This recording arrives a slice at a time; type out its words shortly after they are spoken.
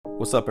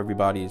What's up,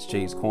 everybody? It's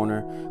Jay's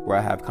Corner, where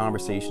I have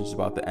conversations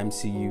about the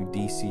MCU,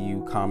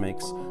 DCU,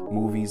 comics,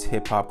 movies,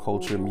 hip-hop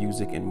culture,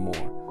 music, and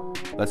more.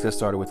 Let's get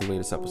started with the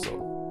latest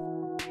episode.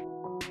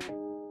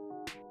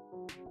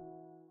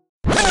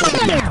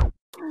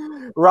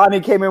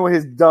 Rodney came in with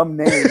his dumb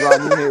name,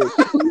 Rodney.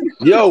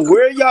 Yo,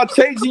 where are y'all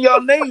changing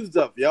y'all names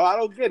up, yo? I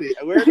don't get it.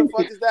 Where the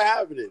fuck is that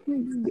happening?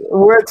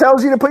 Where it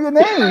tells you to put your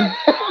name.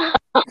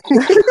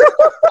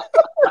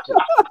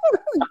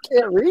 You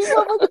can't read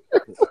it?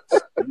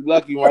 You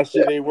lucky my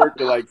shit ain't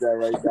working like that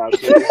right now.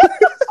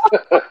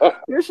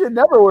 Your shit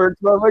never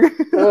works, motherfucker.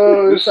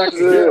 Oh, I can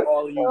hear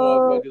all of you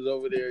motherfuckers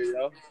over there,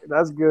 yo.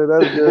 That's good.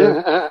 That's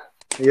good.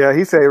 Yeah,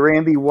 he said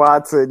Randy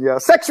Watson. Yeah,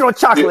 sexual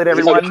chocolate,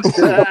 everyone.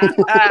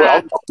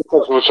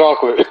 Sexual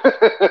chocolate.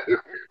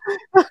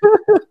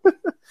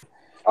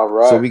 All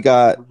right. So we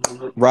got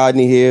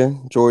Rodney here,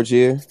 George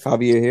here,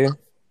 Javier here.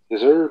 Yes,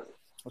 sir.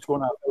 What's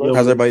going on?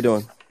 How's everybody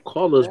doing?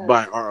 Call us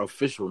by our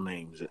official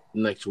names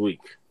next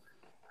week.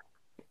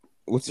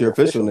 What's your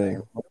official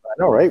name? I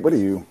know, right? What are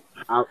you?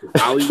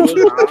 Hollywood.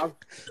 You know what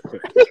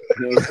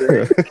I'm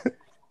saying?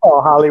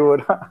 Oh,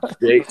 Hollywood.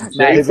 Jay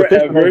His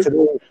official name forever.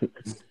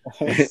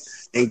 today.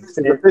 His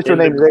official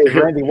name today is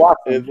Randy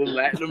Watson. In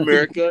Latin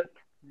America,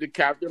 the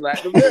Captain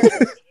Latin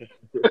America.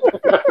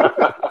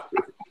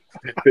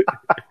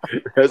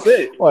 That's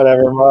it.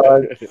 Whatever,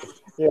 man.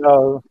 You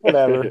know,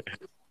 whatever.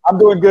 I'm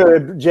doing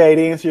good, Jay,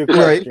 to answer your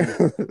question.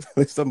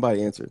 Right.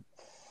 Somebody answered.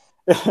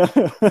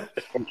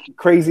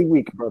 Crazy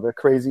week, brother.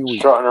 Crazy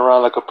week. Trotting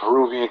around like a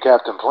Peruvian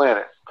Captain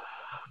Planet.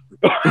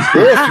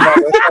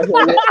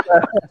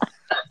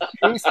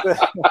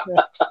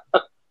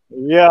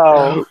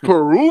 Yo,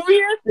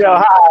 Peruvian?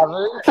 yo, hi,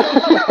 man.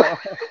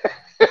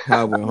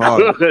 How went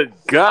hard? Good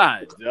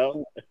God,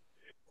 yo.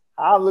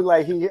 I look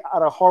like he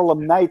out of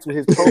Harlem Nights with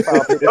his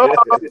profile picture.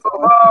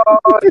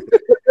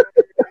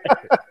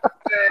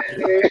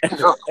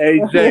 Hey,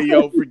 Jay,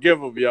 yo, forgive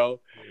him, yo.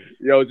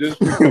 Yo, just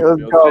forgive him, Let's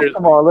yo. go. Seriously,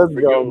 Come on, let's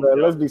forgive go, him, man.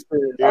 yo. Let's be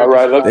serious. All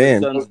right, let's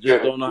Damn. Sons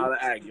just don't know how to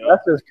act, yo.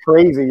 That's just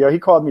crazy, yo. He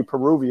called me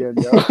Peruvian,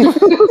 yo.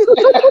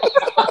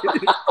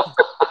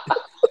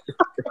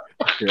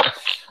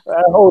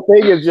 That whole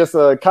thing is just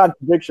a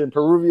contradiction.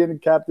 Peruvian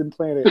and Captain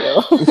Planet,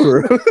 yo.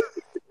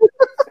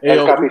 Hey,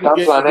 yo, Copy we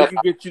thumbs on can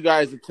that. get you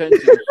guys' attention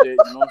and shit, you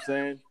know what I'm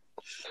saying?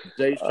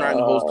 Jay's trying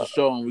to host the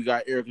show, and we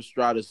got Eric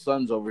Estrada's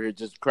sons over here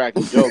just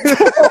cracking jokes.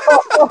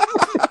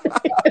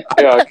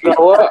 Yeah, you know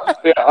what?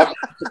 Yeah, I'm,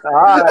 All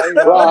right,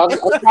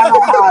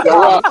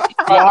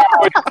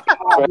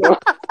 yo.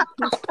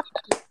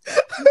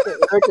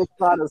 Eric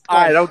Estrada's All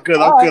right, I'm good.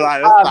 All right, All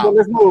right, all right, let's stop.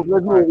 let's move.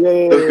 Let's move. Yeah.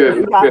 Let's get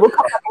it. We'll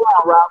come back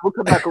around, Rob. We'll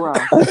come back around.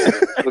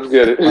 let's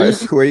get it. All right,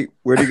 so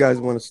where do you guys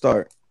want to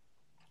start?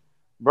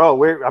 Bro,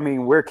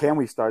 where can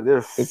we start?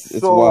 There's It's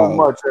so wild.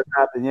 much that's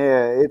happening.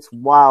 Yeah, it's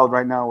wild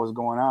right now what's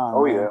going on.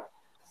 Oh, man. yeah.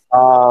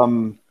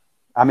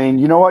 I mean,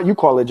 you know what? You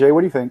call it, Jay. What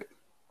do you think?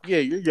 Yeah,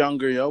 you're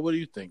younger, yo. What do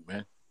you think,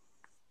 man?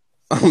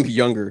 I'm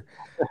younger,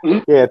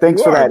 Yeah, thanks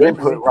You for are, that man.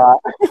 input, Rob.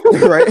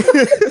 right?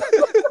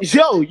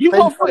 Yo, you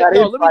Thanks for that motherfucker.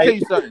 Yo, let me insight. tell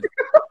you something.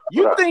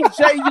 You think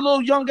Jay, you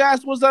little young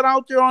ass, was that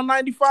out there on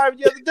 95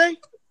 the other day?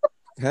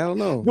 Hell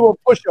no. Doing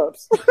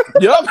push-ups.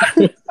 Yup.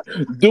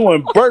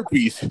 Doing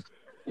burpees.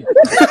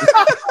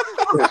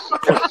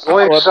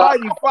 Slingshot.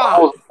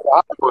 95.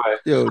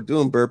 Yo,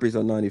 doing burpees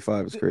on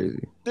 95 is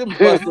crazy.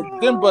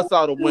 Them bust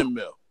out a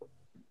windmill.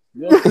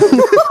 You know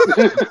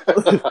what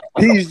I'm saying?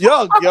 He's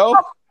young, yo.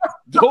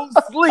 Don't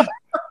sleep.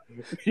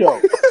 Yo.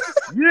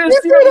 You didn't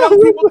see them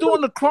young people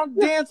doing the crunk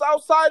dance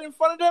outside in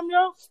front of them,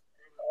 yo?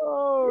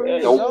 Oh, Yeah,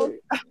 Nope.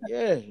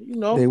 Yeah, you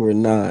know. They were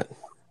not.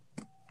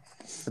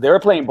 They were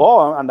playing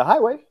ball on the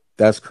highway.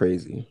 That's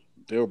crazy.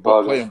 They were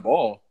both playing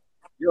ball.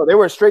 Yo, they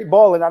were straight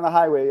balling on the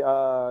highway. If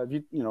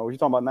you're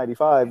talking about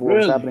 95, what was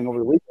Really? happening over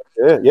the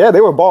weekend? Yeah, they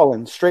were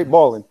balling, straight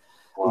balling.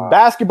 Wow.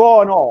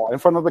 Basketball and all, in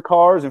front of the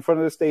cars, in front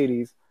of the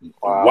stadies.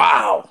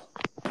 Wow.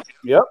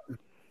 Yep.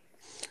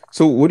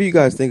 So what do you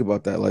guys think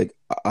about that? Like,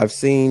 I've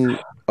seen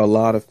a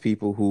lot of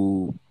people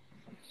who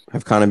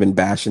have kind of been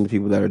bashing the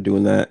people that are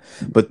doing that,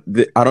 but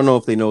I don't know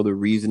if they know the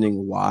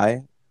reasoning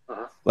why.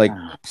 Like,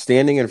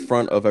 standing in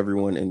front of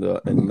everyone in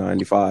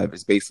 95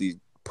 is basically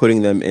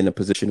putting them in a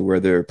position where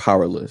they're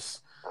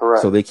powerless.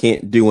 Correct. So they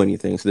can't do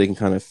anything. So they can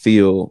kind of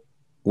feel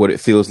what it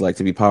feels like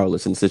to be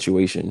powerless in a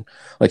situation.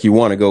 Like, you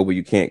want to go, but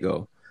you can't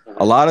go.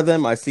 A lot of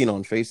them I've seen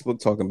on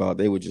Facebook talking about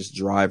they would just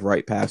drive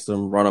right past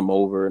them, run them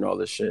over, and all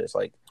this shit. It's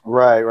like,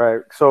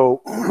 Right.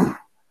 So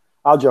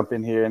I'll jump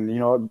in here,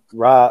 and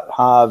Rob,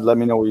 Hav, let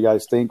me know what you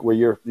guys think, where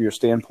your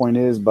standpoint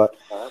is. But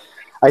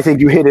I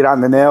think you hit it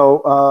on the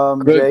nail,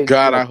 Good Jay.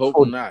 God, I hope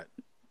not.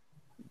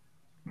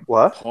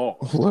 What?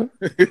 Pause. what?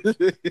 I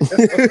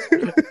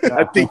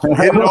think you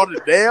hit it on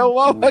the nail,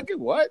 motherfucker.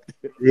 What?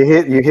 You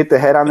hit the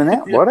head on the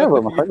nail.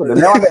 Whatever, motherfucker. The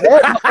nail on the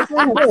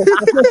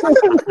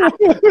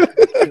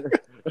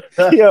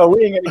head. Yo,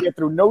 we ain't gonna get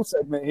through no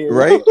segment here,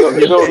 Right?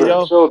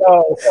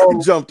 So,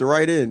 Jumped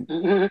right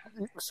in.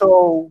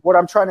 so what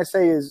I'm trying to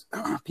say is,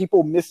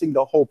 people missing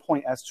the whole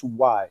point as to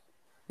why.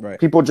 Right.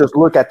 People just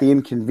look at the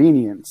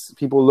inconvenience.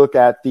 People look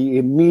at the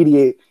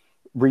immediate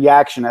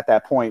reaction at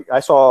that point. I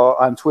saw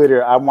on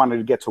Twitter, I wanted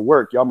to get to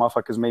work. Y'all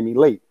motherfuckers made me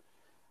late.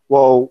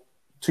 Well,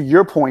 to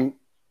your point,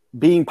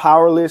 being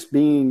powerless,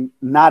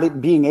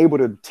 not being able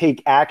to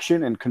take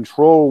action and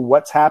control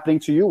what's happening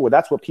to you, well,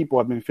 that's what people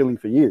have been feeling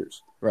for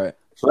years. Right.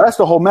 So that's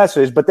the whole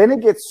message. But then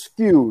it gets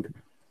skewed,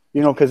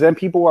 because then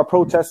people are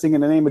protesting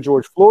in the name of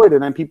George Floyd,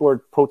 and then people are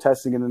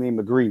protesting in the name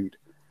of greed.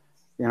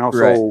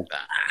 So,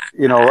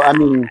 I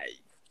mean,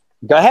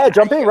 go ahead,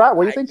 jump in, right?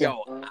 What are you thinking?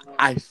 Yo,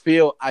 I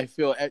feel. I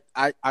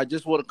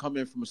just want to come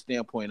in from a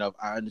standpoint of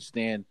I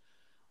understand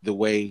the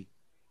way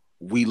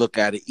we look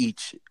at it,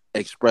 each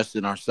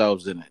expressing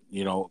ourselves in it,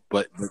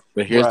 But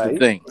here's the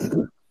thing: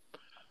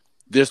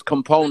 there's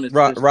components.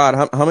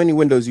 Rod, how many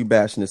windows you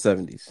bashed in the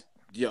 70s?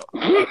 Yo,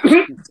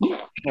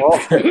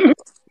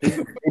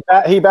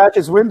 he bashed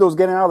his windows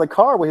getting out of the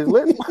car with his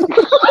lips.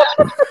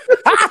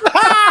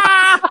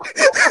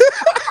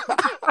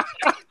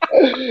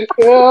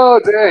 Oh,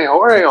 dang.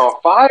 Jorge on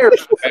fire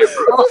today,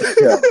 bro.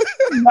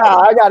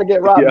 Nah, I got to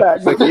get Rob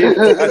back.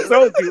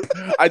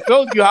 I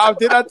told you. How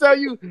did I tell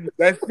you?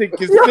 That shit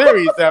gets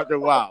serious after a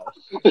while.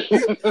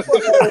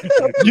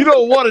 You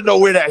don't want to know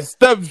where that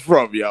stems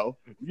from, yo.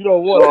 You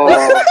don't want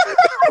to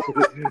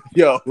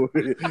Yo,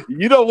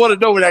 you don't want to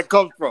know where that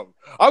comes from.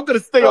 I'm going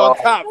to stay on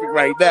topic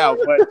right now,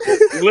 but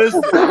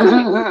listen.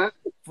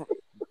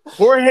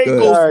 Jorge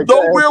goes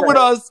nowhere with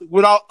us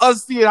without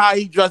us seeing how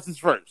he dresses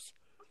first.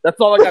 That's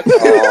all I got to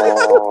say. I'm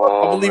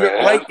going to leave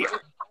it right there.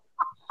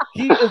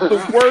 He is the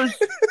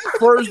worst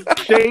first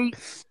date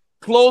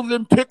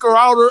clothing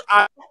picker-outer.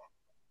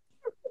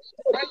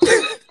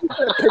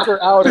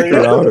 Picker-outer.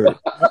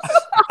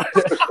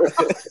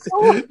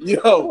 Yo,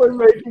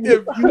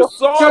 if you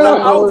saw the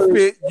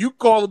outfit, you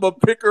call him a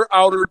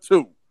picker-outer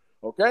too.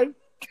 Okay?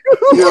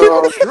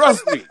 Yo,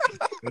 trust me.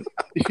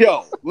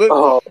 Yo,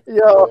 listen.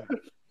 Yo,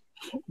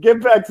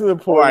 get back to the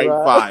point.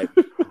 All right,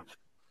 fine.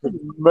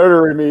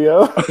 Murdering me,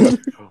 yo.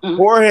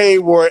 Jorge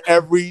wore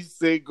every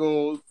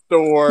single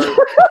store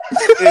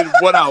in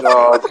one outfit.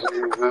 Oh,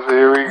 Jesus,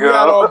 here we go. He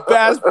had on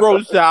Bass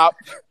Pro Shop.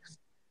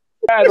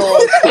 He had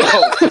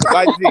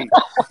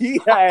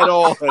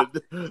on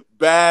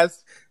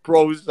Bass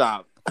Pro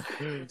Shop.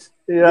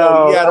 He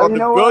had on the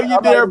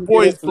Billionaire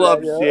Boys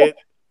Club shit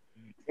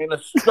and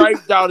a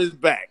stripe down his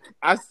back.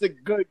 I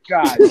said, good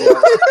God, yo.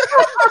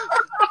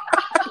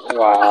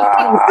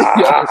 Wow.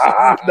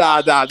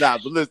 Nah.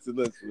 But listen.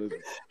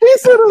 He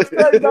should have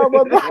straight down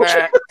my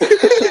back.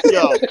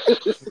 Yo,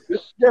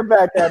 get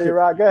back out here,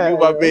 Rock. Go ahead. You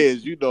my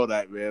mans, you know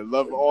that, man.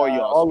 Love all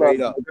y'all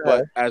straight up.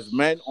 But as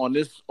men on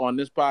this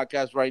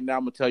podcast right now,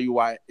 I'm gonna tell you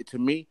why. To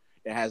me,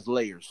 it has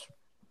layers.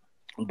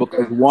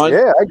 Because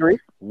I agree.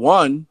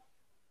 One,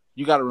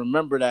 you got to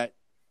remember that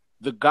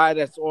the guy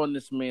that's on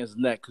this man's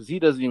neck, because he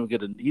doesn't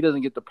get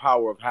the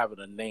power of having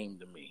a name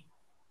to me.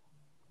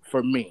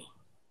 For me.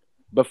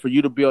 But for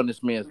you to be on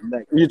this man's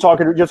neck, you're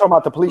talking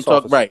about the police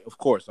officer, right? Of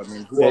course, I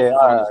mean, who else is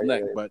on his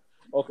neck? But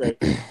okay.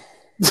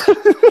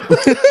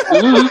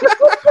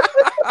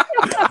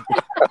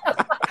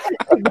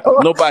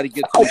 Nobody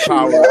gets the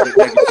power of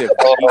negativity.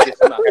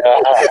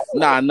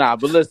 Nah.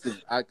 But listen,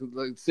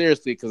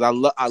 seriously, because I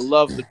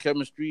love the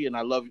chemistry and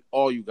I love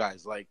all you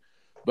guys.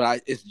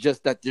 It's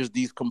just that there's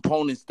these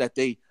components that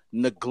they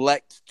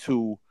neglect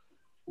to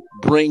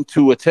bring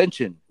to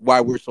attention why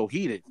we're so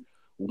heated.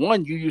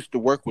 One, you used to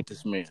work with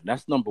this man.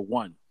 That's number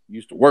one. You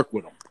used to work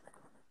with him.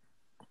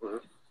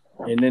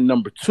 And then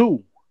number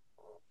two,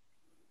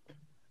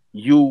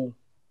 you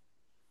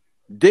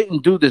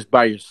didn't do this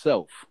by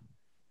yourself.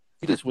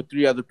 You did this with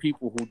three other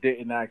people who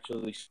didn't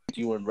actually see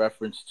you in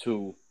reference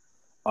to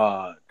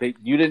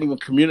you didn't even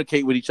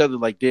communicate with each other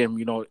like, damn,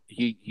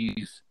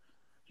 he's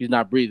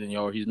not breathing,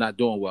 or he's not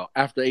doing well.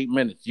 After 8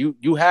 minutes,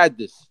 you had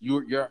this.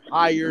 You're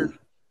hired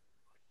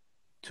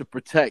to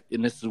protect,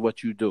 and this is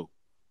what you do.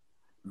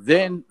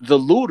 Then the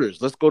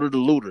looters. Let's go to the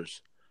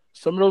looters.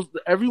 Some of those,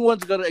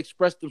 everyone's going to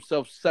express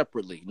themselves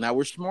separately. Now,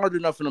 we're smart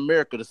enough in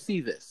America to see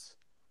this.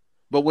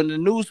 But when the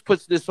news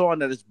puts this on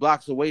that it's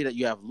blocks away that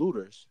you have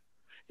looters,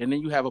 and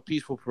then you have a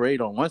peaceful parade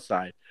on one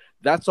side,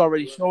 that's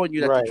already showing you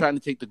that they're trying to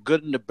take the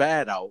good and the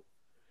bad out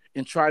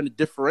and trying to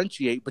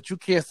differentiate. But you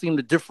can't seem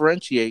to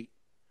differentiate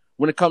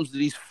when it comes to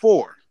these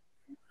four.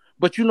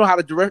 But you know how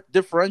to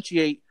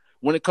differentiate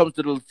when it comes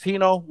to the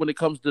Latino, when it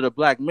comes to the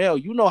black male.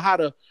 You know how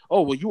to,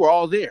 you were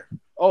all there.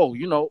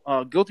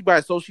 Guilty by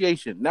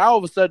association. Now all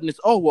of a sudden it's,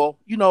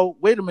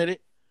 wait a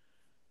minute.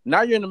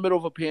 Now you're in the middle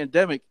of a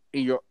pandemic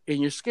and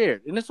you're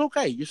scared. And it's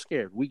okay. You're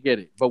scared. We get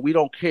it. But we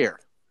don't care.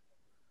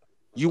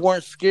 You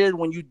weren't scared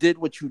when you did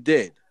what you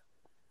did.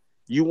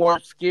 You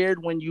weren't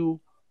scared when you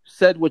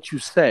said what you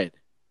said.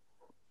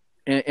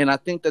 And I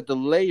think that the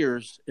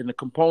layers and the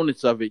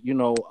components of it,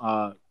 you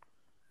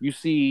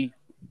see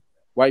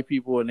white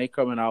people and they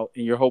coming out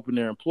and you're hoping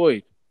they're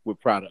employed with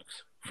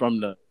products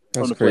from the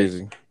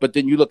crazy. Place. But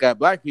then you look at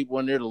black people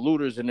and they're the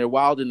looters and they're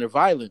wild and they're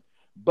violent.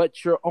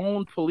 But your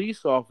own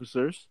police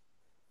officers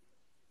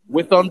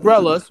with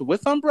umbrellas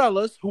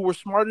who were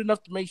smart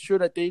enough to make sure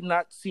that they're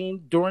not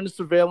seen during the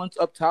surveillance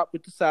up top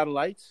with the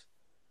satellites.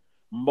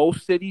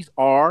 Most cities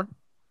are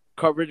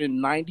covered in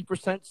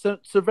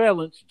 90%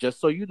 surveillance, just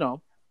so you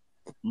know.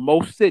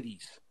 Most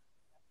cities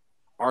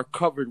are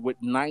covered with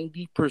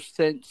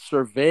 90%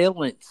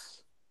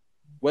 surveillance,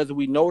 whether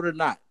we know it or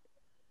not.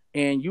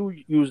 And you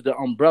use the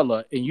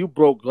umbrella and you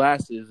broke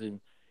glasses and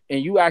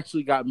you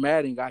actually got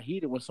mad and got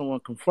heated when someone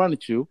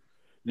confronted you.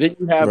 Then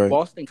you have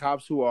Boston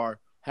cops who are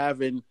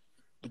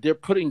they're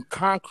putting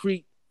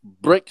concrete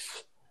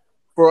bricks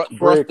for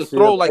us to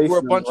throw like we're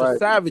a bunch of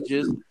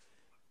savages,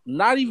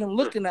 not even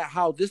looking at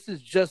how this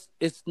is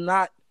it's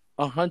not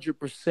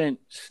 100%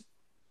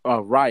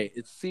 riot.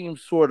 It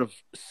seems sort of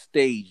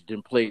staged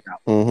and played out.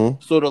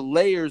 Mm-hmm. So the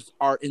layers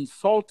are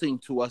insulting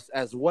to us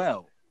as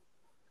well.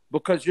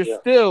 Because you're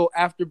still,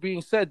 after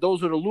being said,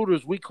 those are the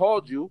looters we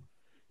called you,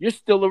 you're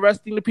still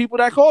arresting the people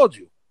that called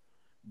you.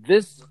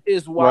 This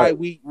is why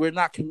we're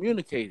not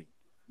communicating.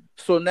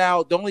 So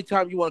now the only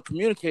time you want to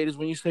communicate is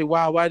when you say,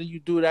 wow, why did you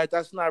do that?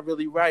 That's not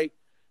really right.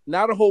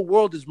 Now the whole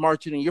world is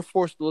marching and you're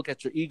forced to look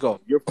at your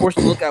ego. You're forced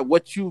to look at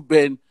what you've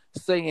been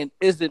saying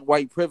isn't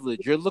white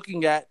privilege. You're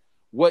looking at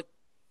what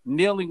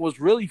kneeling was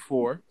really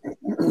for,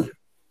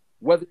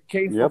 whether it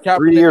came from Kaepernick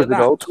 3 years or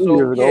not. ago, 2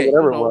 years ago,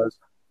 whatever it was.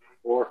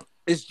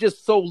 It's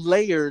just so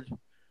layered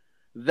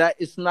that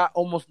it's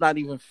almost not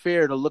even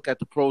fair to look at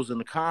the pros and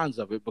the cons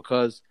of it,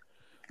 because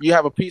you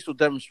have a peaceful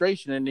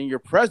demonstration and then your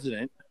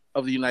president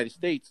of the United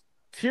States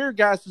tear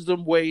gasses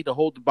them way to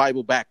hold the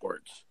Bible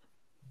backwards.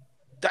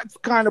 That's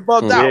kind of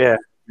bugged out. Yeah.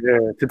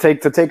 To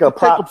take a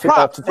prop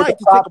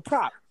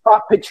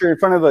picture in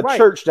front of a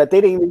church that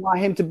they didn't even want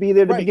him to be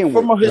there to begin with.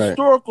 From a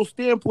historical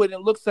standpoint, it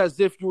looks as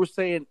if you were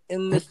saying,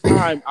 in this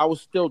time, I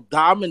was still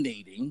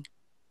dominating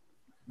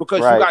because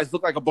you guys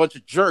look like a bunch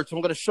of jerks.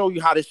 I'm going to show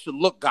you how this should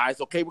look,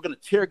 guys. Okay, we're going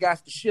to tear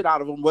gas the shit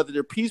out of them, whether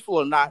they're peaceful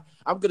or not.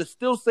 I'm going to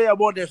still say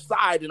I'm on their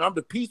side and I'm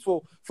the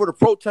peaceful for the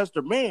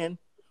protester man,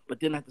 but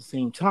then at the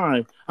same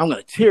time, I'm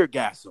going to tear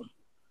gas them.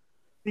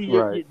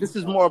 See, this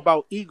is more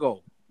about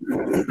ego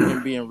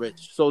than being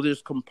rich. So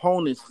there's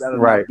components that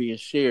are not being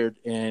shared,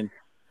 and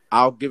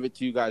I'll give it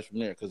to you guys from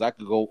there because I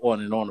could go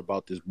on and on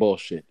about this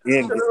bullshit.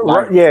 Yeah,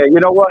 you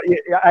know what?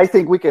 I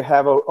think we could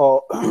have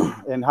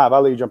and Hav,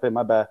 I'll let you jump in,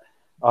 my bad.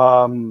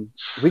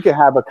 We could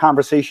have a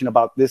conversation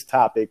about this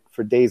topic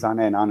for days on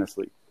end,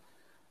 honestly.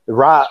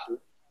 Ra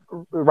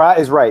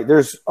is right.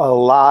 There's a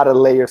lot of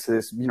layers to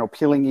this. You know,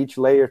 peeling each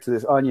layer to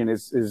this onion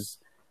is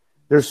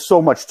there's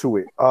so much to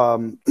it.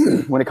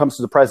 When it comes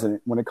to the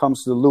president, when it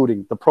comes to the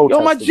looting, the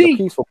protesting, the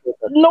peaceful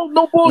protesting. No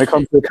bullshit. When it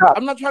comes to the cops,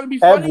 I'm not trying to be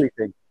funny.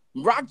 Everything.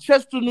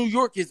 Rochester, New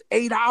York is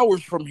 8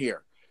 hours from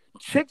here.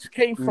 Chicks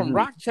came from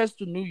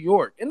Rochester, New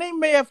York, and they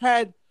may have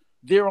had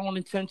their own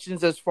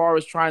intentions as far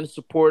as trying to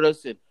support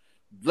us and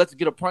let's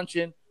get a punch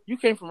in. You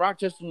came from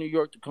Rochester, New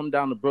York to come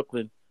down to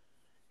Brooklyn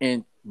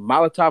and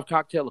Molotov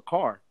cocktail a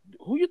car.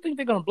 Who you think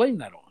they're going to blame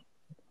that on?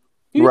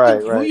 Who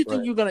you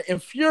think you're going to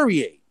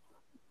infuriate?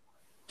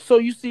 So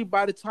you see,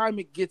 by the time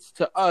it gets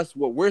to us,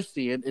 what we're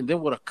seeing, and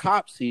then what a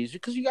cop sees,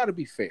 because you got to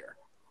be fair.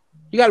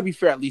 You got to be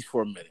fair at least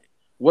for a minute.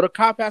 What a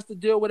cop has to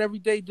deal with every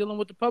day dealing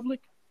with the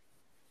public,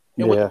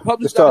 and what the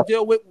public's got to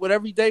deal with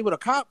every day with a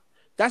cop,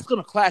 that's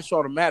going to clash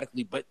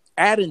automatically. But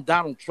adding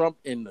Donald Trump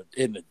and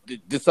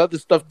this other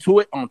stuff to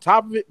it on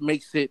top of it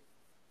makes it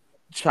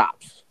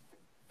chops,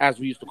 as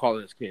we used to call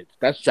it as kids.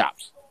 That's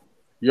chops.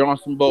 You're on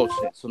some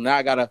bullshit. So now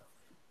I got to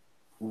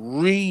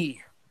reconnect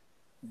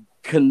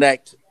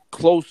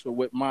closer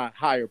with my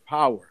higher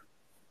power,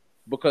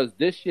 because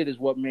this shit is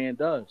what man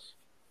does.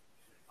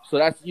 So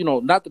that's,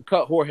 not to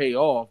cut Jorge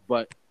off,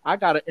 but I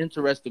got an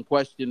interesting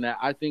question that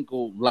I think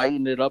will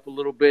lighten it up a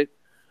little bit.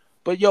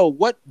 But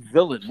what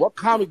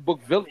comic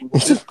book villain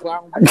was this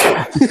clown?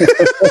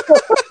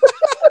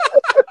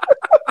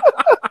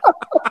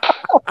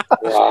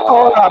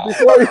 Hold on,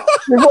 before you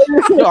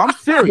I'm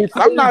serious.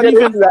 I'm not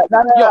even.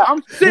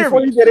 I'm serious.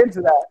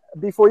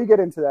 Before you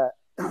get into that,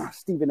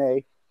 Stephen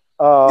A.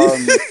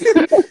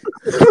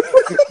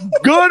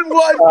 Good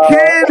one,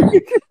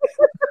 kid.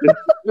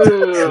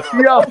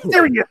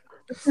 Serious.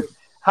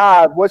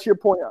 Hav, what's your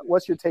point?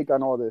 What's your take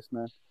on all this,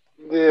 man?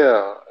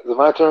 Yeah, is it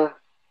my turn?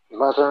 I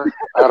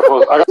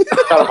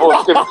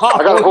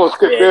gotta post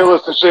Skip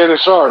Bayless and Shannon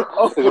Sharp.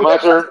 Is it my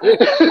turn?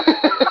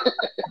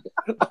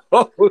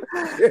 I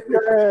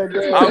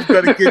was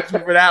gonna get you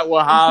for that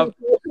one, Hav.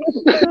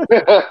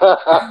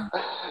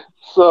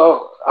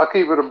 So I'll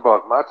keep it a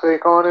buck. My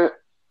take on it,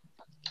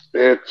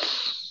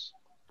 it's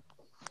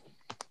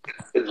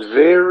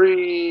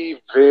very,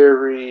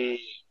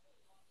 very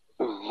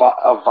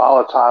a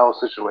volatile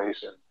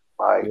situation.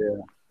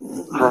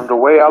 From the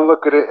way I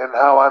look at it and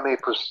how I may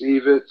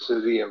perceive it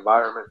to the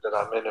environment that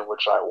I'm in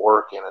which I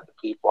work in and the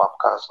people I'm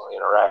constantly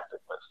interacting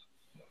with.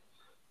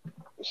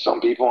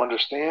 Some people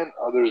understand,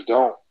 others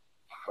don't.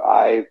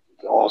 I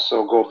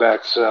also go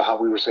back to how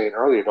we were saying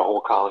earlier, the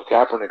whole Colin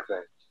Kaepernick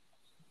thing.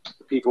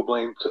 People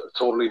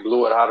totally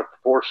blew it out of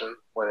proportion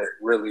when it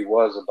really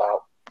was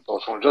about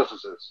social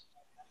injustices.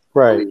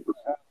 Right.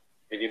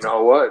 And you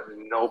know what?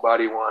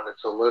 Nobody wanted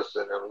to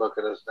listen, and look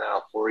at us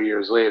now 4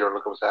 years later.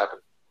 Look at what's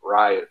happened.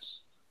 Riots.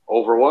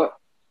 Over what?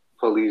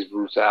 Police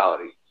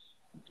brutality.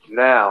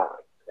 Now,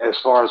 as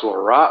far as what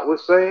Rot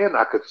was saying,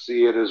 I could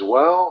see it as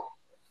well.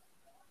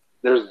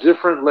 There's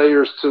different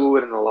layers to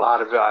it, and a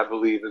lot of it, I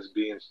believe, is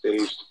being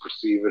staged to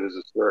perceive it as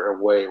a certain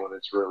way when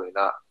it's really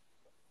not.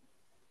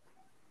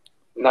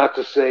 Not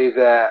to say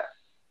that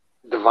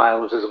the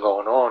violence isn't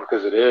going on,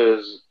 because it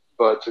is,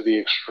 but to the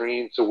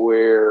extreme to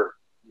where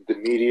the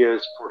media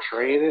is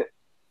portraying it,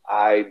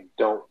 I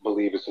don't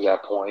believe it's to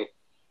that point.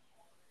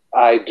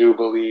 I do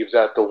believe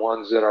that the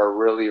ones that are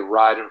really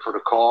riding for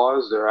the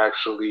cause, they're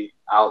actually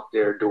out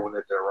there doing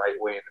it the right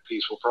way in a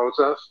peaceful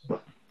protest.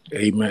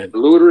 Amen. The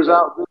looters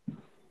out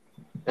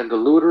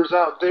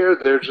there,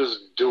 they're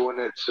just doing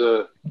it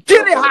to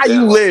get it how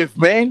you live,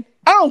 man.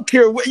 I don't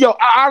care.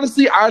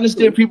 Honestly, I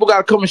understand people got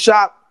to come and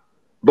shop,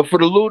 but for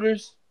the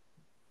looters,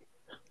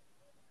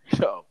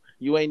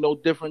 you ain't no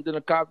different than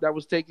a cop that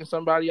was taking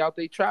somebody out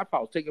their trap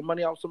house, taking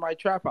money out somebody's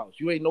trap house.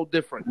 You ain't no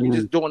different. You're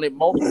just doing it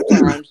multiple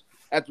times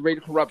at the rate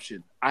of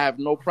corruption. I have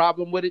no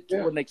problem with it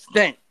to an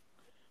extent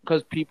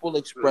because people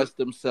express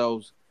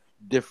themselves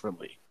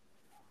differently.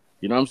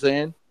 You know what I'm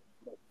saying?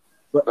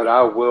 But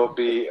I will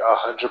be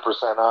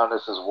 100%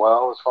 honest as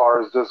well as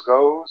far as this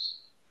goes.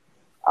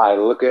 I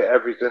look at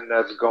everything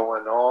that's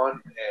going on,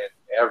 and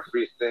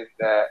everything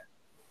that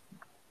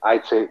I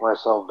take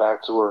myself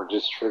back to or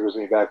just triggers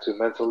me back to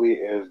mentally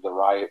is the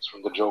riots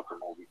from the Joker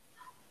movie.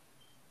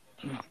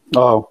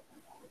 Oh.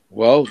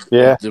 Well,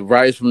 yeah. The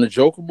riots from the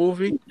Joker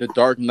movie? The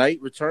Dark Knight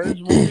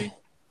Returns movie?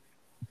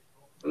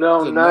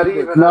 No, not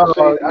even. No,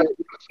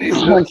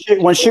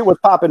 when shit was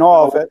popping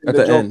off at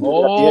the end.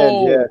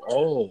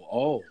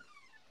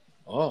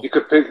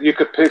 You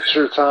could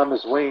picture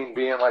Thomas Wayne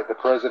being like the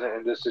president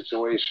in this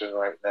situation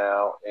right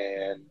now,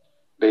 and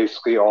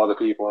basically all the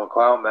people in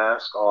Clown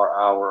Mask are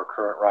our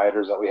current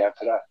rioters that we have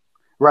today.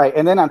 Right,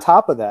 and then on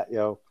top of that,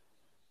 to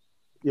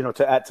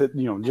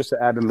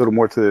add a little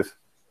more to this,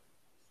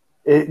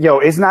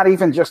 it's not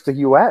even just the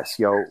U.S.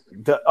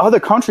 The other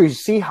countries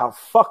see how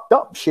fucked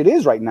up shit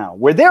is right now,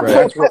 where they're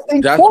protesting.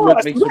 That's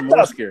what makes them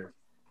more scared.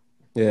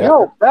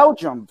 Yeah.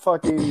 Belgium,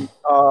 fucking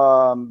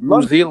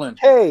New Zealand.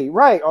 Hey,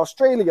 right,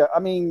 Australia. I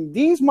mean,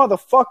 these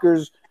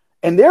motherfuckers,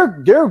 and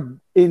they're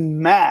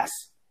in mass,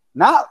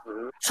 not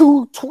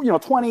 20,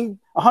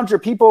 100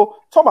 people.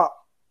 Talk about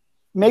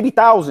maybe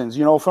thousands,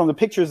 from the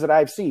pictures that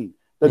I've seen,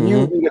 the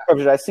news media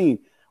coverage I've seen,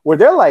 where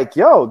they're like,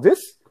 yo,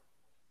 this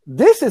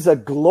is a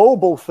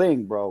global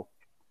thing, bro.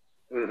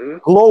 Mm-hmm.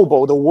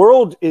 Global. The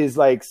world is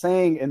like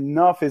saying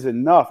enough is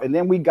enough. And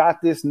then we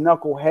got this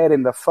knucklehead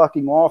in the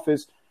fucking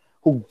office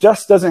who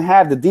just doesn't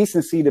have the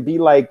decency to be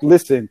like,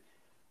 listen,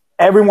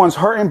 everyone's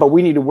hurting, but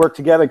we need to work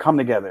together and come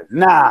together.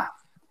 Nah.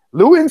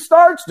 Looting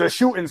starts, the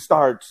shooting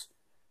starts.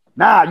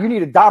 Nah, you need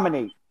to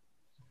dominate.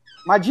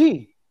 My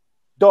G,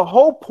 the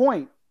whole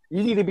point,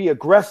 you need to be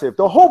aggressive.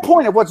 The whole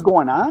point of what's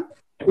going on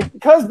is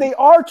because they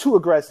are too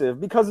aggressive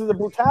because of the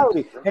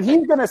brutality. And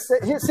he's going to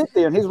sit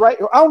there and his right.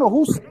 I don't know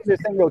who's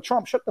saying, yo,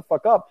 Trump, shut the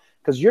fuck up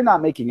because you're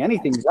not making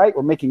anything right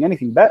or making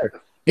anything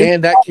better.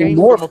 And that came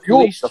from a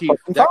police chief.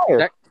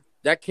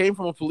 That came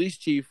from a police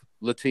chief,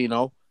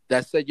 Latino,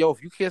 that said, yo,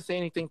 if you can't say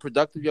anything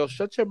productive, yo,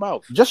 shut your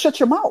mouth. Just shut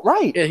your mouth,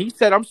 right. And he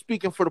said, I'm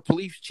speaking for the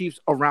police chiefs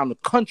around the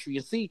country.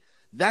 And see,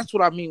 that's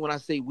what I mean when I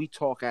say we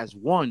talk as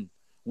one.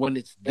 When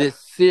it's this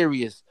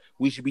serious,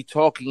 we should be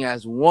talking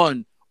as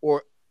one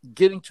or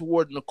getting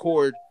toward an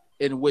accord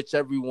in which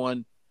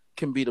everyone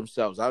can be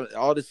themselves.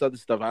 All this other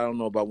stuff, I don't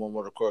know about One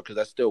World Accord because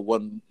that's still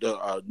one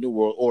New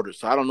World Order.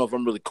 So I don't know if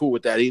I'm really cool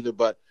with that either.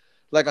 But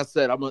like I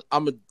said, I'm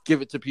gonna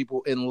give it to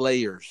people in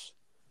layers.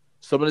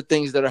 Some of the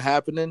things that are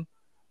happening,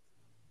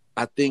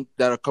 I think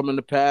that are coming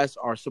to pass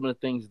are some of the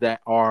things that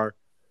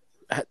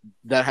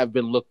have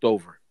been looked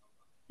over.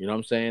 You know what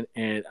I'm saying?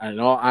 And in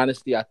all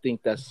honesty, I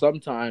think that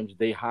sometimes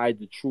they hide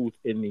the truth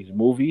in these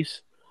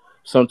movies.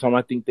 Sometimes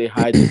I think they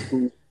hide the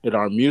truth in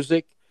our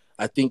music.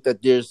 I think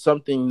that there's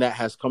something that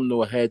has come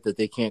to a head that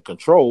they can't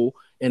control,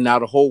 and now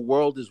the whole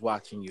world is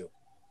watching you.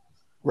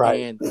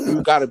 Right. And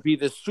you got to be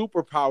this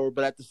superpower,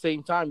 but at the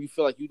same time, you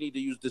feel like you need to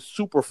use this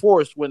super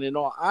force when in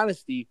all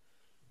honesty,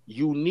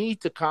 you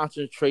need to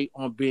concentrate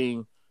on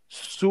being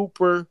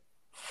super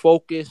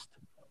focused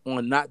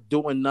on not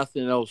doing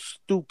nothing else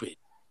stupid.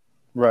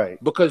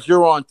 Right. Because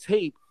you're on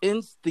tape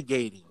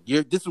instigating.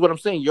 This is what I'm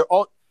saying.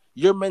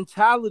 Your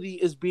mentality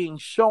is being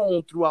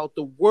shown throughout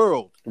the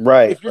world.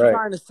 Right. If you're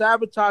trying to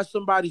sabotage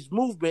somebody's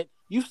movement,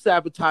 you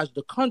sabotage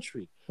the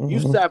country. Mm-hmm. You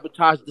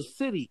sabotage the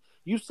city.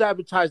 You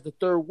sabotage the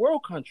third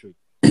world country.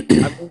 I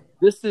mean,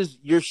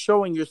 you're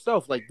showing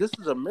yourself like this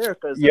is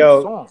America.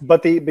 Song.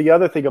 But the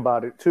other thing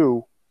about it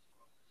too,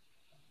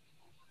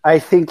 I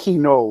think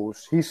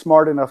he's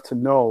smart enough to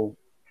know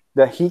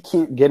that he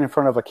can't get in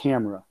front of a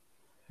camera,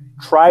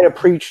 try to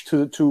preach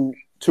to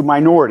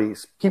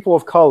minorities, people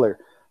of color,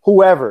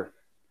 whoever,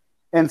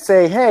 and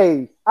say,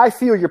 hey, I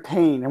feel your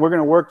pain and we're going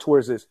to work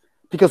towards this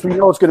because we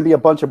know it's going to be a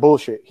bunch of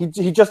bullshit. He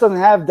just doesn't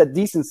have the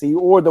decency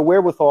or the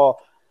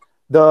wherewithal,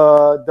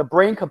 the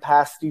brain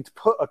capacity to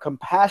put a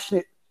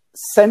compassionate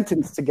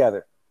sentence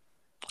together.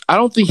 I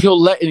don't think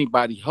he'll let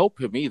anybody help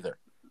him either.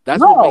 That's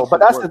what No, makes but it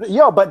that's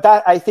worse. but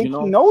that I think You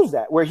know? he knows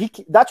that.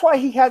 That's why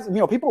he has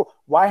people.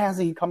 Why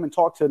hasn't he come and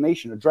talked to the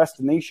nation, addressed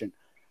the nation?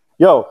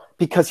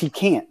 Because he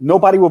can't.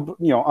 Nobody will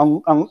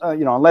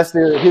unless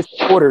they're his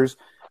supporters,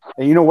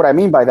 and you know what I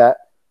mean by that.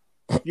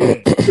 Yeah,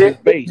 his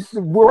base.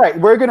 Right.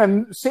 We're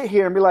gonna sit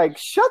here and be like,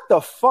 shut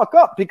the fuck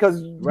up,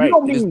 because you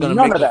don't And it's mean gonna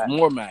none make of us that.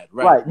 more mad.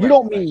 Right. You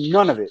don't mean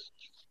none of it.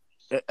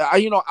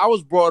 I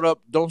was brought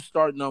up, don't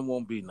start none,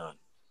 won't be none.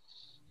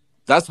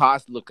 That's how I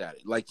look at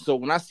it. Like, so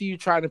when I see you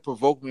trying to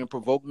provoke me,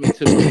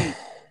 to me,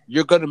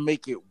 you're gonna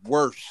make it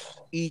worse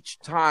each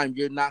time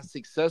you're not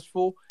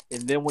successful.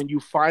 And then when you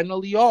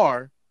finally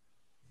are,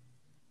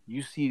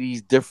 you see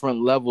these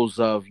different levels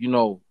of,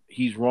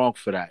 he's wrong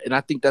for that. And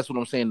I think that's what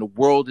I'm saying. The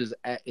world is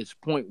at its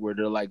point where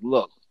they're like,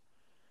 look,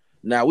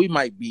 now we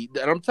might be,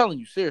 and I'm telling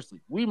you seriously,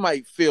 we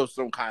might feel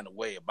some kind of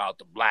way about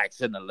the blacks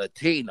and the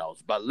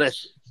Latinos, but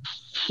listen,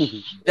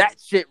 that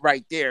shit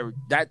right there,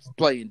 that's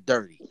playing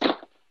dirty.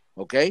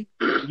 Okay?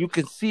 You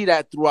can see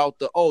that throughout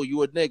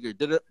you a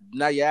nigger.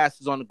 Now your ass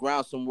is on the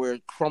ground somewhere,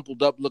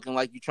 crumpled up, looking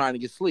like you're trying to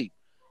get sleep.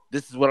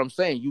 This is what I'm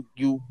saying.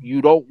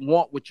 You don't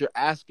want what you're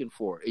asking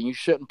for, and you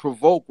shouldn't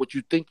provoke what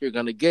you think you're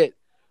gonna get,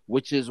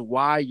 which is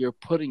why you're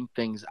putting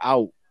things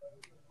out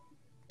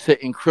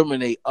to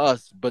incriminate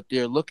us, but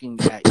they're looking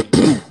at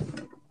you.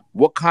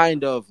 What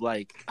kind of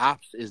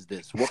ops is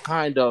this? What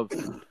kind of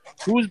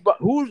who's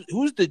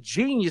the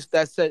genius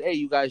that said, hey,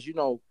 you guys, you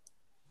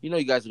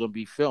guys are gonna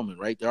be filming,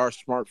 right? There are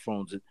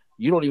smartphones, and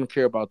you don't even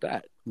care about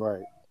that.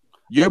 Right.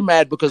 You're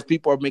mad because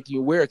people are making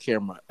you wear a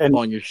camera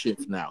on your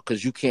shit now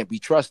because you can't be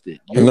trusted.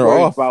 You're And they're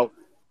worried off. about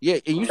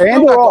and you And still they're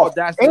got the off.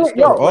 audacity And, to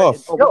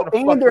start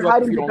and they're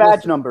hiding their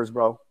badge numbers,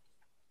 bro.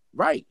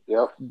 Right.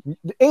 Yep.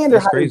 And they're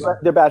hiding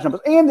their badge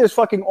numbers. And there's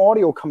fucking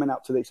audio coming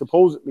out today,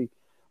 supposedly,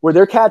 where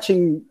they're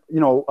catching,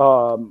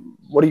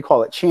 what do you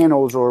call it,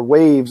 channels or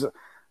waves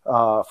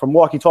from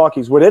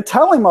walkie-talkies, where they're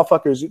telling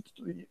motherfuckers,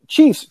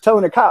 chiefs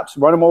telling the cops,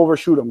 run them over,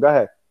 shoot them. Go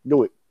ahead,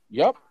 do it.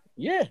 Yep.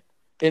 Yeah.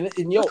 And it's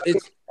Did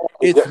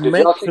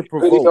meant y'all see to the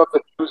video provoke. of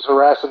the dudes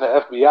harassing the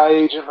FBI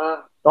agent, man?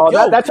 Oh,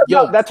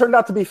 that turned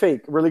out to be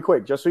fake. Really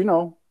quick, just so you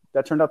know,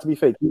 that turned out to be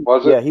fake.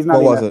 Was it? Yeah, he's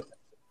not. What was it?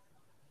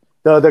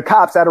 The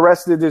cops that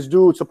arrested this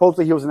dude,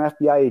 supposedly he was an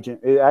FBI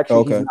agent.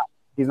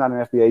 He's not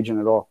an FBI agent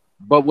at all.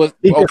 But was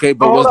the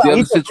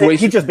other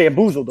situation? He just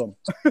bamboozled them.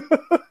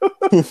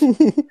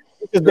 He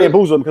just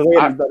bamboozled them because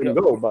they hadn't let him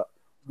go. But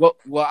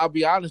well, I'll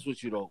be honest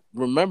with you though.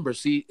 Remember,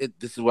 this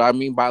is what I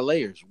mean by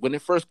layers. When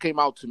it first came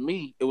out to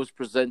me, it was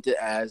presented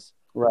as,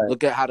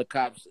 look at how the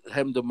cops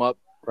hemmed him up,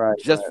 for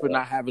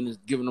not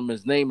giving him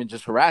his name and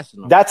just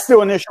harassing him. That's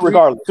still an issue,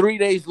 regardless. 3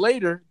 days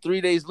later,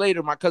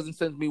 my cousin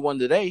sends me one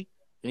today,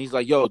 and he's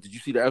like, "Yo, did you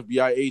see the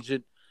FBI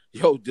agent?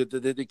 Yo, did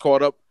they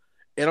caught up?"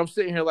 And I'm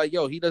sitting here like,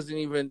 "Yo, he doesn't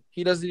even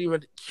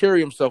carry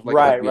himself like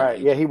right, FBI right,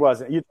 agent. Yeah, he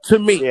wasn't. To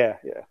me, yeah,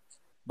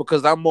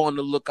 because I'm on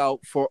the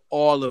lookout for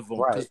all of them.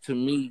 Because Right. to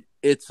me,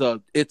 it's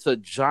a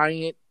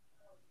giant.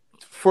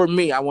 For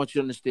me, I want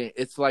you to understand,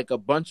 it's like a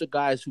bunch of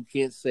guys who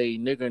can't say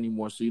nigger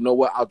anymore. So you know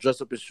what? I'll dress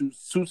up in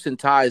suits and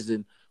ties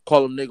and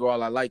call them nigger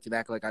all I like and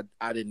act like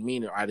I didn't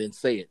mean it, or I didn't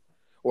say it,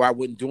 or I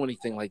wouldn't do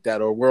anything like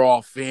that, or we're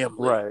all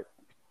family. Right.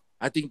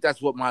 I think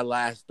that's what my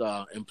last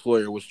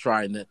employer was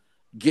trying to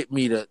get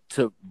me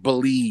to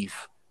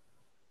believe.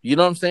 You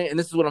know what I'm saying? And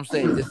this is what I'm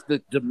saying. It's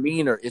the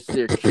demeanor. It's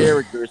their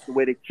character. It's the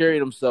way they carry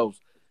themselves.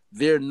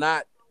 They're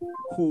not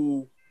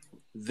who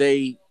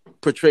they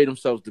portray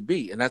themselves to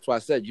be. And that's why I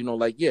said,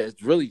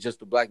 it's really just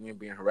the black man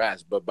being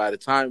harassed. But by the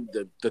time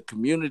the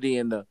community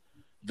and the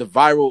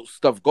viral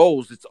stuff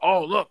goes, it's,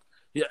 look,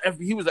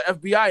 he was an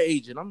FBI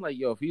agent. I'm like,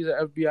 yo, if he's an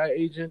FBI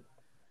agent,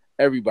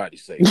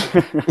 everybody's safe.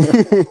 You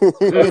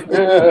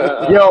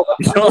know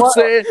what I'm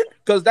saying?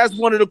 Because that's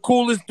one of the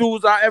coolest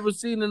dudes I ever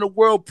seen in the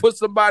world put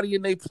somebody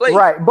in their place.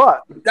 Right,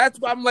 but that's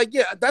why I'm like,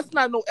 yeah, that's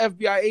not no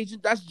FBI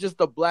agent. That's just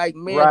a black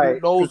man Right. who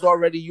knows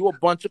already you a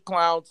bunch of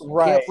clowns who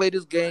Right. can't play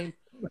this game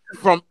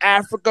from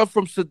Africa,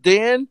 from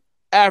Sudan,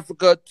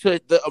 Africa to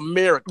the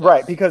Americas.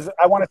 right, because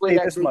I want to Play say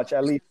that this game. much,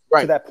 at least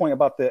Right. to that point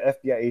about the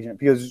FBI agent,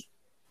 because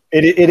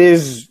it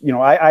is,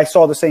 I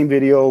saw the same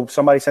video.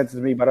 Somebody sent it to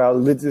me, but I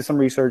did some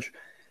research.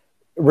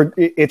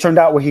 It turned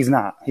out he's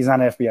not. He's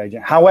not an FBI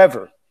agent.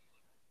 However,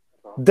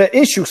 the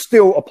issue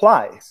still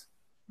applies.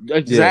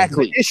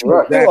 Exactly. The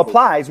issue still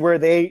applies where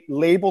they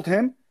labeled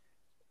him,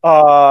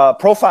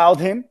 profiled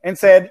him, and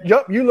said,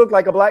 "Yup, you look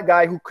like a black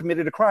guy who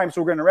committed a crime,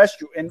 so we're going to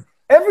arrest you." And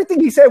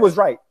everything he said was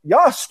right.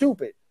 Y'all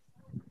stupid.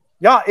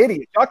 Y'all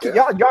idiots.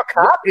 Y'all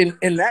cops.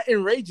 And that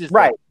enrages them.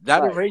 Right.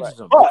 That Right. enrages Right.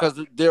 them But- because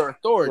of their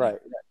authority. Right.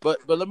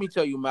 But let me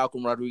tell you,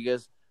 Malcolm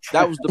Rodriguez,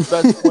 that was the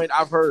best point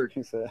I've heard.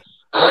 He said,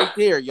 Right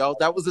there, yo.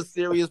 That was a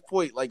serious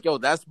point. Like, yo,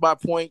 that's my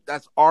point.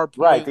 That's our point.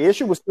 right. The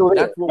issue was still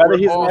there, That's what whether we're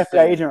he's an all FBI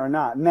saying. agent or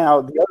not.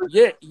 Now, the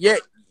other Yeah.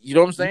 You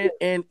know what I'm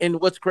saying? And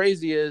what's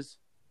crazy is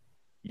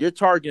you're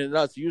targeting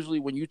us. Usually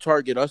when you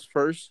target us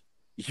first,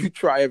 you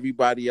try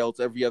everybody else,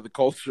 every other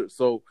culture.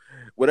 So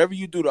whatever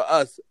you do to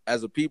us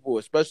as a people,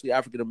 especially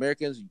African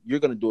Americans, you're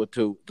going to do it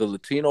to the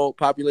Latino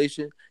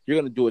population. You're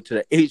going to do it to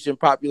the Asian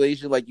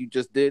population like you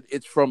just did.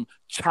 It's from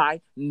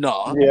China.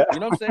 Yeah. You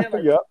know what I'm saying?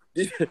 Like, Yeah.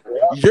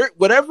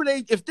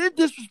 if they're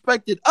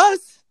disrespecting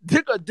us,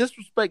 they're going to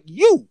disrespect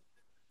you.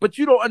 But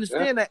you don't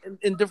understand that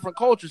in different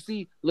cultures.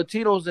 See,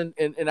 Latinos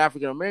and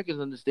African Americans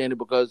understand it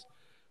because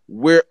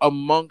we're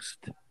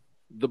amongst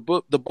the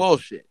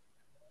bullshit.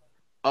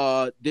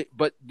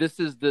 But this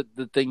is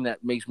the thing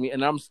that makes me,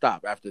 and I'm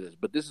stop after this,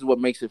 but this is what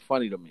makes it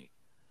funny to me.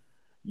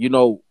 You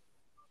know,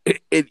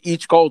 in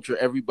each culture,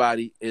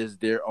 everybody is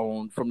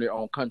from their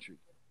own country.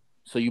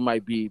 So you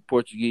might be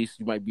Portuguese,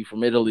 you might be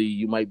from Italy,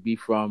 you might be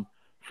from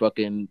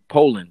fucking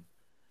Poland,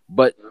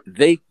 but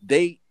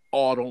they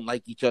all don't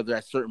like each other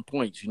at certain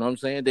points. You know what I'm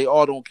saying? They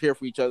all don't care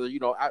for each other. You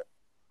know,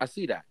 I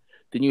see that.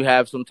 Then you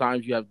have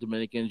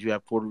Dominicans, you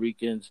have Puerto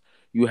Ricans,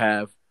 you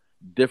have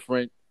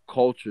different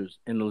cultures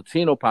in the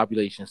Latino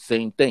population.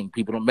 Same thing.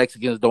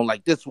 Mexicans don't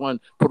like this one.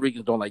 Puerto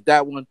Ricans don't like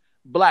that one.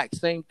 Black,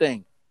 same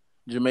thing.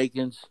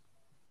 Jamaicans,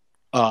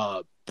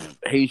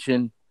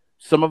 Haitian.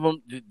 Some of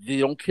them they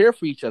don't care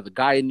for each other.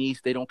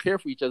 Guyanese, they don't care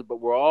for each other. But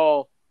we're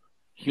all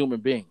human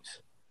beings.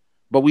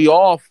 But we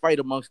all fight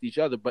amongst each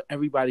other. But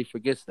everybody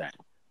forgets that.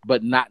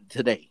 But not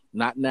today.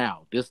 Not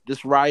now.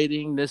 This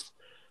rioting, this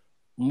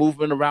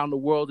movement around the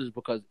world is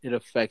because it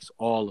affects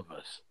all of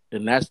us.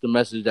 And that's the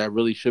message that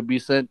really should be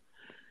sent.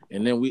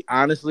 And then we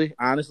honestly,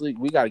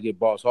 we got to get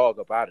Boss Hogg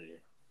up out of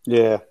there.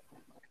 Yeah.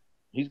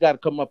 He's got to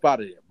come up out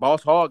of there.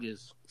 Boss Hogg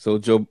is. So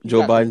Joe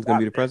Biden's going to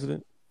be the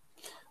president?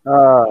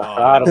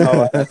 I don't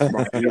know.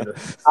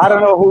 I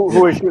don't know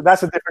who is.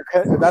 That's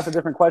a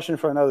different question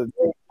for another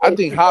day. I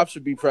think Hobbs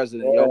should be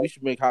president. Yo, we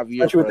should make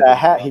Javier Especially with that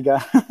hat he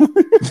got. He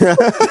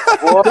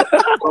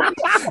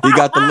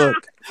got the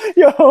look.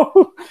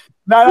 Yo,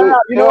 no.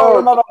 You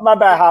know, no, my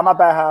bad,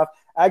 Hav.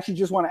 I actually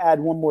just want to add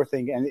one more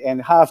thing,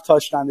 and Hav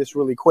touched on this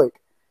really quick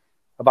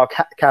about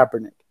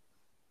Kaepernick,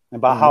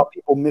 about how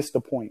people miss the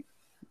point.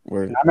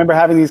 Word. I remember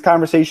having these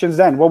conversations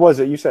then. What was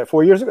it? You said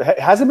 4 years ago?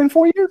 Has it been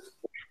 4 years?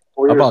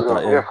 4 years About ago.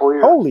 that, Yeah, 4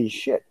 years. Holy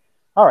shit.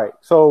 All right.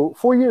 So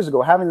 4 years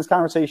ago, having this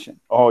conversation.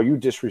 Oh, you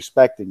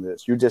disrespecting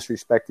this. You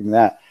disrespecting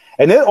that.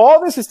 And then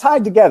all this is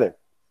tied together.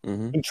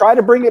 Mm-hmm. He tried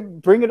to bring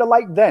it to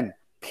light then,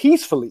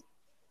 peacefully,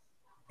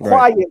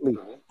 quietly,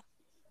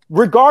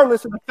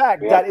 regardless of the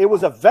fact that it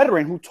was a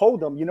veteran who told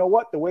them, you know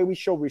what, the way we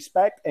show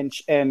respect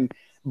and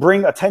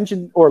bring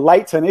attention or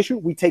light to an issue,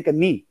 we take a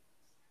knee.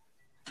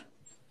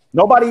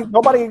 Nobody,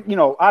 you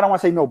know, I don't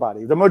want to say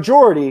nobody. The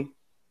majority,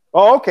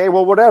 oh, okay,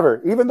 well,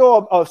 whatever. Even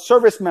though a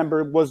service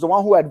member was the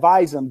one who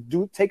advised them,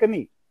 do take a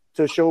knee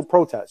to show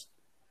protest.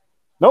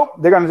 Nope,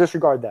 they're going to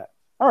disregard that.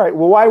 All right,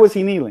 well, why was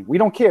he kneeling? We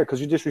don't care because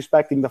you're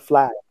disrespecting the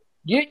flag.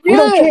 We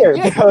don't care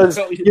because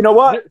you know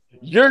what?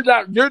 You're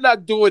not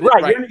doing it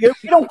right. You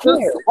don't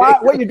care.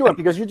 What you're doing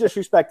because you're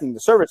disrespecting the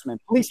servicemen,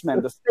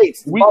 policemen, the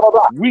states, blah blah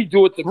blah. We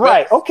do it the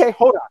right. best. Okay,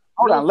 hold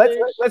on.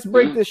 Let's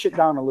break this shit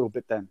down a little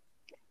bit then.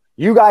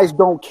 You guys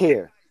don't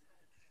care.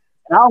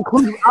 And I'll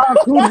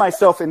include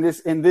myself in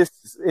this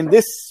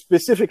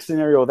specific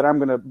scenario that I'm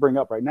going to bring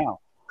up right now.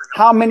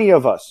 How many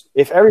of us,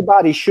 if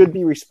everybody should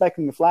be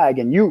respecting the flag,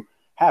 and you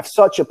have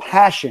such a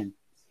passion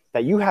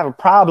that you have a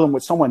problem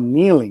with someone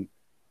kneeling,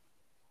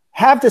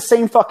 have the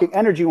same fucking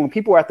energy when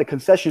people are at the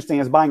concession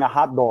stands buying a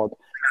hot dog.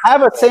 Have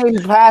the same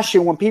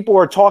passion when people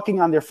are talking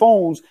on their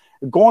phones,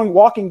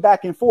 walking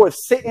back and forth,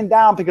 sitting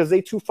down because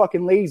they too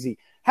fucking lazy.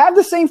 Have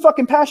the same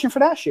fucking passion for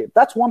that shit.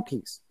 That's one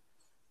piece.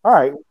 All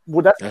right.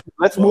 Well,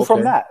 let's move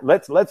from that.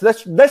 Let's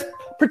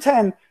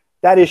pretend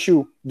that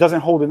issue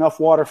doesn't hold enough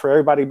water for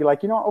everybody to be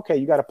like, you know, okay,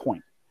 you got a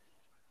point.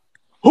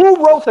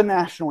 Who wrote the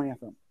national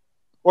anthem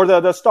or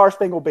the Star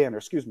Spangled Banner?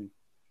 Excuse me.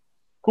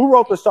 Who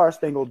wrote the Star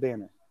Spangled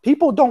Banner?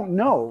 People don't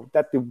know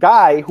that the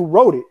guy who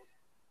wrote it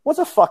was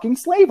a fucking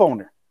slave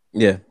owner.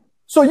 Yeah.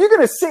 So you're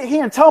going to sit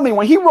here and tell me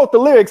when he wrote the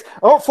lyrics,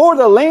 oh, for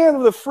the land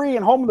of the free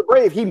and home of the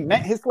brave, he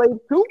meant his slaves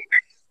too?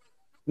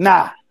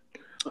 Nah.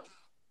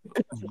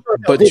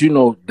 But you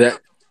know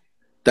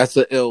that's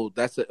an ill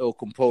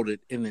component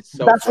in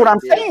itself. That's what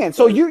I'm saying.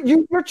 So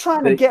you're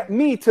trying to get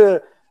me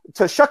to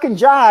shuck and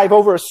jive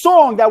over a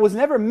song that was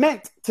never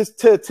meant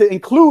to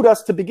include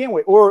us to begin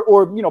with,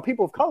 or you know,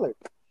 people of color.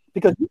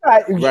 Because you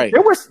guys,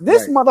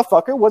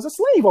 motherfucker was a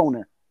slave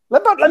owner.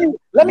 Let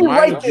me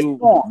write this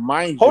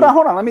song. Hold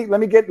on. Let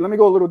me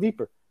go a little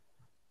deeper.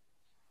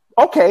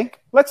 Okay,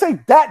 let's say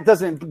that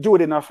doesn't do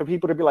it enough for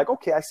people to be like,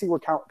 okay, I see where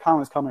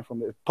Colin's coming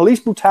from.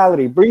 Police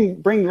brutality,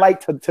 bring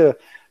light to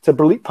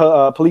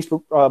police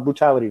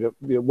brutality.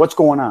 What's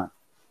going on?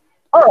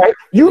 All right,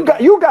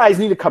 you guys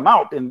need to come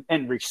out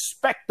and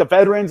respect the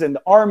veterans and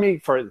the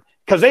army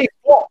because they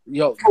fought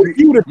for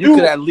you to do.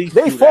 Could at least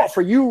they fought that.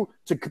 For you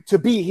to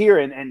be here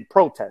and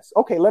protest.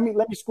 Okay, let me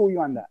school you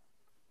on that.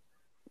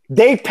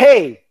 They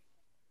pay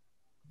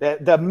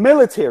the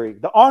military,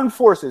 the armed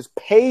forces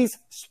pays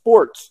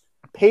sports,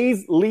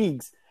 pays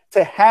leagues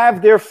to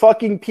have their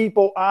fucking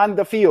people on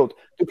the field.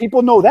 Do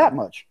people know that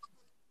much?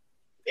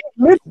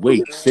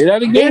 Wait, say that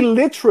They again?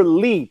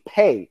 literally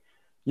pay.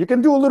 You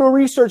can do a little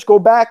research. Go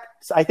back.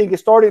 I think it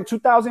started in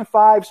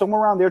 2005,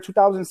 somewhere around there,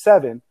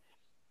 2007.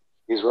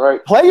 He's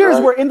right.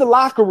 Players were in the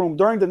locker room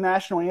during the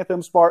national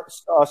anthem, Star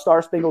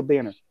Spangled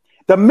Banner.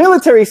 The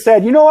military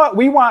said, you know what?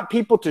 We want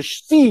people to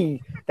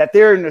see that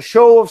they're in a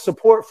show of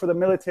support for the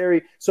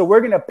military. So we're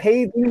going to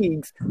pay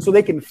leagues so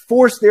they can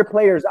force their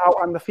players out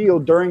on the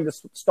field during the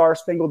Star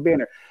Spangled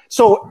Banner.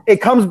 So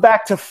it comes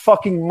back to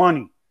fucking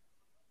money.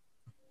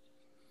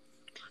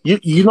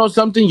 You know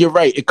something? You're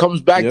right. It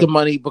comes back to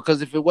money,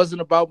 because if it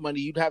wasn't about money,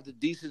 you'd have the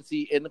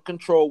decency and the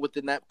control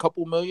within that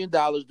couple $1 million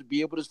to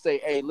be able to say,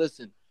 hey,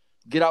 listen,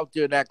 get out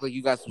there and act like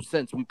you got some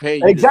sense. We pay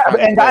you.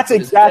 Exactly. And that's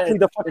exactly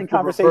the fucking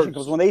conversation.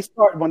 Because when they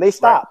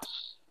stopped,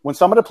 when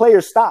some of the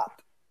players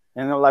stopped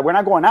and they're like, we're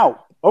not going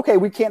out. Okay,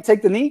 we can't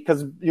take the knee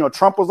because, you know,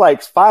 Trump was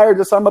like, fired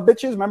the son of a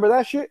bitches. Remember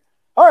that shit?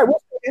 All right,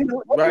 we'll stay in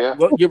the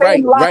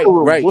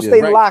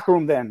locker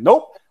room then.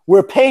 Nope.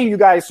 We're paying you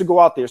guys to go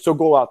out there. So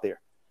go out there.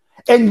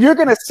 And you're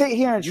going to sit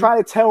here and try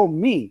to tell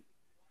me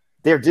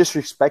they're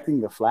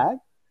disrespecting the flag?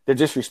 They're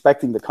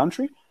disrespecting the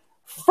country?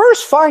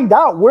 First, find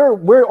out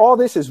where all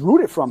this is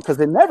rooted from, because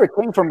it never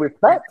came from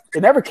respect.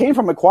 It never came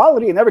from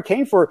equality. It never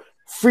came for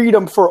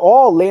freedom for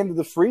all, land of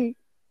the free,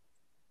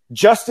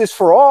 justice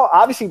for all.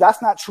 Obviously,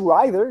 that's not true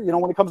either, you know,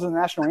 when it comes to the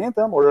national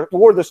anthem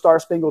or the Star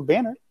Spangled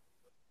Banner.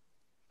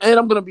 And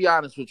I'm going to be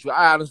honest with you.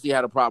 I honestly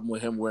had a problem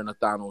with him wearing the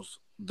Thanos,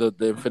 the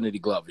Infinity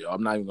Glove, yo.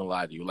 I'm not even going to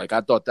lie to you. Like,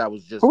 I thought that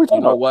was just, you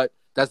know what?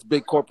 That's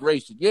big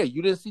corporation. Yeah,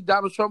 you didn't see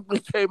Donald Trump when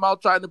he came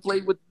out trying to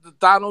play with the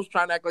Thanos,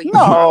 trying to act like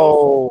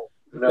no.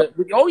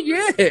 Oh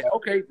yeah.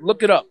 Okay,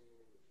 look it up.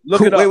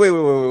 Look it up. Wait.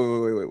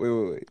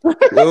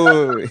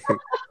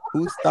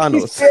 Who's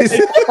Thanos?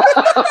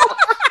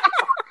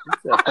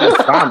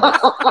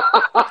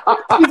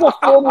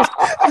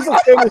 He's a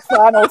famous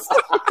Thanos.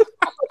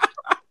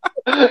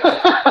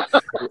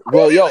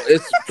 Well, yo,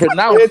 it's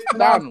pronounced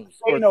Thanos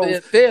or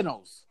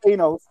Thanos.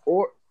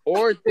 Or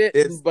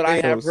but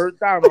I have heard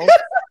Thanos.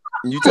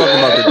 You talking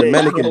about the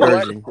Dominican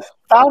version?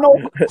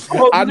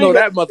 Thanos. I know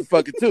that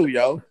motherfucker too,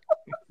 yo.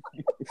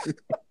 You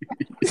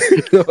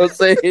know what I'm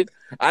saying?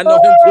 I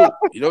know him too.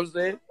 You know what I'm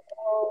saying?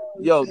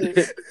 Yo,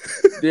 there's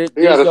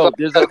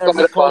an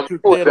every culture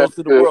Thanos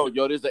in the world.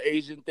 Yo, there's an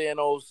Asian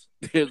Thanos.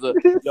 There's an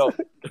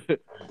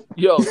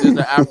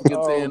African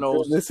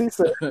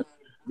Thanos.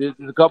 There's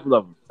a couple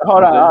of them.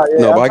 Hold on.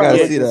 No, but I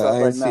gotta see that.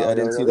 I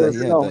didn't see that. He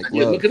had that glove.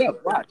 Yeah, look it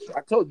up. Watch.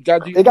 I told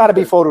you. They gotta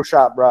be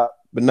Photoshopped, bro.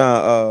 But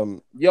nah,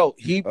 yo,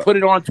 he put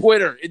it on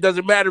Twitter. It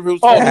doesn't matter if it was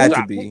it had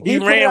to be. He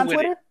ran with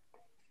it.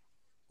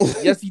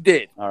 Yes, he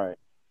did. All right.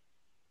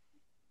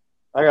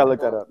 I gotta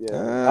look that up.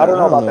 Yeah, I don't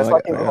know about that. So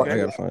I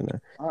gotta find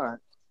that. All right.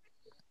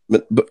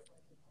 But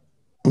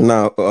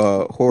now,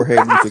 Jorge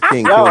Luther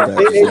King killed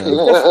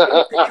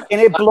that.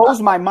 And it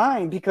blows my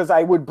mind because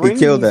I would bring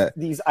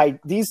these. I'm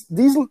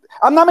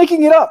not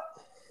making it up.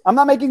 I'm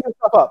not making this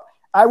stuff up.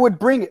 I would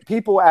bring it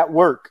people at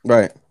work.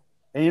 Right.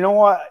 And you know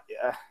what?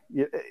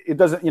 It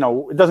doesn't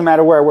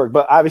matter where I work,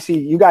 but obviously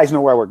you guys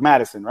know where I work,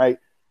 Madison, right?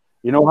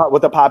 You know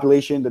what the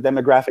population, the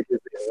demographic is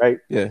there, right?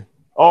 Yeah.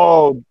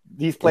 Oh,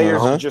 these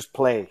players just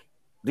play.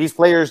 These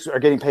players are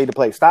getting paid to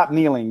play. Stop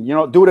kneeling. You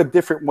know, do it a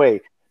different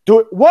way. Do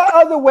it. What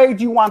other way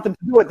do you want them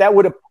to do it that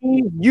would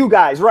appease you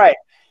guys, right?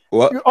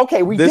 Well,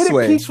 okay, we did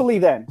it peacefully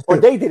then, or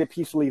they did it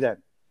peacefully then.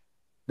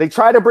 They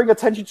try to bring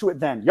attention to it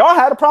then. Y'all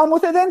had a problem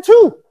with it then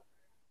too.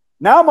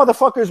 Now,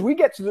 motherfuckers,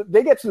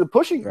 they get to the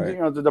pushing, right. You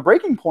know, the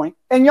breaking point,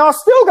 and y'all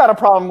still got a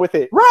problem with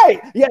it,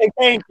 right? Yeah,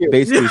 thank you.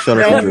 Basically, shut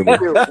up and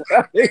dribble.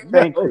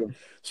 Thank you.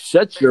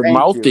 Shut your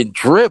mouth and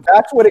dribble.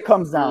 That's what it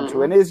comes down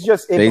to, and it's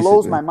just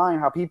blows my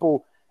mind how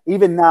people,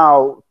 even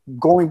now,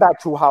 going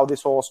back to how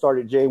this all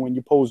started, Jay, when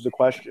you posed the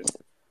question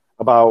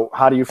about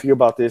how do you feel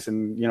about this,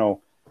 and you know,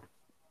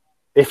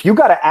 if you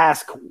got to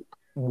ask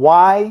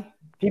why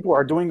people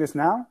are doing this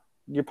now,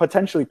 you're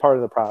potentially part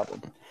of the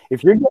problem.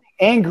 If you're getting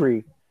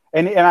angry.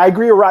 And I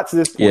agree with Rot to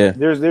this point. Yeah.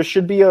 There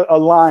should be a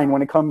line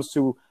when it comes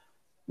to,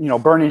 you know,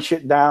 burning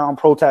shit down,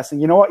 protesting.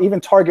 You know what? Even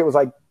Target was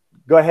like,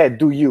 go ahead,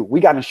 do you.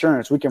 We got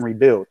insurance. We can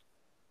rebuild.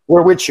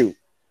 We're with you.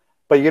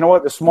 But you know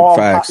what? The small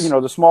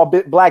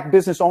black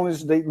business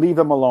owners, they leave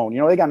them alone.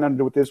 You know, they got nothing to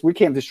do with this. We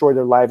can't destroy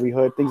their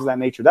livelihood, things of that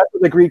nature. That's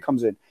where the greed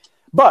comes in.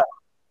 But.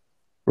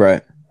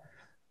 Right.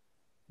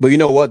 But you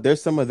know what?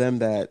 There's some of them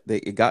that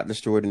it got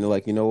destroyed and they're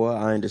like, you know what?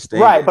 I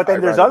understand. Right. But then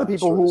there's other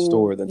people who,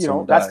 you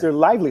know, that's their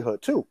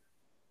livelihood too.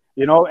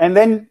 You know, and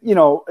then, you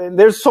know, and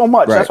there's so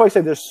much. Right. That's why I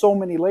said there's so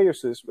many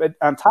layers to this.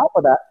 On top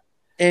of that,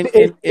 on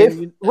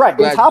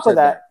top of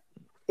that,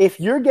 if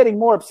you're getting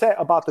more upset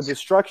about the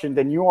destruction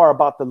than you are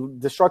about the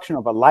destruction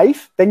of a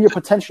life, then you're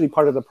potentially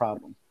part of the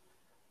problem.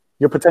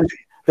 You're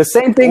potentially the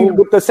same thing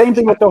with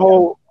the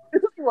whole.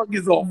 This drug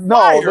is on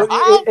fire.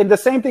 And the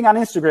same thing on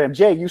Instagram.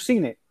 Jay, you've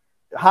seen it.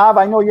 Hav,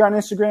 I know you're on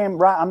Instagram.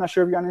 Right? I'm not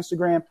sure if you're on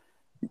Instagram.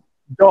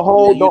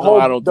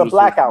 The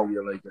blackout.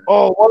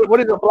 Like what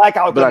is a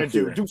blackout going to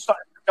do? Do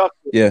something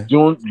productive. Yeah.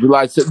 June,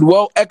 July.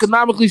 Well,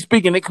 economically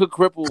speaking, it could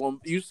cripple them.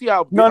 You see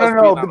how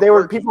No. But they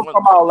were people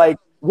come out like,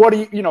 what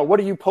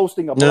are you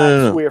posting a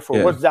black square for?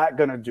 Yeah. What's that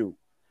gonna do,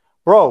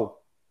 bro?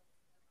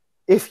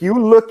 If you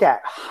look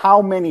at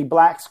how many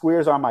black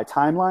squares are on my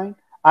timeline,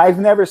 I've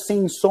never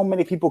seen so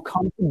many people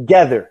come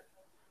together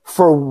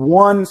for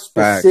one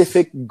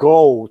specific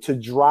goal to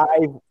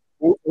drive.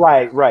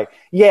 Right.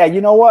 Yeah,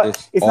 you know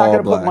what? It's not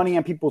going to put money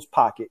in people's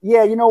pocket.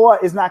 Yeah, you know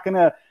what? It's not going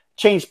to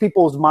change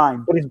people's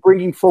mind, but it's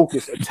bringing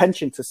focus,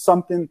 attention to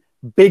something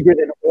bigger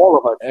than all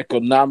of us.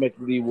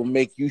 Economically will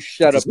make you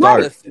shut up.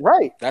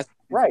 Right. That's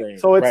right.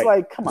 So it's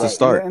like, come on.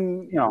 Start.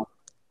 And you know,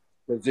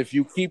 because if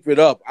you keep it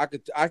up,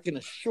 I can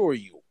assure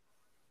you,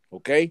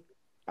 okay?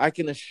 I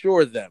can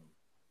assure them,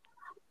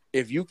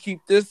 if you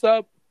keep this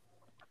up,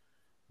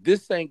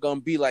 this ain't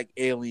gonna be like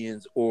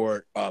Aliens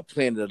or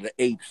Planet of the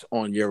Apes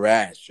on your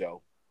ass,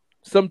 yo.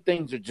 Some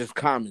things are just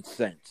common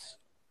sense.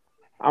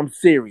 I'm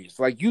serious.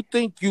 Like, you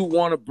think you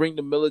want to bring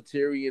the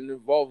military and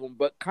involve them,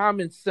 but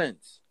common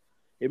sense.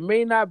 It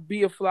may not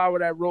be a flower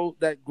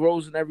that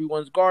grows in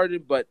everyone's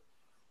garden, but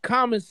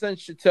common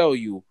sense should tell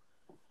you.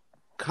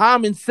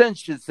 Common sense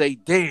should say,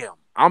 "Damn,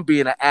 I'm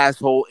being an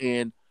asshole,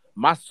 and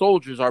my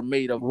soldiers are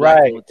made of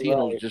black and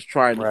Latinos just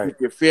trying to keep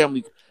their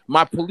families.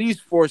 My police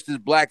force is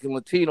black and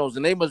Latinos,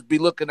 and they must be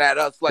looking at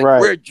us like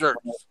we're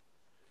jerks."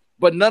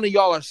 But none of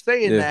y'all are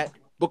saying that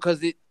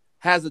because it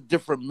has a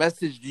different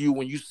message to you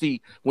when you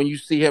see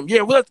him.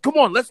 Yeah, well,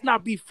 let's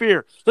not be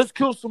fair. Let's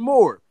kill some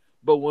more.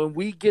 But when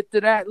we get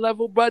to that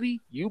level, buddy,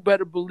 you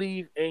better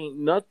believe ain't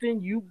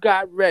nothing you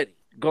got ready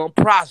gonna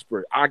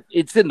prosper.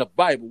 It's in the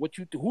Bible.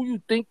 Who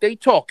you think they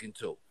talking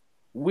to?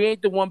 We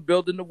ain't the one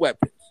building the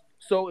weapons.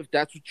 So if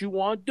that's what you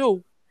want to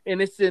do,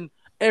 and it's in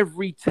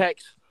every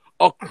text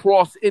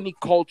across any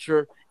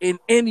culture, in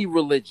any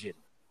religion,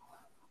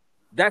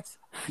 that's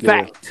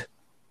fact.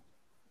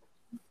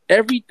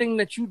 Everything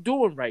that you're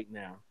doing right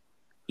now,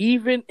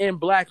 even in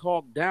Black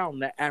Hawk Down,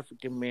 that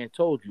African man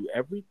told you,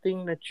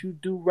 everything that you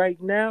do right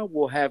now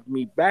will have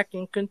me back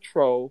in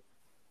control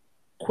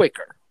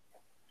quicker.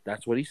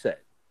 That's what he said.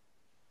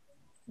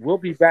 We'll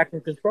be back in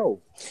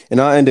control.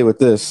 And I'll end it with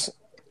this.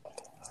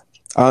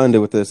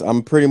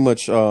 I'm pretty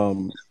much I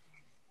don't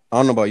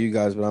know about you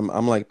guys, but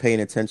I'm like paying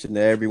attention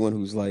to everyone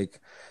who's like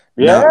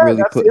not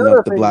really putting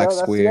up the black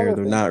square.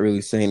 They're not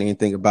really saying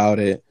anything about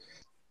it.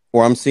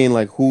 Or I'm seeing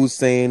like who's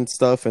saying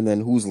stuff and then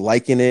who's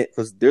liking it.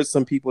 Because there's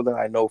some people that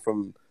I know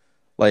from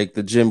like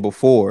the gym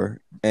before,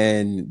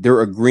 and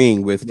they're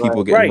agreeing with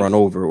people getting run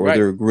over, or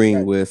they're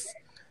agreeing with,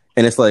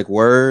 and it's like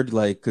word,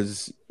 like,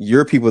 because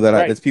you're people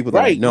that it's people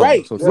that I know.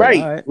 So it's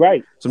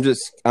right. So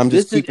I'm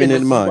just keeping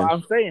it in mind.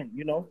 I'm saying,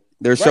 you know,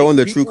 they're showing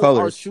their people true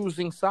colors. Are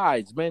choosing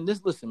sides, man.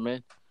 Listen,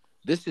 man.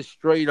 This is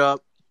straight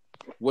up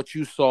what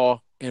you saw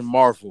in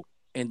Marvel,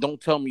 and don't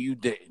tell me you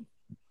didn't.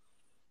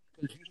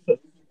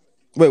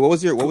 Wait, what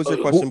was your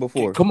question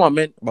before? Come on,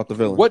 man. About the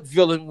villain. What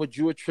villain would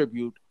you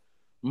attribute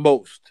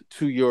most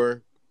to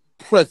your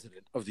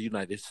president of the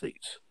United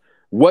States?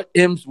 What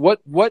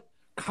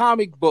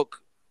comic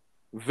book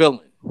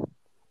villain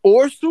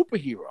or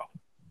superhero?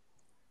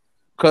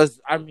 Because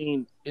I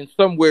mean, in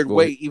some weird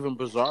way, even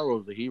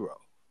Bizarro's a hero.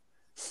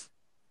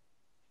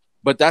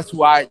 But that's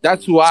who I equate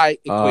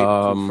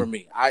to for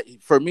me.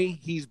 For me,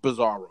 he's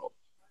Bizarro.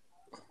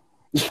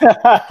 Who's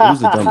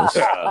the dumbest?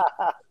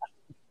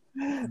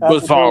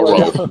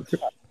 Bizarro.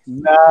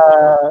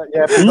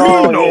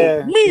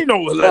 Me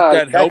no let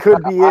that help. That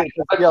could be it.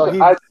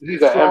 He's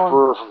the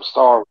Emperor from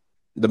Star Wars.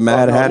 The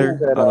Mad Hatter?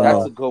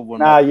 That's a good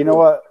one. Nah, you know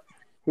what?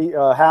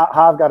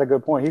 Hav got a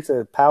good point. He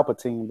said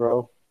Palpatine,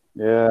 bro.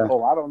 Yeah.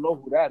 Oh, I don't know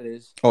who that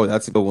is. Oh,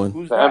 that's a good one.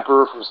 Who's the that?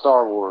 Emperor from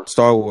Star Wars.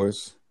 Star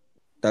Wars.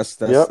 That's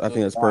I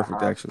think that's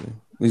perfect, actually.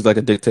 He's like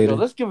a dictator. Yo,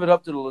 let's give it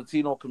up to the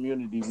Latino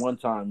community one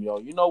time, yo.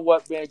 You know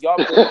what, man? Y'all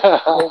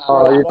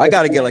I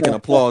gotta get like an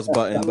applause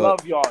button. I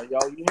love y'all, yo.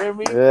 You hear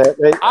me? Yeah,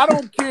 I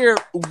don't care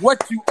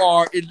what you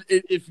are.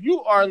 If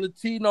you are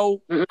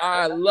Latino,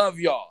 I love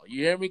y'all.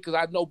 You hear me? Because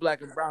I know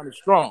Black and Brown is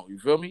strong. You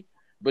feel me?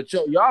 But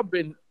yo, y'all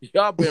been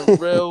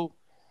real.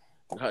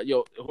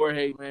 Yo,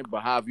 Jorge, man,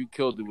 but how have you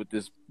killed it with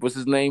this? What's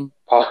his name?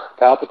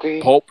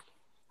 Palpatine. Pope.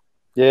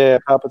 Yeah,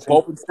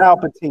 Palpatine.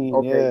 Palpatine.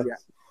 Okay, yeah.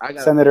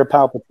 Senator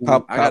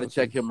Palpatine. I gotta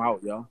check him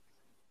out, yo.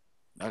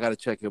 I gotta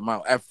check him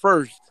out. At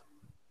first,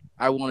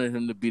 I wanted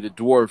him to be the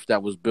dwarf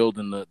that was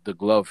building the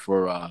glove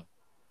for. I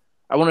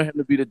wanted him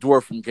to be the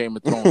dwarf from Game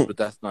of Thrones, but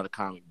that's not a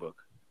comic book.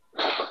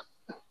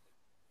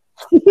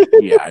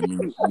 Yeah, I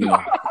mean, you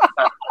know.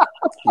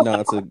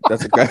 No,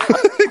 that's a guy.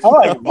 I'm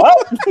like,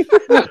 what?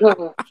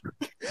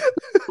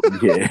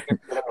 Yeah.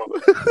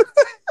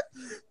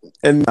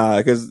 And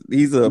because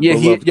he's a yo,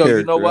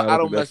 you know what? I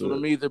don't mess with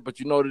him either, but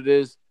you know what it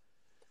is?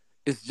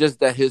 It's just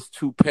that his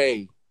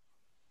toupee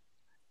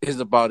is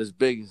about as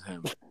big as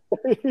him.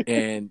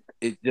 And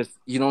it just,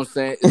 you know what I'm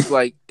saying? It's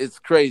like, it's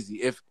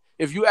crazy. If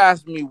you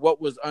ask me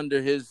what was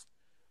under his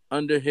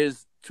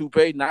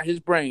toupee, not his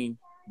brain,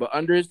 but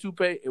under his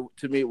toupee,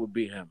 to me it would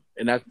be him.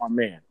 And that's my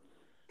man.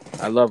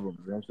 I love him.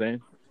 You know what I'm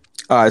saying?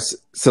 All right,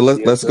 so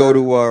let's go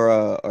to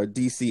our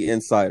DC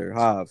insider,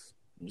 Hav.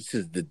 This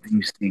is the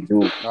DC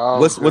dude. Oh,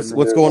 What's goodness.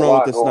 going There's a on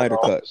lot with the going Snyder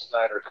on with Cut? the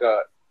Snyder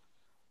Cut.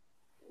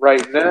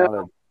 Right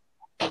now,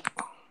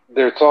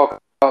 they're talking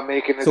about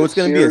making it So it's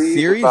going to be a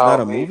series, about not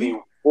a maybe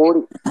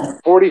movie?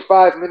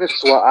 45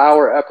 minutes to an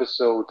hour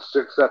episodes,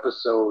 6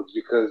 episodes,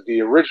 because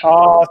the original.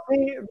 Oh,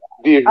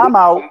 see, I'm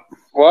out.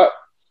 What?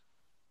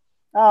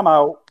 I'm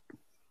out.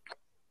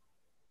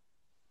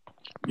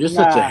 You're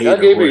such a Nah. I hater,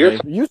 gave you. Jorge.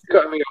 You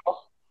Cut me off.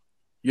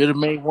 You're the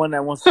main one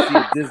that wants to see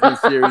a Disney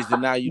series,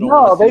 and now you don't no,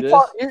 want to see they this.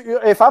 talk.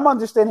 If I'm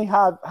understanding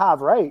how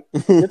right,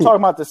 you're talking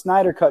about the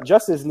Snyder Cut,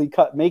 Justice League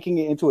cut, making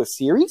it into a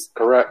series.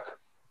 Correct.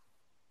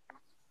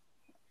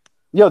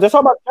 Yo, they're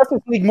talking about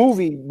Justice League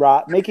movie,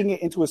 Rod, making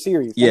it into a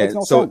series. That Yeah, makes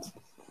no so- sense.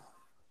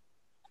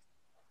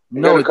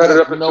 They're gonna cut it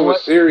up into a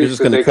series You're just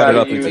because gonna they cut it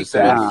gotta up into use a the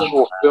series.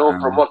 actual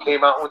film from what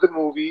came out with the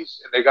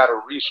movies, and they gotta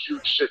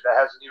reshoot shit that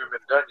hasn't even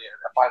been done yet in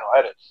the final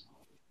edits.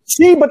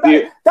 See, but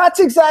that's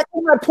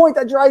exactly my point.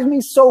 That drives me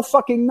so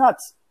fucking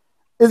nuts.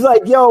 It's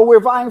like, yo, we're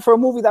vying for a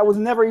movie that was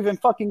never even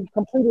fucking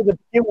completed to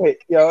begin with.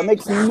 Yo, it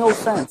makes no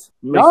sense.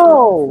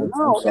 No.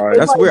 I'm sorry. It's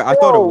That's like, weird. I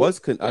thought it yo, was.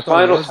 I The thought it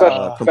final was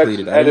special effects completed.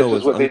 and I didn't know edits it is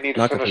was what they need to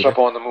not finish completed. up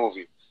on the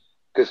movie.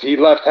 Because he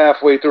left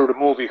halfway through the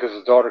movie because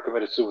his daughter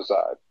committed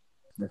suicide.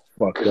 That's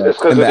fucked It's up.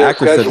 'cause And of the their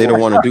actors said they schedule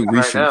don't want to do right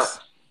now. reshoots.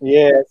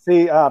 Yeah,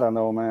 see, I don't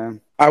know,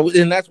 man.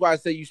 And that's why I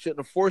say you shouldn't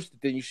have forced it.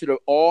 Then you should have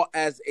all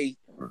as a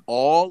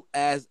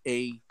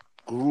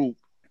group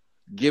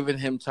given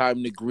him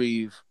time to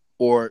grieve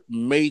or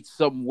made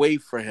some way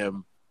for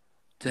him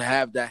to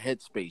have that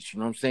headspace. You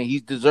know what I'm saying? He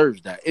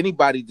deserves that.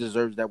 Anybody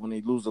deserves that when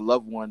they lose a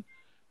loved one,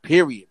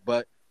 period.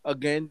 But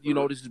again, you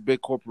know, this is a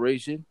big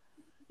corporation.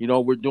 You know,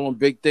 we're doing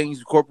big things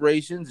with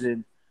corporations,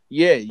 and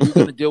yeah, you're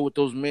gonna deal with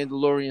those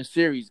Mandalorian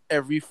series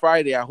every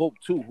Friday. I hope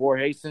too,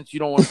 Jorge, since you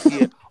don't want to see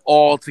it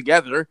all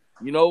together.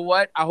 You know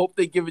what? I hope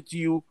they give it to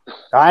you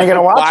I ain't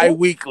gonna watch it.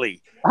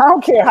 bi-weekly. I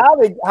don't care how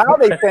they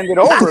send it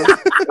over.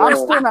 I'm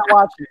still not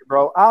watching it,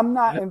 bro. I'm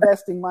not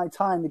investing my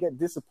time to get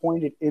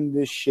disappointed in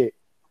this shit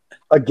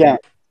again.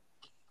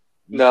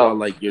 You No, sound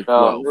like you're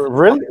no. 12.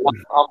 Really?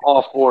 I'm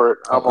all for it.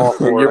 I'm all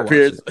for Your it.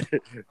 peers.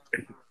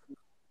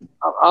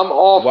 I'm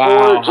all Wow,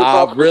 for it just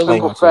Hob, off the really?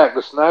 simple fact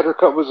the Snyder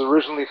Cut was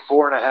originally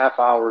 4.5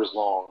 hours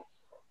long.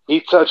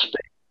 He touched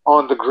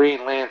on the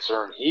Green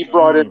Lantern. He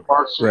brought in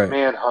Martian Right.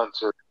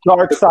 Manhunter.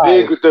 Dark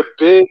side. The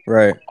big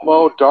Right.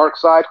 promo, Dark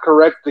Side,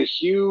 correct. The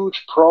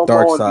huge promo in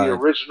Darkseid. the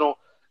original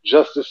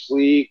Justice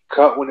League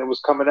cut when it was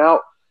coming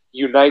out.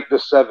 Unite the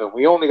Seven.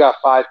 We only got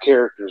 5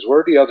 characters. Where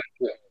are the other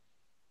 2?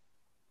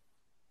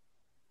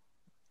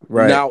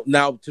 Right.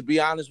 Now, to be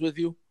honest with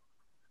you,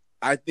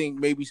 I think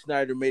maybe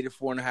Snyder made it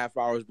 4.5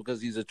 hours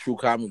because he's a true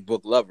comic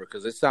book lover.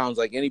 Because it sounds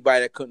like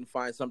anybody that couldn't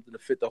find something to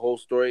fit the whole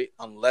story,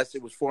 unless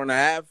it was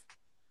 4.5,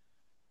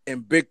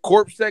 and Big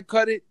Corp said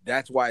cut it,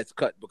 that's why it's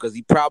cut. Because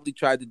he probably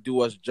tried to do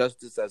us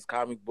justice as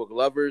comic book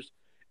lovers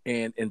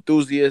and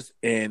enthusiasts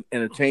and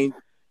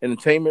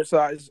entertainment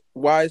size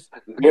wise.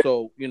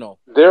 So, you know,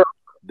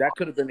 that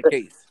could have been the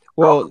case.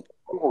 Well,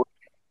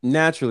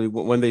 naturally,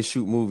 when they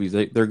shoot movies,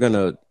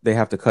 they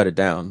have to cut it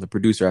down. The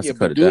producer has to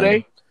cut it do down.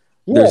 they?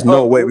 There's Yeah,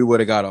 no way we would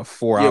have got a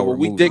 4-hour Yeah, well,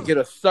 we movie. did get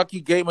a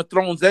sucky Game of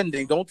Thrones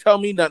ending. Don't tell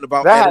me nothing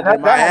about that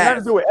editing my had nothing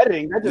ass. to do with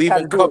editing. That just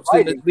had Leaving to do with cups in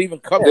writing. leaving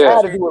cups. Yeah, it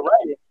had to do with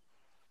writing.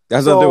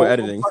 That's nothing to do with So-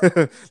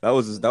 editing.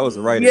 that was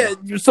writing.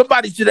 Yeah,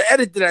 somebody should have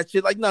edited that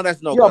shit. Like, no,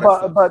 that's no. Yo,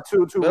 good. but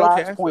to But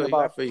Rod's okay, I point feel you, I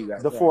about feel you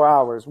guys. the Yeah. 4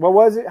 hours. What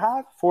was it,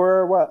 Hot?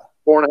 For what?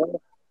 4.5.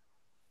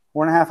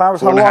 4.5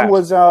 hours? 4.5. How long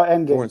was Four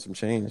Endgame? and some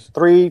change.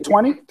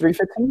 3:20?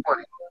 3:15?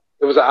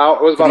 It was an hour.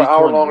 It was about an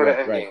hour 3:20, longer than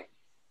right, Endgame. right.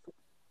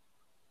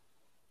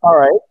 All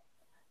right.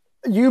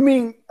 You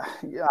mean I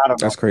don't know.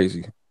 That's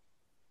crazy.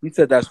 He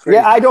said that's crazy.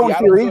 Yeah, I don't See,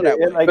 feel feel either. that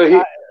way. Like, But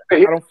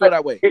he- I don't feel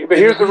that way. But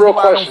here's the real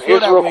question.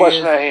 Here's the real question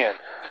Is, at hand.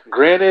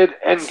 Granted,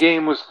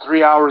 Endgame was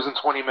 3 hours and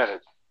 20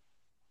 minutes.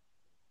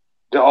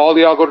 Did all of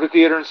y'all go to the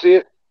theater and see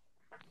it?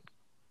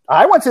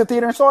 I went to the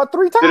theater and saw it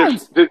 3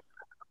 times.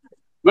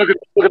 Look at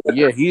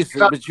yeah, he's.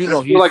 But you know,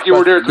 he's like you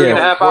were there 3.5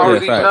 Yeah,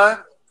 hours each facts.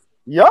 time.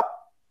 Yup.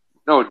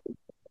 No,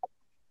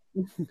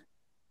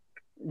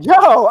 Yo,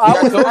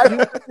 I was.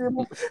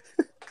 told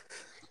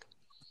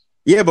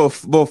Yeah, but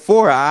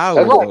 4 hours,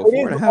 Right, though, it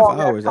is 4.5 long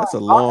ass hours. That's a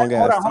time. long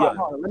ass Hold time.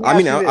 on. Let me I ask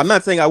mean, you this. I'm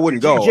not saying I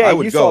wouldn't go. Jay, I you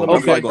would saw go. the But I've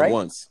movie, only gone right?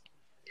 once.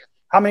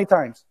 How many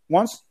times?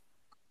 Once?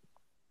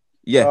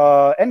 Yeah.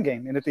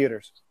 Endgame in the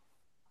theaters.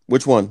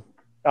 Which one?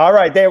 All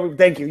right, there.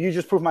 Thank you. You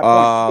just proved my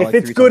point. If like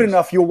it's 3 good times.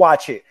 enough, you'll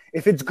watch it.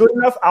 If it's good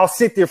enough, I'll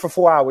sit there for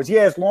 4 hours.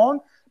 Yeah, it's long,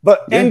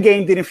 but Yeah.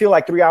 Endgame didn't feel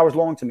like 3 hours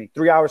long to me.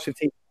 3 hours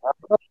 15.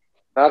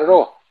 not at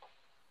all.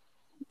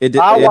 It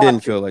I'll watch didn't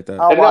it. feel like that.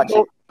 I'll watch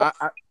it.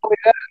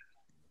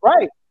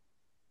 Right.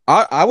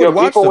 I would Yo,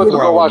 watch the people wouldn't go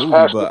 4-hour watch movie,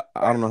 Passion but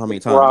I don't know how many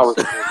 4 hours.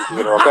 times. in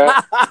the theater, okay?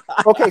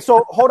 Okay,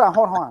 so hold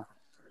on.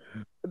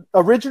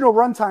 Original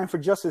runtime for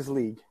Justice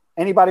League.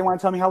 Anybody want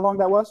to tell me how long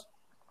that was?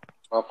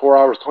 4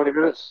 hours 20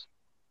 minutes.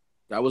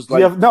 That was Do you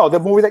like have- no, the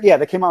movie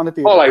that came out in the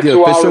theater. Oh, like The 2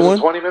 hours official and one?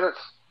 20 minutes.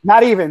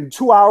 Not even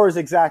 2 hours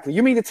exactly.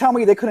 You mean to tell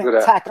me they couldn't Look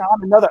at that. tack on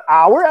another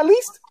hour at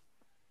least?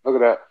 Look at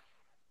that.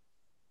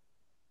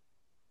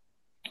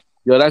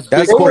 Yo, that's big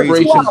That's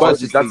crazy. corporation It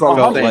budget. That's all I'm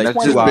Felt saying. like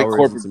That's 2 just big hours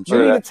corporate. and some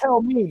You mean shit. to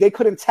tell me they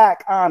couldn't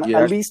tack on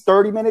Yeah. at least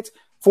 30 minutes,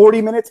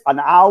 40 minutes, an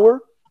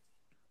hour?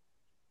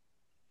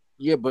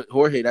 Yeah, but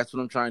Jorge, that's what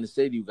I'm trying to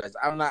say to you guys.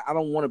 I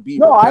don't want to be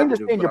No, I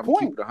repetitive, understand but your I'm point.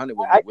 keeping it 100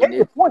 with I you. get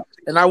your point.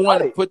 And I want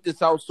to Right. put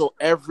this out so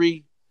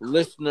every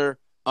listener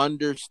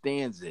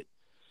understands it.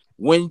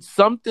 When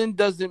something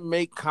doesn't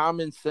make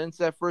common sense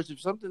at first,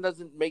 if something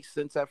doesn't make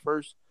sense at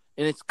first,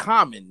 and it's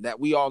common that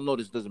we all know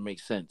this doesn't make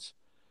sense,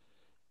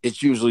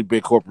 it's usually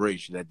big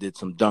corporation that did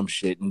some dumb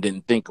shit and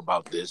didn't think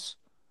about this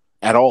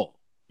at all.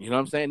 You know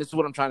what I'm saying? This is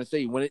what I'm trying to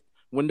say.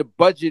 When the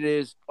budget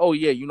is, oh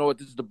yeah, you know what,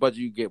 this is the budget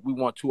you get. We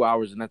want 2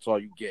 hours and that's all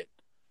you get.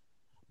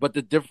 But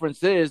the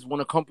difference is when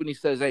a company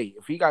says, hey,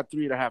 if he got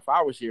 3.5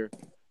 hours here,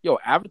 yo,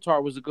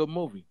 Avatar was a good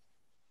movie.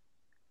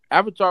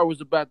 Avatar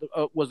was about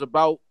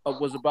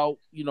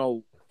you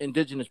know,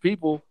 indigenous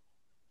people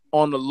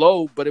on the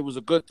low, but it was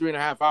a good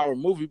 3.5 hour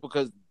movie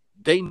because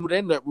they knew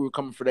then that we were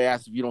coming for their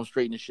ass. If you don't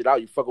straighten this shit out,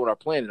 you fucking with our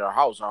planet, our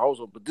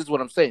household. But this is what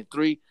I'm saying.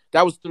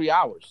 That was 3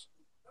 hours.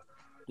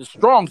 The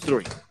strong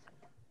 3.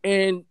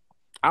 And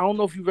I don't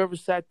know if you've ever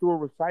sat through a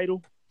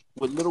recital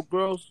with little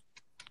girls.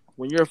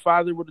 When you're a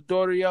father with a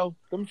daughter, yo,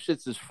 them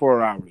shits is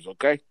 4 hours,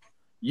 okay?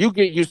 You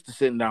get used to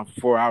sitting down for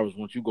 4 hours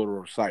once you go to a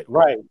recital.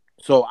 Right.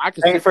 So I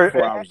can And sit for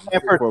 4 hours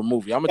for a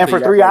movie. And for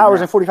 3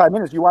 hours and 45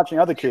 minutes, you're watching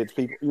other kids,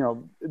 people, you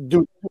know,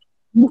 do.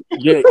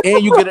 Yeah,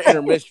 and you get an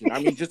intermission. I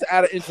mean, just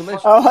add an intermission.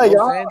 Oh, you know yeah.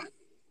 what I'm saying?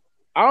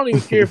 I don't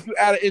even care if you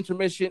add an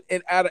intermission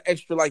and add an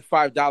extra like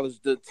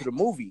 $5 to the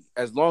movie,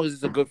 as long as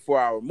it's a good 4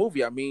 hour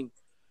movie. I mean,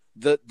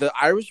 the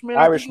Irishman.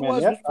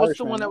 Irishman, yeah. What's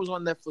the one that was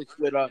on Netflix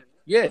with?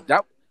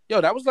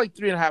 That was like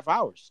 3.5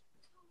 hours.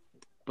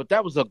 But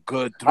that was a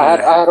good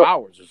 3.5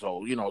 hours or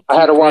so. You know, I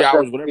had to watch that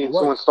whatever in it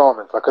was. 2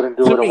 installments. I couldn't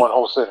do it in one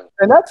whole sitting.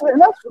 And that's fine.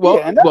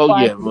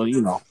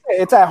 You know,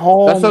 it's at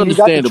home. That's You got the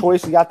understandable.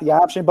 choice. You got the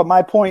option. But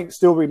my point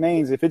still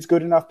remains: if it's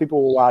good enough,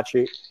 people will watch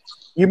it.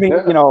 You mean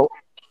Yeah. you know?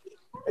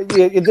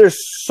 There's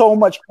so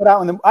much cut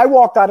out, and I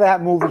walked out of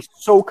that movie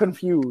so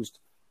confused.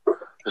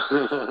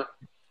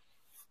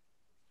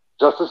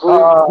 Justice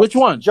League? Which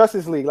one?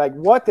 Justice League. Like,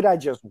 what did I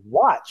just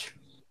watch?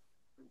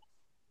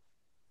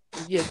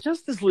 Yeah,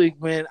 Justice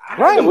League, man.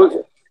 Right. It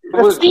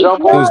was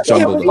jumbled. It was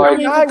jumbled. Like,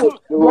 I was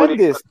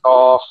horrendous.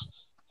 off.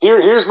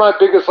 Here's my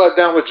biggest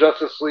letdown with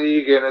Justice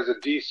League, and as a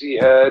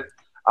DC head,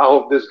 I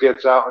hope this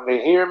gets out and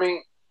they hear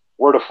me.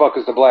 Where the fuck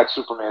is the black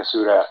Superman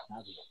suit at?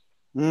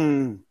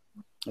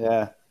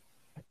 Yeah.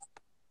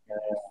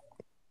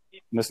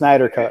 The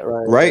Snyder cut,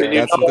 right? Right. And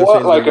you That's know what they're what?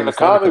 saying. Like in the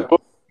comic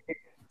book,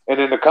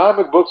 and in the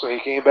comic books, when he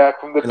came back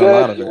from the And a lot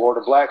dead, of he it. wore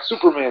the black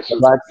Superman suit,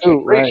 Black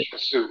suit, right? Radiant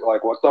suit.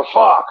 Like, what the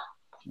fuck?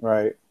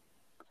 Right.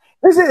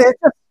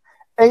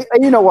 And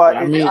you know what?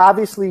 I mean-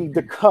 Obviously,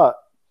 the cut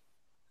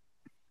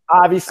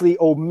obviously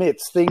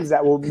omits things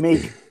that will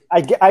make.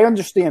 I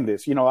understand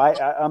this. You know,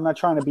 I'm not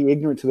trying to be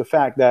ignorant to the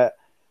fact that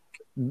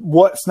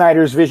what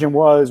Snyder's vision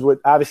would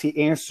obviously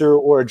answer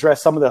or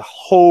address some of the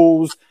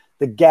holes,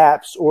 the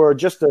gaps, or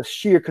just the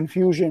sheer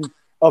confusion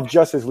of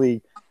Justice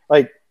League.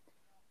 Like,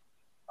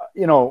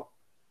 you know,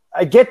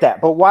 I get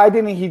that, but why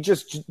didn't he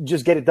just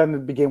get it done to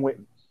begin with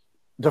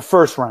the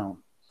first round?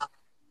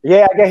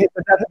 Yeah, I get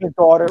the death of his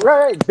daughter.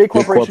 Right. Big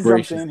corporation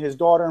jumps in. His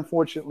daughter,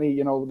 unfortunately,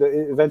 you know, the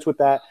events with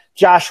that.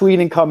 Josh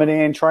Whedon coming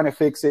in, trying to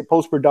fix it,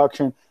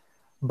 post-production.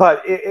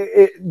 But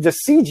the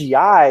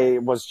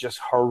CGI was just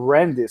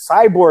horrendous.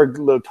 Cyborg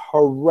looked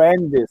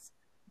horrendous.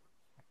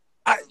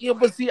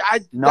 But see,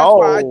 that's No.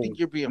 why I think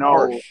you're being No.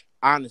 harsh.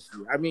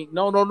 Honestly, I mean,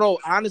 no.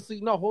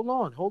 Honestly, no. Hold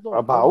on.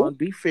 About? Hold on.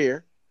 Be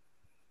fair.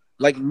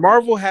 Like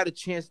Marvel had a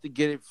chance to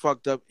get it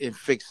fucked up and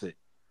fix it.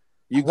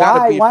 You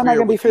gotta be Why am I fair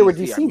going to be with fair with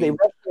DC? DC? I They mean,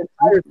 rushed the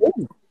entire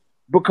thing.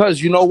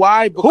 because you know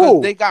why? Because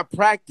Who? they got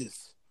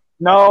practice.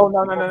 No.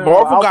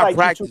 Marvel I'll got fight you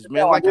practice, tooth and man.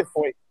 nail on Like, this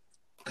point.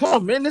 come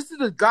on, man. This is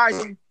the guy.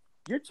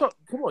 You're talking.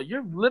 Come on,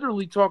 you're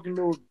literally talking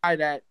to a guy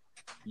that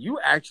you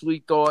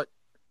actually thought,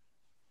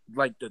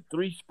 like the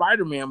 3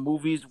 Spider-Man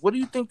movies. What do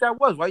you think that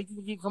was? Why do you think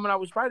he keep coming out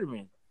with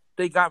Spider-Man?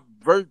 They got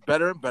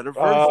better and better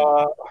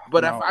versions.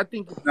 But no. if I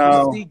think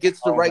No. DC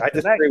gets the right I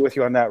disagree connect, with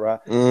you on that,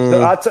 Rod.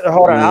 Mm.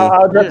 Hold on.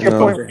 I'll address your no.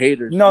 point. Bunch of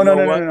haters. No. You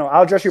know what?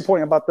 I'll address your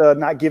point about the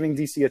not giving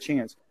DC a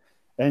chance.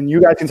 And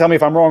you guys can tell me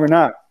if I'm wrong or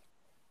not.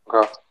 Okay.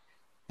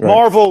 Right.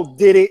 Marvel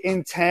did it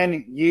in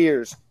 10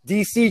 years.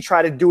 DC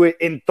tried to do it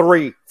in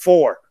 3,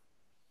 4.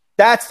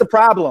 That's the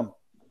problem.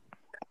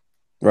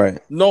 Right.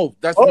 No,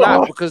 that's Oh.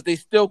 not, because they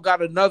still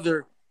got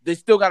another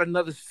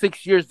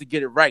 6 years to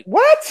get it right.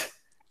 What?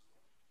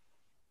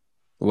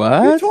 What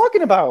are you What?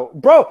 talking about?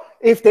 Bro,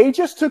 if they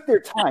just took their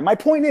time. My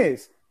point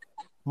is,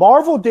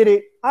 Marvel did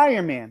it,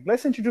 Iron Man.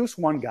 Let's introduce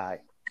one guy.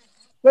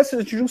 Let's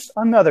introduce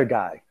another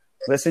guy.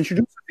 Let's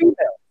introduce a female.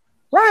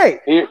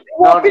 Right. Here, They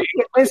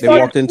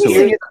walked into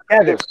it.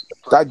 together.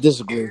 I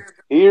disagree.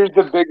 here's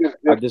the biggest.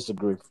 I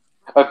disagree.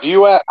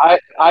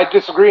 I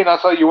disagree, and I'll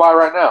tell you why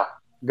right now.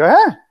 Go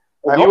ahead.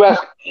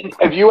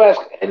 If you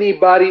ask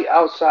anybody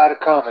outside of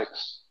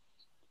comics,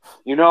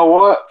 you know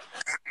what?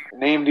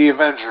 Name the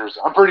Avengers.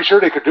 I'm pretty sure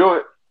they could do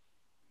it.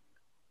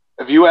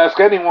 If you ask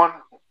anyone,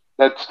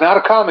 that's not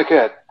a comic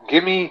head.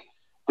 Give me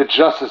the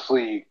Justice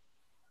League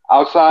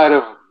outside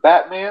of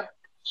Batman,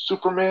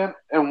 Superman,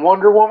 and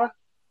Wonder Woman.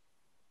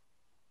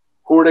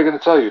 Who are they going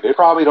to tell you? They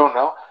probably don't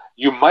know.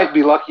 You might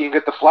be lucky and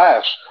get the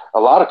Flash. A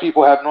lot of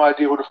people have no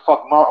idea who the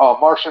fuck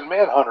Martian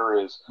Manhunter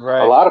is.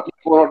 Right. A lot of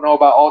people don't know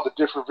about all the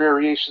different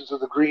variations of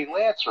the Green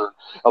Lantern.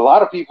 A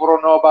lot of people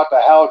don't know about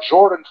the Hal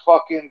Jordan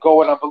fucking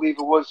going, I believe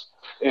it was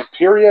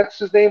Imperiex,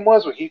 his name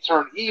was, when he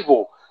turned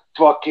evil.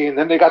 Fucking,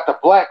 then they got the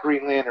Black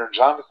Green Lantern,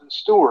 Jonathan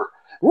Stewart.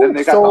 Then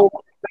they got the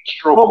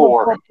Destro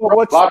Corps. A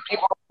lot of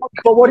people.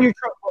 But what are you?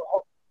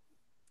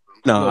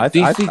 No, I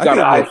DC think got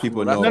a lot a- of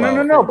people know.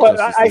 No. about But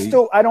Justice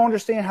League. I don't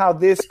understand how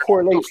this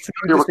correlates to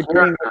you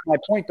disagreeing with my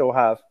point, though.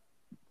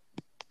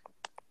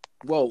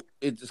 Well,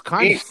 it's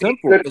kind of DC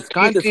simple. could- It's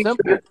kind of DC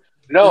simple. could-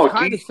 No, It's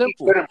kinda DC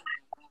simple. couldn't-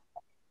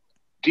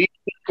 DC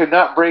could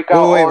not break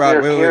out Wait, all Rod,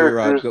 their wait,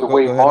 characters Rod. the Go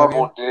way ahead,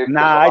 Marvel did.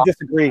 Nah, I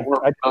disagree. With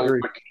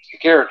DC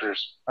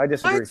characters. I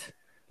disagree.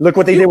 Look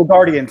what they did with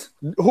Guardians.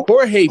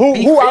 Jorge,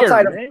 be Who fair,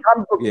 outside of man.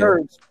 comic book Yeah.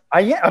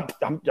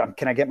 nerds?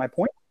 Can I get my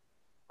point?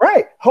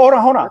 Right. Hold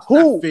on. That's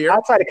Who not fair.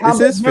 outside of comic book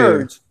This is fair.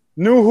 nerds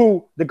knew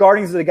who the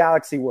Guardians of the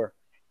Galaxy were?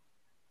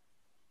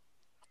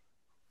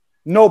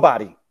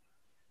 Nobody.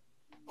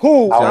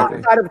 Who Exactly.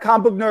 outside of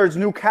comic book nerds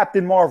knew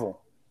Captain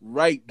Marvel?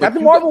 Right. but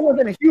Captain you Marvel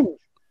wasn't a huge.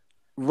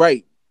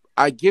 Right.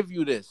 I give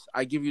you this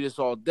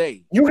all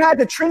day. You had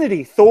the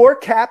Trinity: Thor,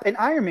 Cap, and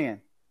Iron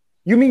Man.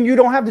 You mean you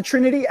don't have the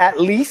Trinity at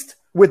least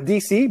with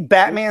DC?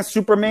 Batman,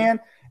 Superman,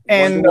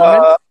 and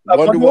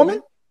Wonder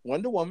Woman?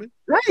 Wonder Woman.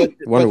 Right. But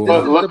Wonder this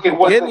Woman. is Look the at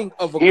what the- beginning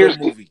of a here's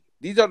good movie.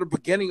 These are the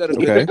beginning of the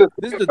Okay. movie.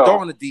 This is the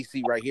dawn of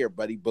DC right here,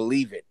 buddy.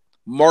 Believe it.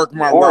 Mark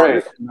my Jorge,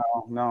 words.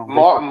 No.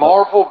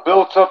 Marvel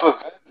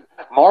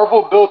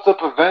built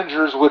up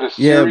Avengers with a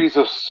series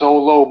of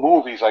solo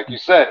movies, like you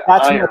said.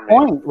 That's my Iron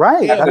Man. point.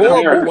 Right. And That's what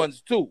horrible I'm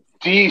ones too.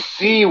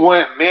 DC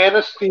went Man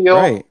of Steel.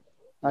 Right.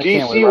 I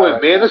can't DC wait, went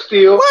right. Man of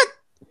Steel. What?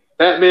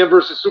 Batman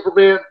versus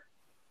Superman.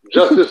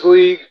 Justice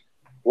League.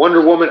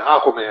 Wonder Woman.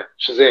 Aquaman.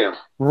 Shazam.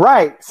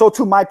 Right. So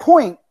to my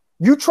point,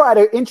 you try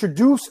to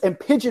introduce and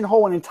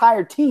pigeonhole an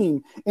entire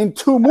team in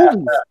two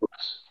movies.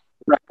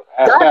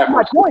 That's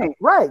my point.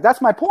 Right.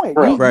 That's my point.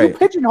 Right. You Right.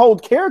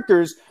 pigeonholed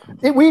characters.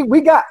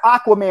 We got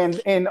Aquaman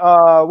in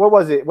what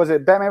was it? Was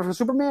it Batman vs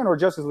Superman or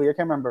Justice League? I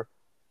can't remember.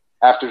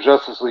 After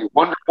Justice League.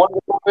 Wonder Woman.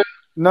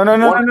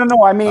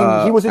 No. I mean,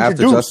 he was after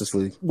introduced. Justice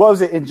League.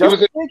 Was it in He was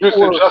Justice League introduced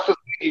in or Justice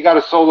League. He got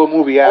a solo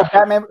movie or after.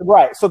 Batman?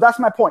 Right. So that's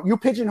my point. You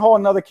pigeonhole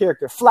another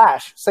character.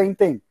 Flash, same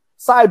thing.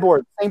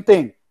 Cyborg, same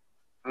thing.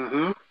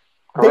 Mm-hmm.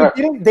 They Correct.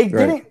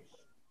 didn't.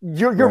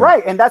 You're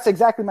right, and that's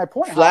exactly my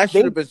point. Flash They-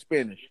 should have been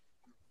Spanish.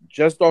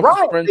 Just off his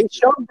right. friends. They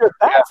shoved their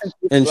backs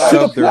And Flash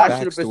shoved their should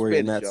have been backstory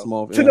in that Spanish,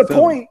 small to the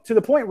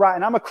film. point, right?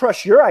 And I'm gonna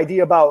crush your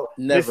idea about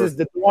this Never. is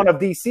the dawn of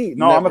DC.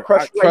 No, Never. I'm gonna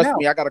crush you right Trust now.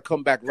 me, I gotta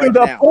come back To right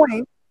the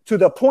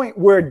now. point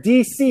where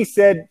DC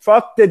said,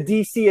 "Fuck the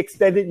DC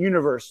extended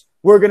universe.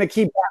 We're gonna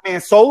keep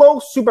Batman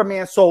solo,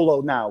 Superman solo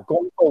now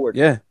going forward."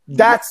 Yeah.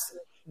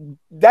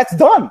 That's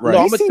done. Right. No,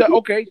 I'm DC, gonna tell.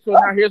 Okay, so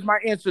now here's my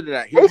answer to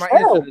that. they Here's my answer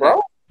failed, to bro.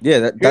 that. Yeah,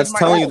 Here's that's my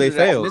telling you answer they to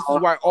that. failed. This is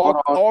why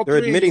all They're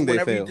three admitting of you, they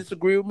whenever you failed.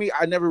 disagree with me,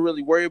 I never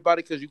really worry about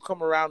it because you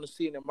come around and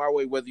see it in my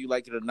way, whether you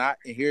like it or not.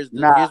 And here's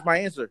my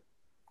answer.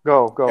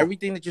 Go.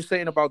 Everything that you're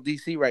saying about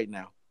DC right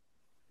now.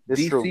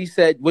 It's DC true.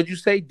 said, what'd you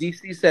say?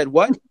 DC said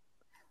what?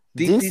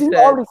 DC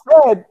already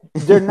said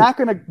they're not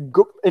going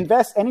to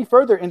invest any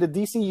further in the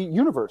DC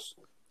universe.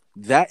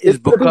 that is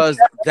It's gonna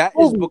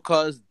be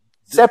because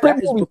Separate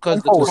the movies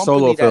company going forward.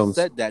 Solo that films.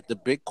 said that, the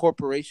big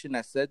corporation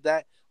that said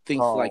that,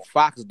 thinks Oh. like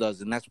Fox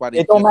does, and that's why they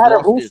It don't just matter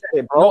lost who it. said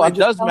it, bro. No, I'm it just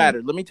does telling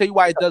matter. Let me tell you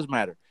why it does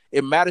matter.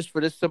 It matters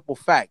for this simple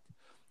fact: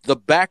 the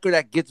backer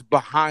that gets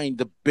behind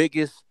the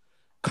biggest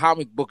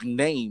comic book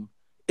name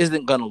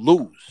isn't gonna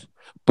lose.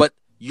 But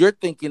you're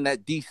thinking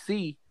that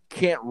DC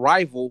can't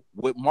rival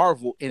with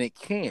Marvel, and it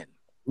can.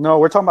 No,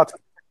 we're talking about.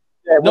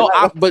 Yeah, No,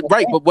 we're not-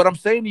 but what I'm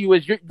saying to you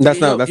is That's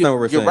not what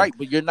we're you're saying. right,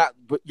 but you're not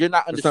That's not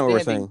what we're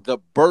understanding saying. the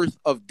birth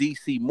of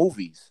DC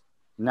movies.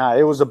 Nah,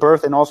 it was the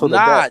birth and also the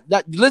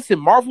death. Listen,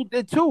 Marvel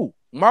did too.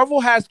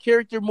 Marvel has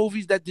character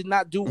movies that did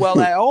not do well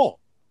at all.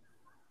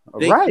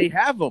 They Right.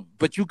 have them,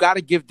 but you got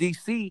to give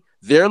DC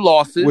their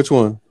losses, Which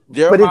one?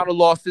 their But amount of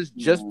losses,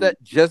 just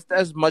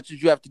as much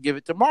as you have to give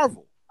it to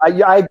Marvel. I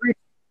agree.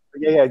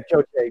 Yeah,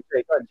 Joe,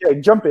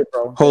 Jay, jump it,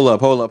 bro. Hold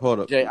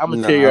up. Jay, I'm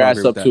gonna Nah, tear your I don't ass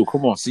agree up with too. that.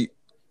 Come on. See,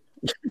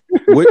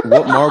 what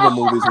Marvel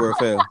movies were a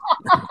fail?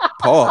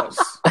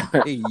 Pause.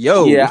 Hey,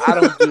 yo. Yeah, I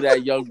don't do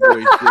that young boy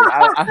shit.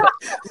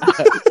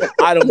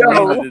 I don't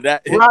mean it in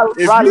that. If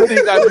you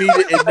think I mean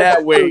it in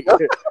that way,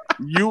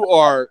 you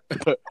are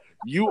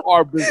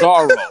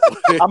bizarro.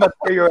 I'm gonna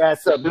tear your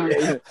ass up.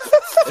 Jay.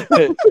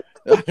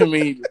 I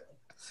mean,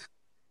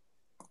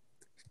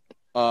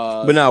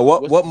 But now,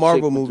 what what's the Marvel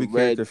chick with movie the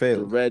character The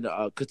failed? red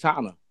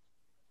Katana.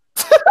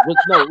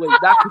 No, wait,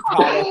 not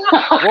Katana.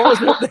 What was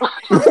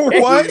her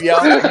name? What? Yo,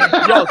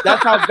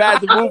 that's how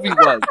bad the movie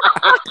was.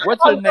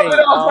 What's her I'm name? jumping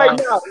off right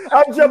now.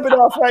 I'm jumping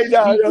off right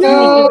now. She was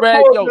the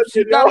red.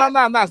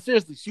 Yo, no.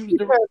 Seriously, she was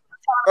the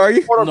Are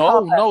you?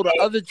 No, the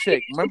other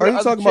chick. Remember? Are you the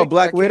other talking about chick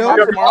Black that came Widow? out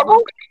Captain of Marvel?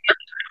 Marvel?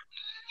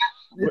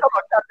 You talking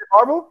about Captain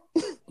Marvel?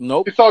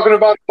 Nope. He's talking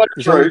about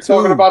There's only Electra. He's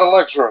talking two. about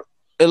Electra.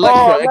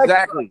 Electra, Electra.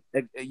 exactly.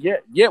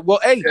 Yeah. Well,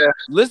 hey, Yeah.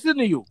 listen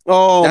to you.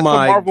 Oh That's a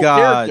my Marvel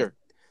God. character.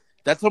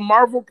 That's a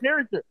Marvel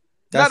character.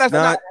 That's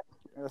not.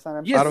 That's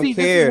not Yeah, I don't see,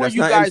 care. this is where That's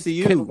you not guys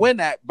MCU. can win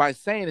at by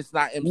saying it's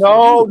not MCU. No.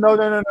 All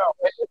right.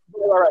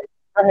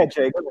 Go ahead,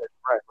 Jay. Go ahead.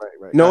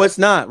 Right. No, it's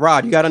not.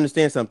 Rod, you got to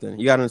understand something.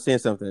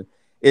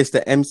 It's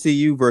the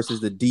MCU versus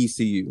the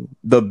DCU.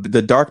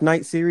 The Dark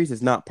Knight series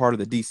is not part of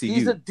the DCU.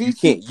 He's a DC you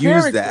can't use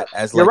character. that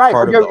as You're like right.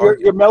 part of You're, the you're,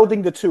 argument. you're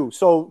melding the two.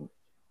 So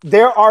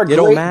there are It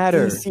don't great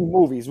matter. DC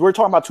movies. We're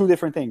talking about two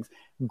different things.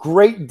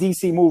 Great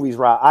DC movies,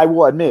 Rod. I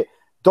will admit.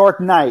 Dark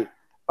Knight,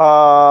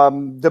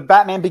 The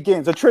Batman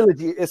Begins, a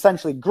trilogy,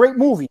 essentially. Great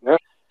movie. Yeah.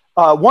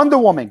 Wonder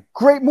Woman,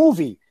 great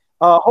movie.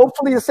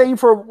 Hopefully the same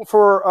for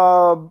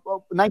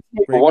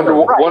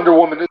 1984. Wonder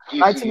Woman is DCU.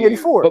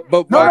 1984.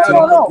 But No.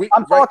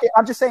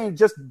 I'm just saying,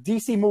 just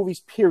DC movies.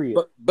 Period.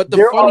 But the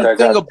There funny are-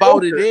 thing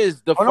about it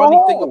is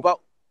Hold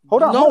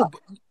on.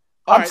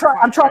 I'm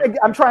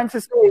trying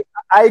to say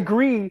I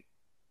agree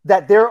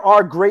that there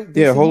are great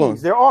DC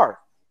movies. There are.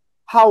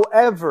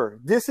 However,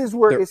 this is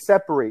where it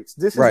separates.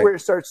 This is where it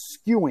starts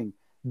skewing.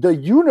 The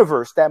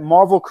universe that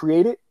Marvel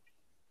created,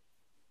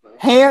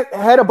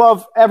 head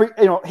above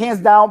hands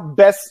down,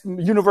 best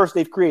universe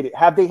they've created.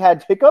 Have they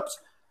had hiccups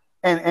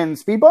and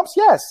speed bumps?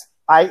 Yes.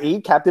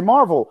 I.e. Captain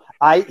Marvel,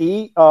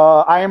 i.e.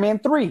 Iron Man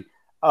 3,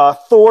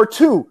 Thor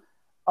 2.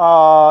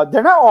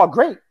 They're not all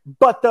great,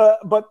 but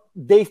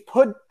they've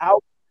put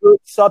out good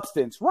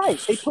substance. Right.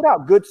 They put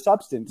out good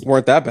substance.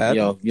 Weren't that bad.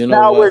 Yo, you know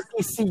Now, what? where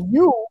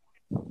DCU,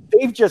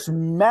 they've just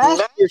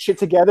mashed their shit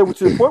together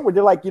to the point where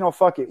they're like,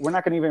 fuck it. We're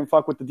not going to even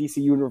fuck with the DC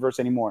universe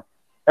anymore.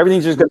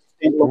 Everything's just going to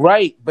stay local.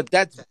 Right, but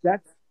that's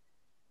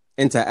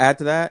And to add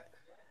to that,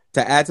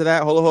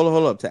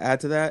 hold up. To add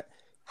to that,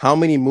 how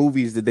many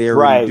movies did they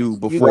already do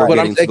before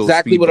getting to those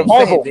exactly speed what I'm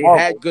bumps? saying. They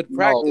had good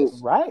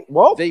practice. Right.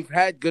 Well, They've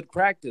had good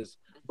practice.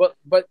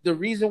 But the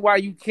reason why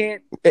you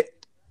can't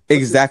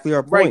Exactly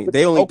our point. Right, but-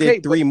 they only okay,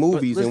 did three but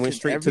movies and listen, went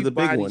straight to the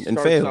big everybody one and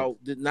starts failed.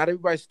 out- not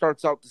everybody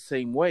starts out the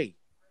same way.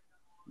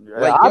 yeah,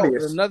 Like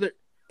obvious.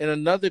 in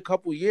another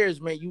couple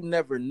years, man, you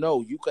never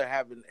know. You could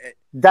have an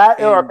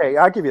Okay,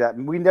 I'll give you that.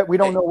 We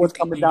don't know what's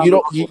coming down.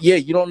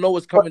 You don't know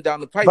what's coming down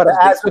the pipe. but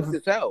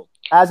But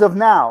as of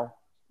now,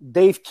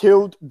 they've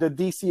killed the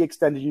DC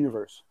extended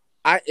universe.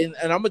 and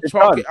I'm gonna It's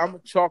chalk done. it. I'm gonna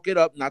chalk it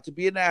up. Not to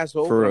be an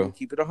asshole, For but I'm real. gonna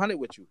keep it 100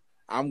 with you.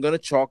 I'm gonna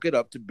chalk it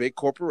up to big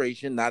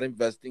corporation not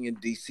investing in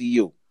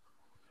DCU.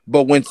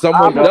 But when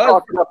someone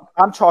does,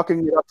 I'm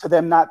chalking it up to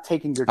them not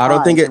taking their I time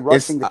don't think and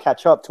rushing to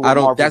catch up to what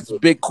Marvel that's did.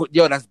 big.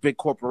 That's big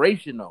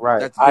corporation though. Right.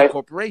 That's big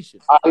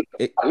corporation. I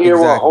hear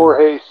what Exactly.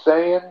 Jorge's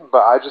saying,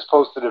 but I just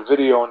posted a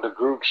video in the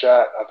group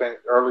chat, I think,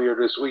 earlier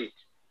this week.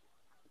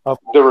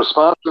 The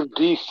response from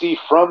DC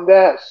from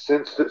that,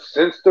 since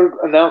the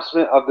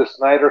announcement of the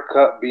Snyder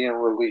Cut being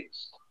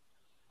released,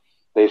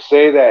 they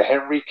say that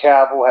Henry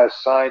Cavill has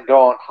signed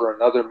on for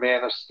another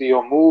Man of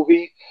Steel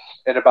movie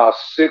and about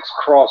 6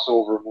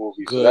 crossover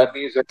movies. So that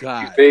means that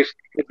he's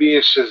basically going to be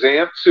in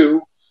Shazam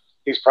 2.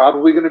 He's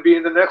probably going to be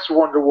in the next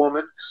Wonder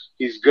Woman.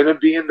 He's going to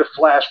be in the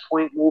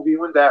Flashpoint movie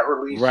when that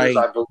releases. Right.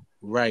 I believe.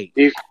 Right.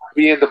 He's going to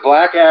be in the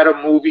Black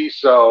Adam movie.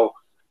 So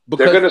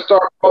they're going to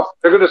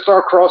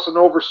start crossing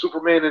over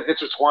Superman and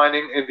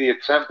intertwining in the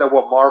attempt at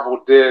what Marvel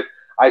did.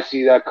 I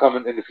see that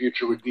coming in the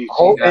future with DC.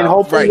 And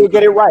hopefully you'll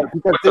get it right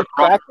because this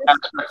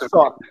practice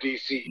sucks.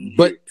 DC.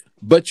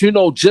 But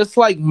just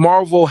like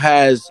Marvel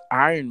has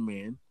Iron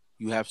Man,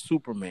 you have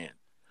Superman,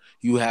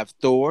 you have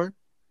Thor,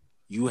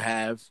 you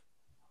have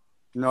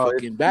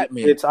fucking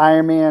Batman. It's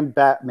Iron Man,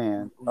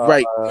 Batman.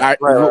 Right. Right.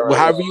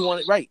 However you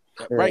want it. Right.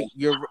 Yeah. Right.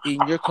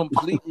 You're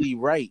completely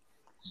right.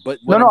 But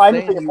No, what I I'm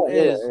understand saying your point.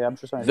 is I'm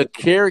just saying. the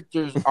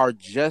characters are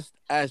just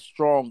as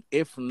strong,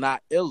 if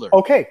not iller.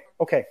 Okay.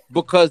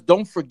 Because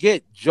don't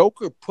forget,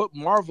 Joker put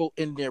Marvel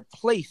in their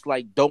place.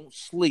 Like, don't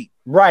sleep.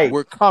 Right.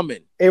 We're coming.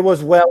 It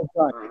was well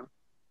done.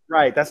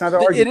 Right. That's not the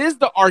argument. It is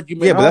the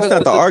argument. Yeah, but that's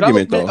not the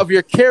argument, development though. of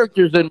your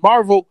characters in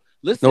Marvel.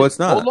 Listen, No, it's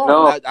not. Hold on.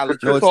 No, I'll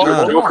let you no, it's talk. not.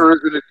 Hold on. Joker is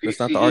in the That's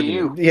not the DCEU.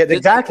 argument. Yeah,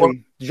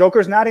 exactly.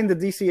 Joker's not in the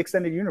DC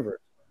extended universe.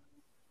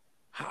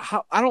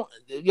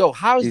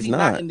 How is He's he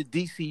not in the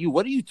DCU?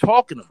 What are you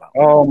talking about?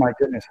 Oh my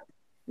goodness.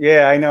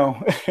 Yeah, I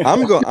know.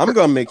 I'm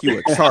gonna make you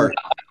a chart.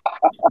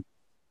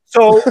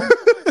 So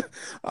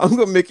I'm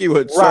gonna make you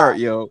a chart,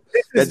 yo.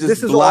 That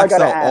just is all I blocks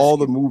gotta out all ask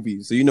the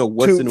movies, so you know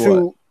what's in what.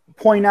 to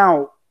point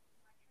out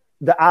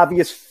the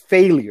obvious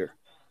failure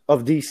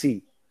of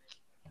DC.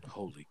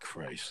 Holy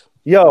Christ.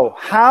 Yo,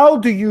 how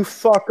do you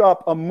fuck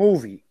up a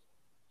movie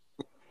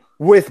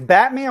with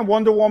Batman,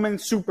 Wonder Woman,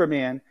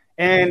 Superman,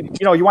 and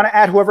you want to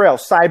add whoever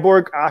else,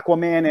 Cyborg,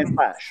 Aquaman, and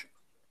Flash?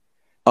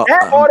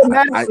 That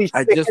automatically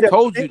I should just hit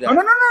told you that.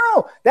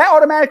 No. That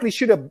automatically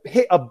should have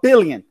hit $1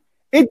 billion.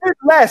 It did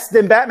less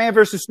than Batman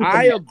versus Superman.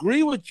 I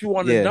agree with you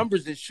on the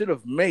numbers it should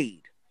have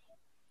made.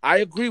 I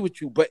agree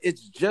with you, but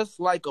it's just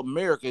like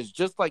America. It's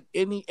just like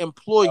any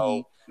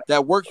employee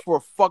that works for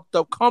a fucked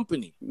up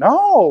company.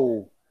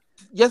 No.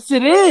 Yes,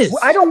 it is.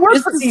 I don't work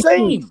it's for the DC.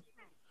 same.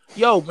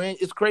 Yo, man,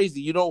 it's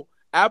crazy. You know,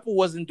 Apple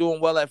wasn't doing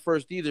well at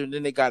first either, and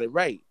then they got it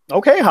right.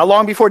 Okay, how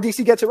long before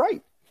DC gets it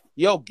right?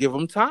 Yo, give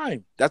them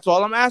time. That's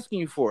all I'm asking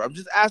you for. I'm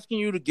just asking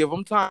you to give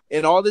them time.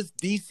 And all this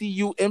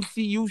DCU,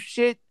 MCU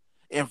shit,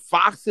 and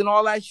Fox and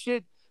all that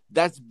shit,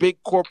 that's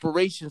big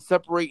corporation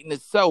separating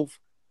itself.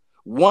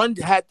 One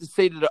had to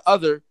say to the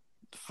other,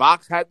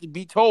 Fox had to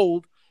be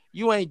told,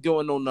 you ain't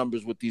doing no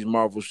numbers with these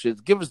Marvel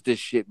shits. Give us this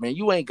shit, man.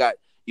 You ain't got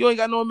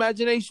no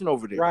imagination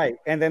over there. Right.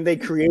 And then they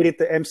created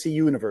the MC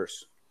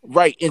universe.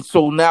 Right. And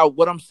so now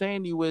what I'm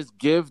saying to you is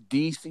give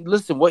DC,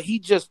 listen, what he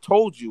just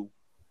told you,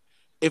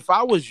 if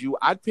I was you,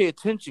 I'd pay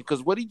attention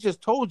because what he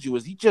just told you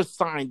is he just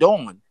signed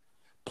on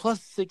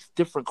plus 6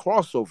 different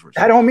crossovers.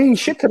 That don't mean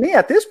shit to me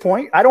at this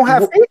point. I don't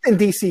have faith in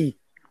DC.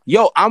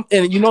 Yo,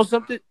 and you know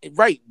something?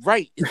 Right.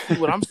 See,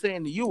 what I'm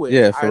saying to you is,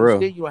 Yeah, for I real.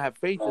 understand you don't have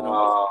faith in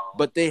them,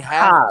 but they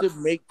have to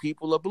make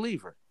people a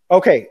believer.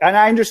 Okay, and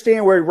I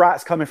understand where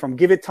Rot's coming from.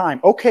 Give it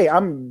time. Okay,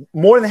 I'm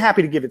more than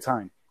happy to give it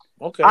time.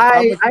 Okay,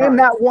 I am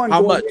not one.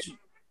 How much?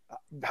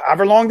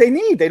 However long they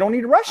need. They don't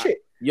need to rush it.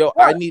 Yo,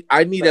 What?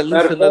 I need at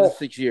least another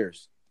 6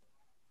 years.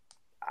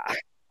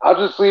 I'll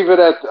just leave it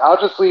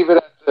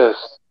at this.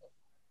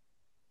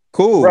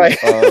 Cool. Right.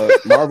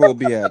 Marvel will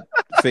be at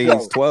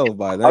phase 12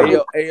 by then.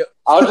 Hey, yo.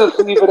 I'll just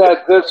leave it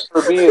at this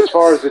for me as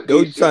far as the They're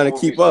DC trying to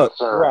movies keep up.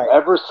 concerned. Right.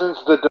 Ever since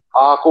the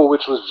debacle,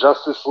 which was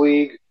Justice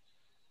League,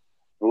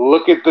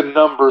 look at the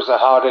numbers and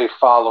how they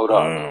followed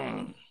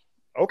up.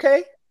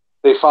 Okay.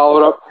 They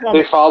followed up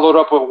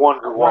with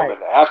Wonder Woman. Right.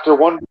 After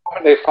Wonder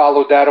Woman, they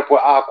followed that up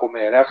with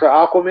Aquaman. After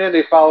Aquaman,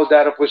 they followed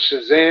that up with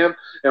Shazam,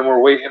 and we're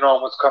waiting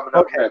on what's coming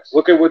up next.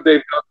 Look at what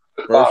they've done.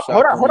 First shot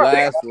Hold on, come hold on.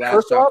 last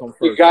First shot off, come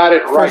You first. got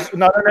it right.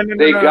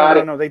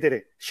 No, they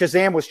didn't.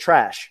 Shazam was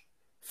trash.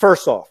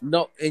 First off.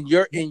 No, in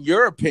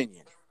your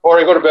opinion.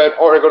 Or go to bed,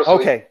 or go to sleep.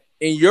 Okay.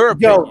 In your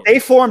opinion. Yo, they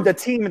formed a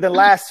team in the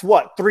last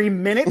 3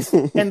 minutes,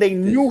 and they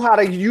knew how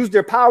to use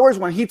their powers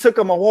when he took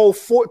them a whole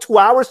 2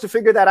 hours to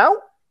figure that out.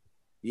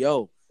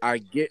 Yo, I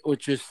get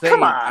what you're saying.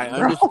 Come on, I bro.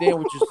 understand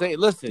what you're saying.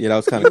 Listen, Yeah, that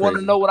was kind you of want to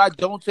crazy. know what I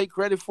don't take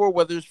credit for,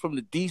 whether it's from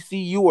the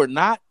DCU or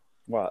not?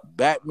 What?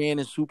 Batman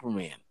and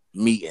Superman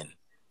meeting.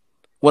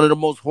 One of the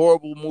most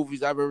horrible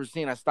movies I've ever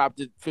seen. I stopped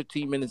it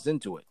 15 minutes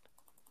into it.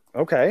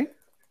 Okay.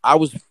 I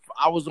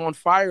was on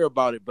fire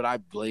about it, but I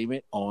blame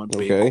it on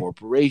big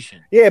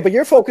corporation. Yeah, but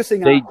you're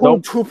focusing They on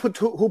don't- who to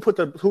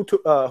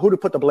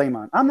put the blame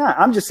on. I'm not.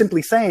 I'm just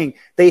simply saying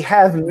they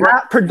have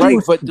not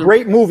produced but the-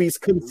 great movies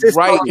consistently.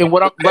 Right,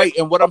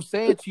 and what I'm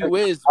saying to you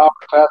is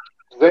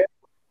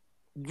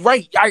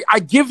right. I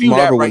give you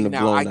Marvel that right wouldn't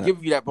have now. blown I that.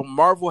 give you that, but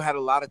Marvel had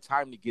a lot of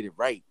time to get it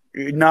right.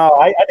 No,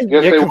 I think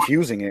Yes, you're they-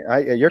 confusing it.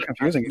 You're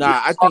confusing it.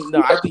 I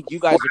think you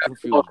guys are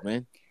confused,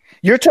 man.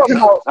 You're talking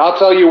about I'll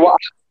tell you why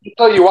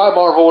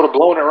Marvel would have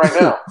blown it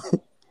right now.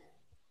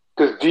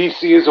 Because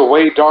DC is a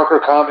way darker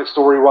comic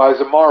story-wise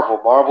than Marvel.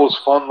 Marvel's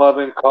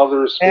fun-loving,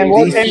 colors, and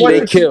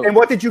DC,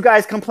 what did you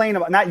guys complain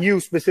about? Not you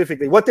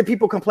specifically. What did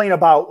people complain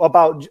about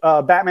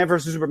Batman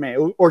versus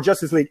Superman or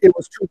Justice League? It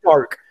was too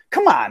dark.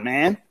 Come on,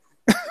 man.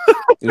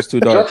 It was too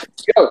dark.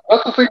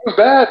 Justice League was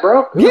bad,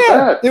 bro. It was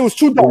bad. It was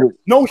too dark.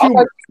 No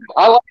humor.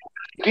 I like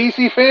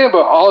DC fan,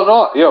 but all in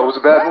all, it was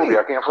a bad movie.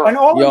 I can't front. And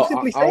all Yo, I'm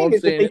simply all saying I'm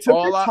is that saying they is took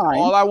all their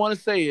time. I want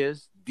to say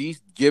is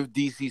give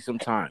DC some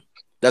time.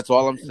 That's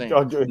all I'm saying.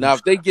 Now,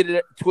 if they get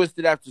it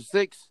twisted after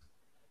 6,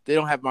 they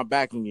don't have my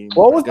backing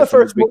anymore. What was the That's a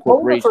first? big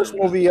What was the first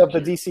corporation. movie of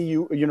the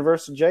DCU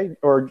universe, Jay,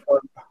 or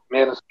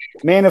Man,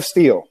 Man of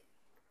Steel?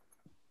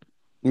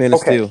 Man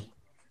of Okay. Steel.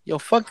 Yo,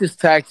 fuck this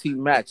tag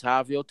team match,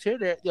 Jav. Yo, tear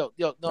that. Yo,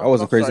 no, I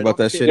wasn't crazy sorry, about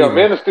don't that tear shit that. either.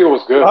 Man of Steel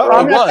was good.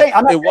 I'm Bro. not saying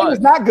It was.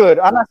 it's not good.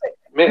 I'm not saying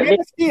Man, Man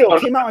of Steel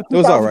came out in It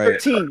was all right.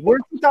 2013. We're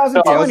in Yeah, it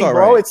 2020, was all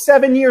bro. right. It's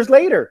 7 years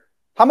later.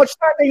 How much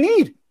time they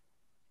need?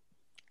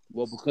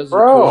 Well, because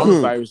Bro. of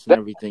coronavirus and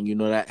everything, you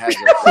know that has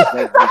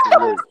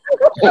a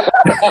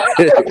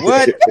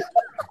What?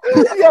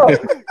 Yo,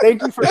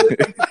 thank you for listening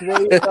to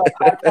today's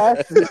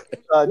podcast.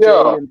 Jay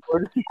Yo. and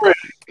Jordan.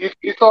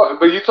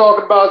 you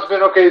talking about it's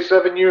been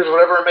 7 years,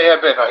 whatever it may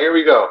have been. Now here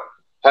we go.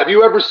 Have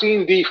you ever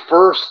seen the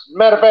first?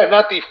 Matter of fact,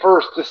 not the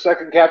first, the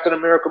second Captain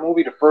America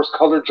movie, the first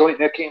color joint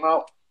that came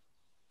out.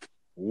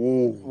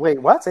 Wait,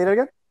 what? Say that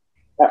again.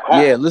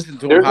 Yeah, listen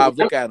to him, Jav.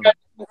 Look at him.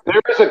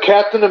 There is a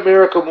Captain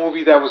America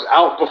movie that was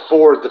out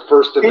before the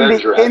first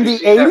Avenger. In the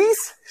 80s?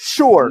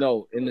 Sure.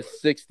 No, in the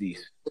 60s.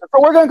 So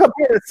we're going to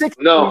compare the 60s.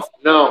 No.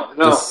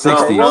 The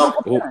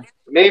 60s.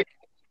 Maybe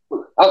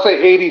I'll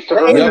say 80s to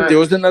early. Yep, there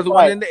was another one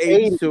Right, in the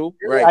 80s too.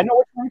 I Right. know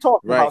what you're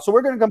talking Right. about. So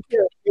we're going to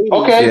compare 80s.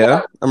 Okay.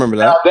 Yeah, I remember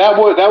Now, that. that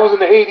was in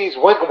the 80s.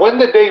 When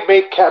did they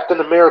make Captain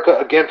America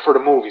again for the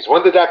movies?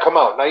 When did that come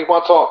out? Now you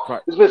want to talk?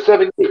 Right. It's been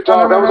 7 years. No,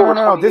 Dog. That was over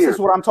 20 This years. is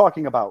what I'm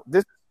talking about.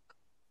 This.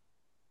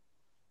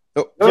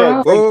 Oh,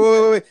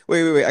 Jay,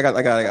 wait. I got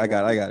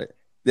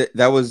it.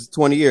 That was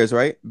 20 years,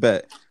 right?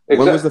 Bet. When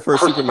was the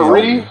first For Superman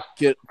three? movie?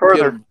 Get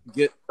Further.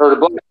 get Or the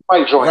black and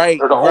white joint? right,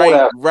 Or the old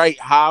ass? right.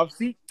 Jav,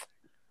 see,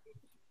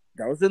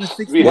 that was in the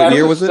 60s. We What have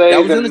year to was it? say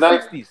That was in the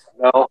night- 60s.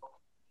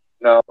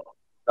 No.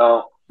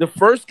 No. The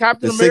first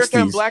Captain The America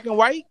in 60s. black and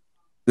white?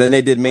 Then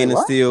they did Man Wait, of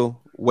what?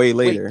 Steel way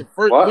later. Wait, the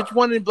first, What? which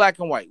one in black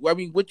and white? I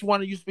mean, which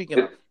one are you speaking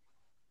of?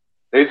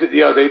 They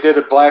did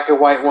a black and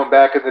white one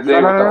back in the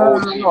day with the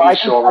old TV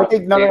show. I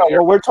think no.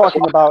 What we're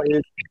talking about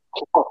is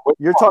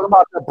you're talking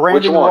about the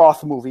Brandon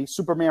Roth movie,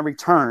 Superman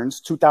Returns,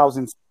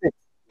 2006.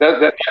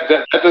 That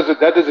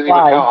doesn't even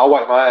Why? count. I'll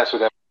wipe my ass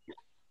with that.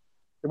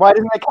 Why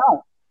didn't it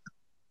count?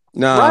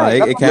 Nah, Right, it that's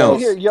what I'm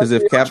counts saying. because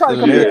if You're Captain trying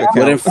to compare America apples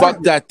Well, then counts,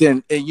 fuck that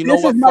then. And you know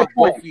This what? is my Fuck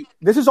point. both of you.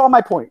 This is all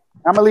my point.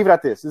 I'm gonna leave it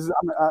at this.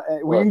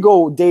 We can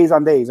go days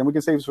on days, and we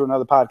can save this for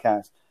another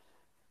podcast.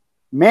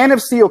 Man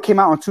of Steel came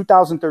out in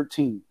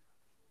 2013,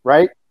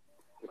 right?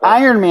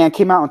 Iron Man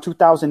came out in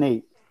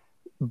 2008.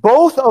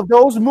 Both of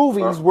those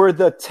movies were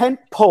the tent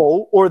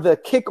pole or the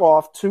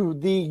kickoff to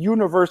the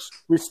universe,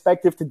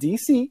 respective to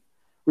DC,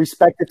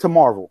 respective to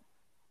Marvel.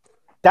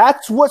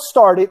 That's what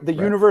started the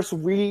universe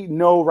we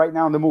know right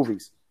now in the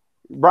movies.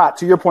 Right,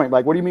 to your point,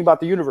 like, what do you mean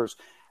about the universe?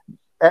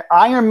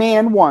 Iron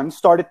Man 1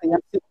 started the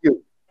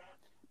MCU.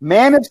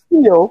 Man of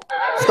Steel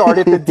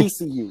started the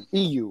DCU,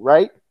 EU,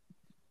 right?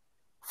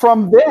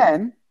 From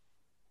then,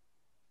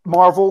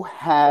 Marvel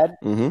had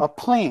a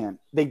plan.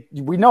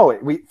 We know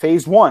it.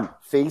 Phase 1,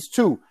 Phase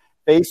 2,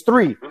 Phase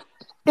 3.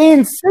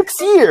 In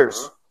 6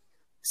 years,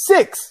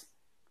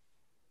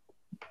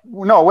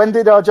 when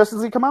did Justice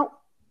League come out?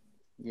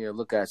 Yeah,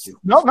 look at you.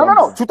 No.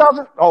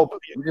 2000. Oh,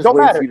 We just don't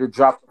waiting matter. for you to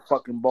drop the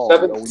fucking ball.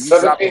 Yo. When you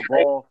drop the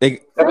ball,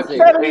 That's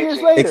 7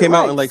 years later. It came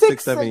out right. in like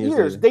 6, 7 years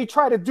later. They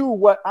try to do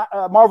what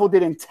Marvel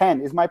did in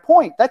 10, is my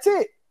point. That's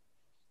it.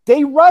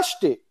 They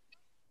rushed it.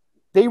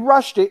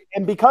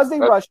 And because they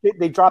rushed it,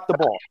 they dropped the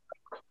ball.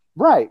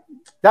 Right.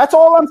 That's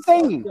all I'm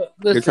saying. listen,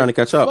 you're trying to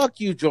catch up. Fuck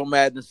you, Joe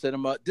Madden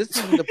Cinema. This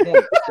isn't the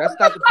point. That's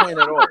not the point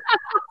at all.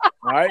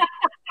 All right?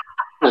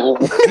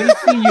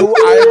 DCU,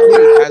 I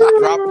agree, has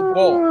dropped the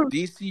ball.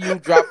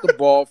 DCU dropped the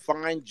ball.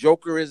 Fine,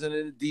 Joker isn't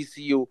in the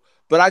DCU.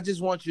 But I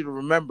just want you to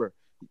remember,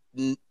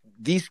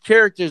 these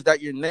characters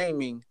that you're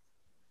naming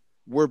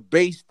were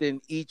based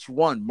in each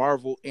one,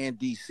 Marvel and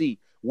DC.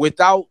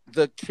 Without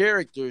the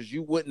characters,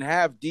 you wouldn't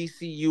have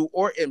DCU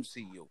or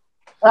MCU.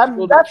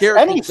 So That's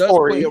any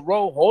story. Play a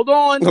role. Hold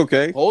on.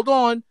 Okay. Hold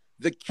on.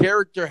 The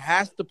character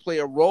has to play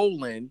a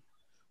role in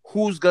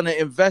who's going to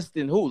invest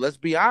in who. Let's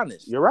be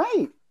honest. You're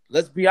right.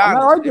 Let's be I'm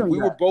not honest. If arguing we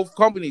that. were both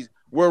companies,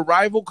 we're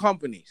rival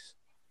companies.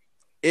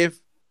 If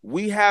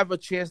we have a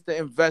chance to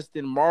invest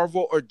in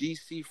Marvel or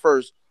DC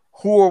first,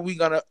 who are we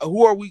gonna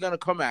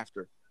come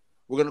after?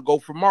 We're gonna go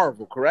for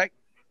Marvel, correct?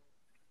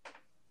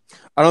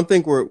 I don't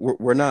think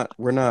we're not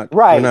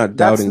Right. we're not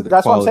doubting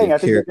That's the what I'm quality saying. I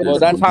of think characters. Well,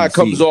 that's from how it DC.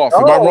 comes off.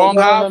 Am I wrong,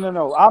 Hav?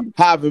 No.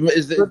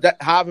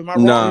 Hav, am I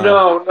wrong? Nah.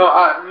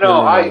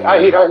 No. I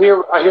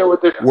hear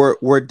what they're.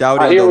 We're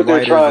doubting I hear the what they're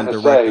writers trying and to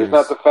say. directors. It's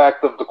not the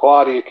fact of the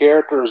quality of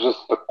character, it's just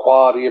the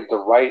quality of the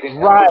writing.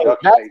 and Right. production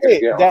That's that you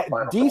it. get on That the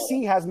final DC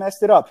product. has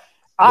messed it up.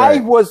 I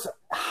Right. was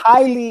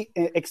highly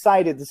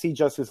excited to see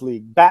Justice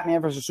League,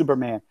 Batman versus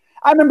Superman.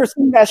 I remember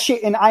seeing that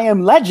shit in I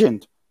Am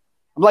Legend.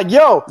 I'm like,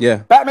 yo, Yeah.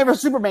 Batman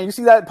versus Superman. You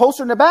see that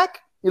poster in the back?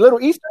 Your little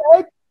Easter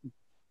egg?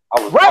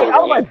 I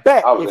was like,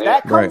 bet. I was If in.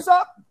 that comes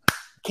up,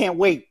 can't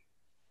wait.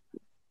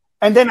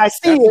 And then I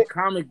see That's a it.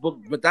 comic book,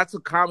 but that's a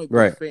comic book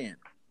Right. fan.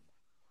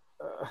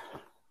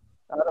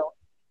 I don't,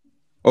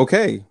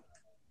 Okay.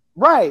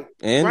 right.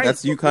 And Right,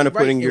 that's you but- kind of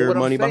right, putting and your what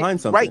I'm money saying-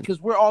 behind something. Right,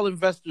 because we're all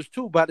investors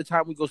too by the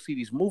time we go see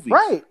these movies.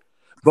 Right.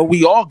 But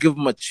we all give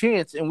them a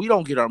chance, and we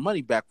don't get our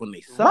money back when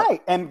they suck.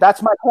 Right. And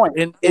that's my point.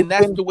 And It's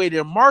that's been- the way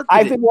they're marketed.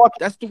 I've been walking.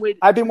 That's the way.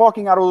 I've been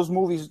walking out of those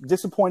movies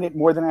disappointed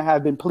more than I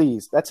have been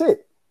pleased. That's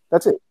it.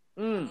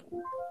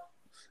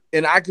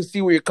 And I can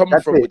see where you're coming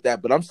That's from it. with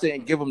that, but I'm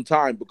saying give them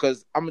time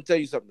because I'm gonna tell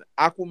you something.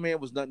 Aquaman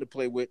was nothing to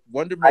play with.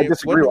 Wonder I Man,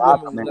 disagree Wonder with Woman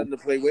Aquaman. was nothing to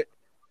play with.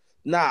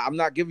 Nah, I'm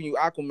not giving you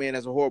Aquaman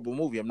as a horrible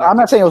movie. I'm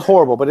not saying it was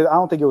horrible, but I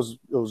don't think it was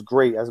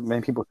great as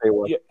many people say it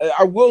was. Yeah,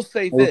 I will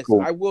say was this.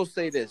 cool. I will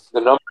say this. The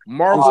number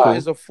Marvel Why?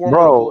 is a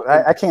formidable.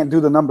 Bro, I can't do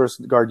the numbers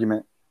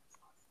argument.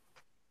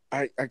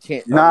 I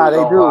can't. Nah, they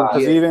don't do. lie.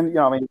 Because even,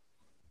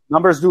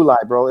 numbers do lie,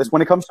 bro. It's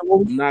when it comes to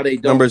movies. Nah, they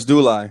don't. Numbers do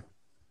lie.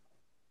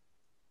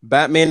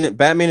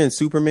 Batman and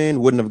Superman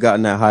wouldn't have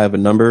gotten that high of a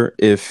number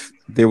if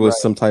there was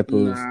some type of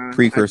Nah,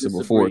 precursor I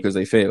before disagree. because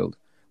they failed.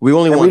 We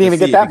only And we want didn't to even see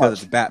get it that because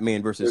much. it's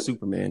Batman versus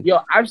Superman. Yo,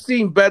 I've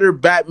seen better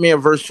Batman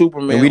versus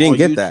Superman And we didn't on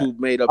get YouTube that.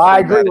 made up. I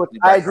agree cinematically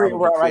by with comic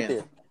book right fans.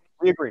 there.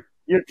 We agree.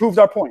 You proved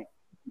our point.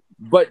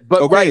 But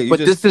Okay, right, you but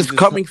just- this is you just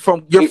coming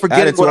from you're added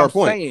forgetting to what our I'm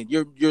point. saying.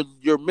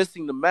 You're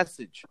missing the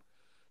message.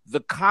 The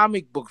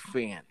comic book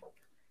fan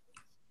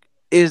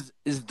is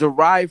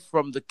derived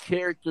from the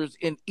characters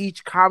in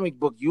each comic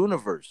book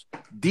universe.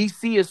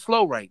 DC is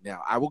slow right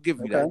now. I will give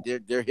you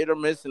that. They're hit or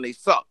miss and they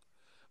suck.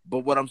 But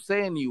what I'm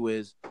saying to you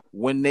is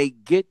when they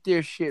get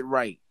their shit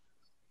right,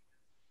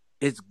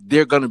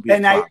 they're gonna be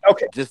And a top.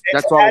 Just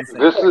that's all I'm saying.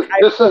 This is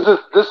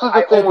the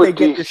I thing hope with they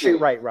get DC. this shit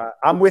right, Rod.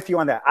 I'm with you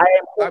on that. I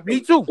am. Me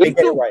too. They Me get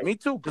it too. right. Me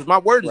too. Because my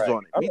word is Right.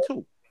 on it. Me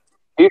too.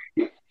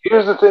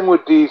 Here's the thing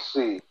with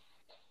DC.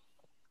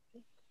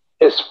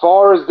 As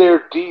far as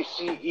their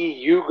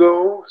DCEU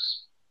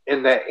goes,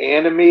 in the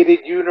animated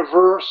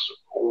universe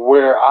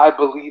where I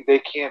believe they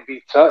can't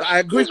be touched. I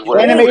agree. Is where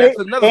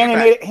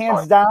Animated,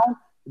 hands down,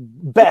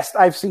 best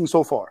I've seen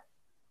so far.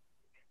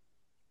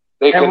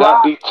 They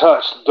cannot be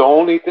touched. The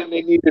only thing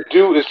they need to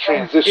do is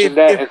transition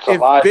into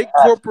live. If big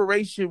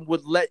corporation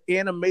would let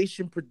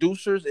animation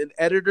producers and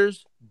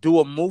editors do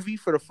a movie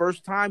for the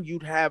first time,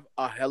 you'd have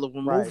a hell of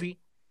a movie.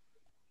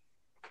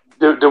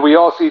 Did we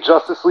all see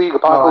Justice League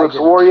Apocalypse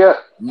War yet?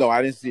 No,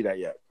 I didn't see that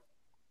yet.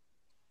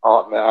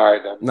 Oh man, all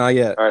right then. Not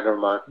yet. All right, never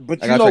mind.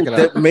 But you know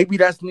that maybe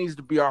that needs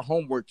to be our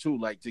homework too,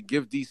 like to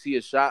give DC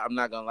a shot. I'm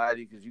not gonna lie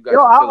to you because you guys.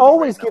 I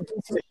always give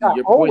DC a shot.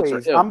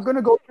 Always, I'm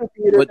gonna go to the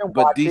theater and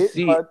watch DC,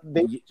 it. But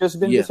they've just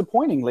been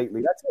disappointing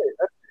lately. That's it.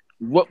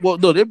 Well,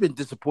 no, they've been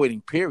disappointing.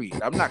 Period.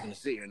 I'm not gonna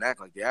sit here and act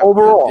like they have.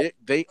 Overall,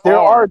 they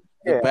are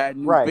the bad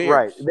news bears.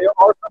 Right. They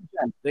are.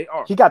 They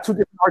are. He got two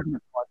different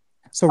arguments.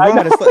 So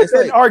Rod, it's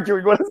like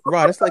arguing.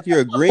 Rod, it's like you're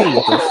agreeing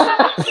with us.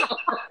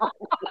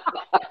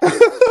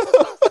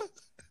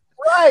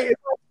 Right.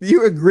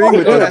 You agree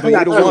with us, but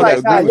you don't want to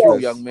agree with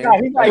us. Young man.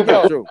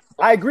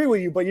 I agree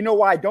with you, but you know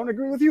why I don't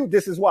agree with you?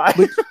 This is why.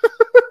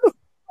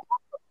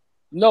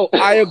 No,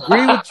 I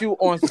agree with you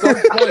on some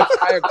points.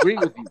 I agree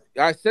with you.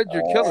 I said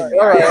you're killing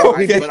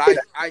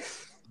me.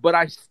 But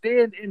I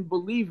stand in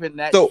believing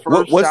that. So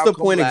what's the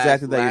point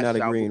exactly that you're not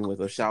agreeing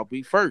with us? Shall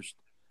be first.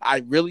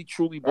 I really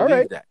truly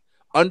believe that.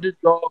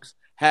 Underdogs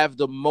have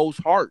the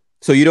most heart.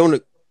 So you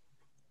don't.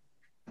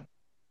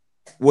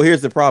 Well,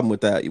 here's the problem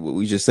with that. What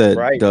we just said,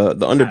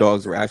 the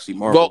underdogs were actually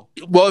Marvel.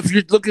 Well, if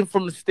you're looking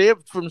from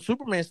the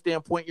Superman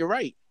standpoint, you're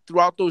right.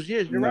 Throughout those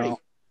years, you're right.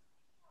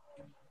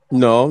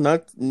 No,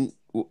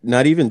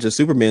 not even just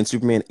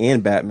Superman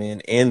and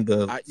Batman, and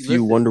the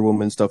few Wonder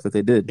Woman stuff that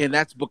they did. And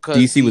that's because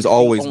DC was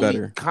always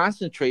better.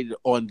 Concentrated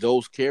on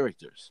those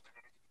characters.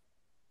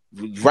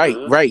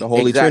 Right. The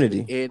Holy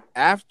Trinity. And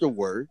after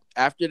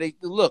they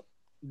look,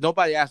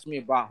 nobody asked me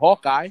about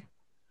Hawkeye.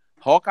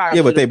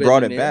 Yeah, but they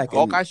brought it back.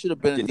 Hawkeye should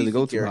have been a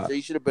decent character.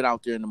 He should have been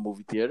out there in the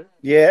movie theater.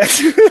 Yeah.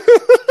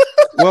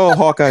 Well,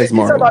 Hawkeye's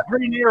Marvel. Talk about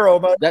Green Arrow,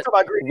 but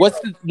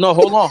no?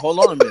 Hold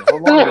on a minute.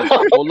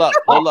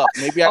 Hold up.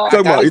 Maybe I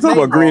you talking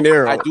about Green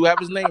Arrow. I do have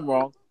his name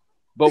wrong.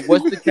 But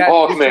what's the cat?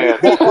 Hawkman.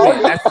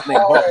 That's his name.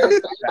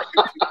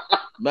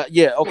 Hawkman.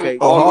 Yeah. Okay.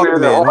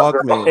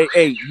 Hawkman.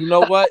 Hey, you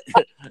know what?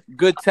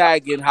 Good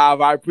tagging,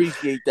 Hav. I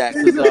appreciate that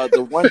because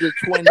the Wonder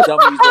Twin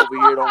dummies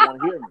over here don't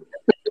want to hear me.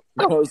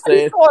 You know what I'm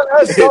saying?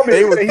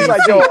 They were he's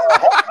like, yo,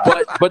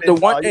 but the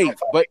Wonder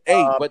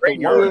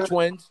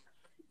Twins,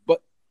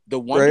 the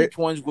Wonder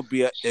Twins would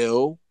be an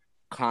ill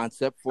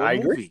concept for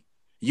a movie.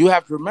 You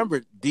have to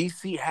remember,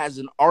 DC has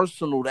an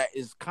arsenal that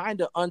is kind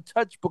of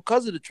untouched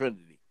because of the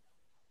Trinity.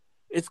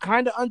 It's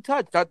kind of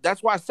untouched.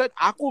 That's why I said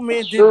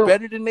Aquaman did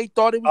better than they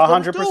thought it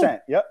was.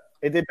 100%. Yep,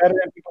 it did better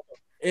than people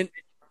thought.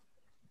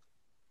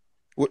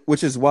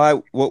 Which is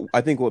why what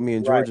me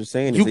and George are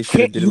saying is they should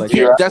have did it like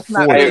that's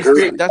not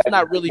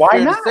really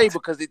fair to say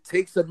because it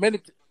takes a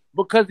minute.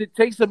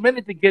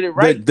 To get it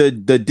right. The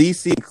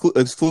DC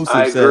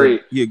exclusive said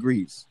he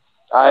agrees.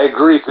 I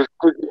agree.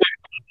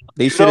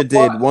 They should have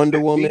did Wonder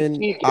Woman,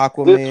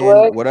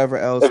 Aquaman, whatever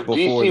else if before.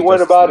 DC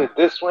went about it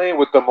this way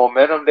with the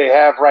momentum they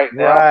have right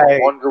now,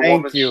 Wonder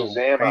Woman,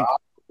 Shazam,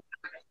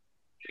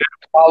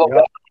 follow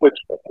up with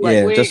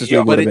Justice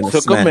League but it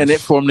took a minute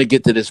for them to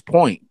get to this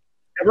point.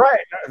 Right.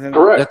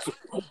 Correct.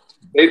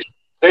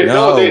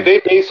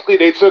 They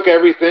basically took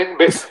everything.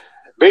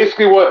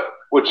 Basically,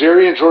 what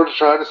Jerry and George are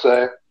trying to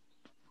say,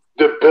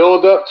 the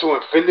build up to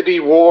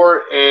Infinity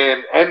War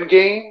and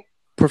Endgame,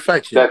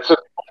 perfection. That took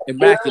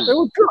immaculate. It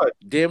was good.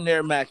 Damn near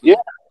immaculate.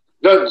 Yeah.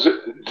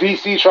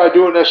 DC tried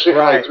doing that shit in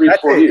like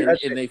 3-4 years,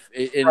 and they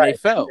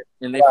fell,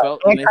 and they fell,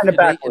 and kind of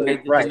backwards,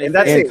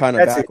 and kind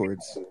of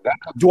backwards.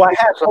 Do I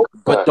have hope?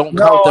 But don't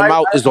count them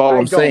out. Is all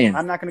I'm saying.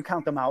 I'm not going to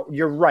count them out.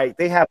 You're right.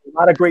 They have a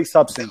lot of great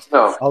substance,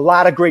 a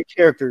lot of great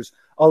characters,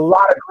 a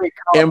lot of great.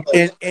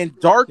 And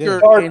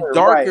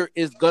darker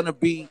is going to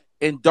be.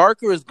 And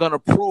darker is going to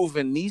prove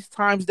in these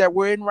times that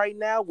we're in right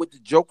now with the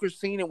Joker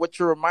scene and what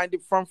you're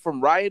reminded from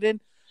rioting.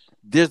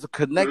 There's a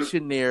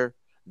connection there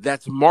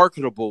that's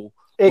marketable.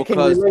 It can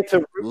relate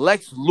to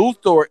Lex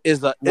Luthor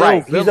is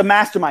he's a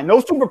mastermind.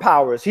 No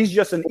superpowers. He's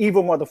just an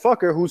evil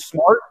motherfucker who's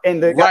smart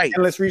and got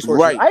endless resources.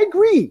 Right. I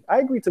agree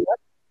to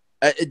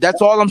that.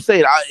 That's all I'm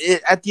saying.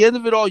 At the end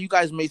of it all, you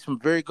guys made some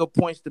very good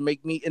points to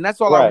make me, and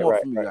that's all I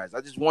want from you guys. I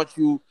just want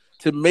you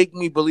to make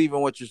me believe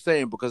in what you're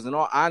saying because, in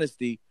all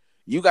honesty,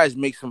 you guys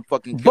make some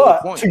fucking killer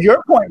points. To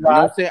your point, Rob, you know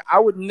what I'm saying? I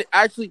would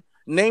actually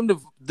name the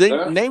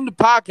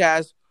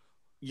podcast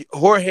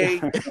Jorge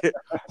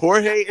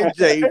and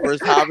Jay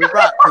versus Javi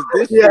Rock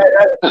because this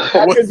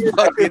was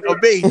fucking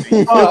amazing.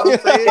 You know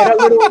what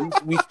I'm saying?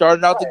 We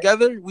started out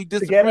together. We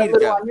disagreed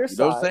together. You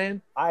know what I'm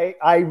saying?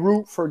 I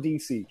root for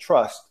DC.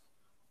 Trust.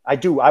 I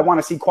do. I want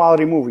to see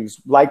quality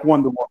movies like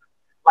Wonder Woman,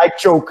 like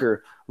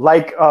Joker,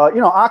 like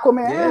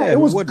Aquaman. Yeah, it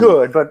was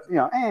good, but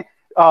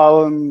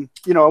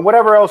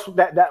whatever else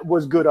that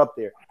was good up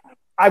there.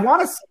 I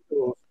want to see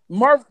those.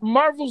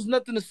 Marvel's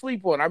nothing to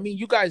sleep on. I mean,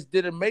 you guys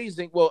did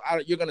amazing. Well,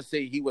 you're going to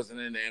say he wasn't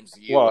in the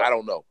MCU. Well, I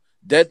don't know.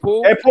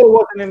 Deadpool. Deadpool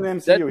wasn't in the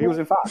MCU. Deadpool? He was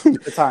in Fox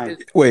at the time.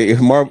 Wait,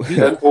 Marvel.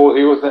 Deadpool,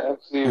 he was the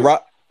MCU.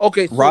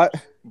 Okay, so Rod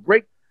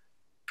break.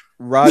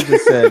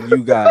 just said,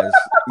 "You guys,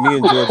 me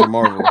and George are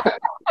Marvel."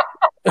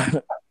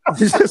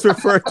 He just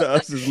referred to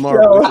us as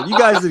Marvel. He said, you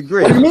guys did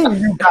great. What do you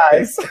mean, you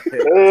guys?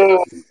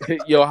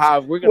 Yo,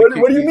 Hive, we're gonna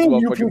kick What do you these mean,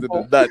 you motherfuckers in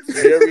people? the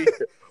nuts. Jerry,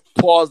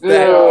 pause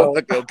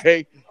that.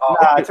 Okay.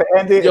 Nah, to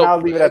end it, Yo, and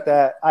I'll leave it at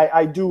that.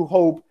 I do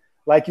hope,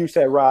 like you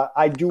said, Rod,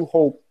 I do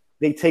hope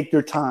they take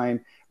their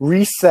time,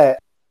 reset,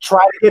 try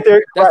to get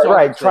their That's what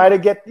I'm right. Try to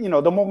saying. get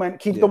the moment,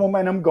 keep the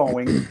momentum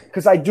going,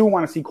 because I do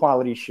want to see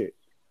quality shit.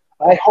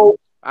 I hope,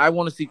 I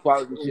want to see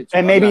quality shit too.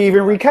 and maybe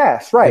even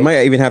recast. They Right?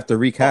 might even have to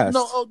recast.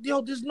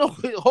 There's no.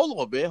 Hold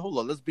on, man. Hold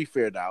on. Let's be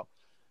fair now.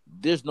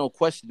 There's no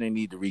question they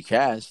need to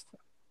recast,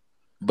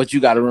 but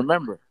you got to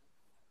remember.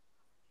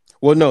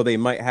 Well, no, they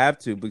might have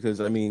to because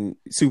I mean,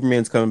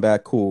 Superman's coming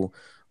back, cool.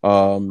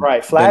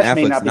 Right. Flash Ben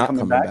may Affleck's not be not coming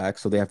coming back. back,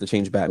 so they have to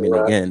change Batman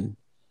again.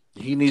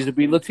 He needs to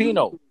be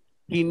Latino.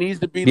 Yeah,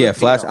 Latino.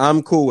 Flash.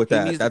 I'm cool with He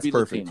that. needs to That's be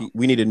perfect. Latino.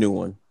 We need a new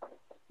one.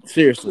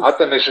 Seriously. I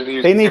think they should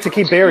use. They need to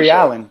keep Barry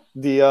Allen,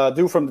 the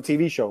dude from the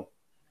TV show.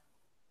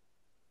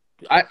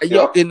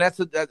 And that's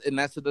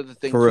another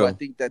thing For too. real. I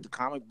think that the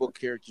comic book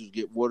characters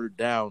get watered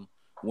down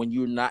when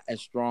you're not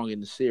as strong in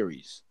the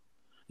series.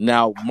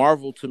 Now,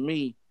 Marvel to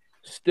me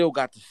still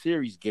got the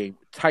series game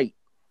tight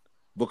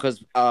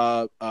because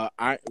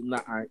I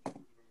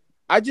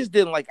just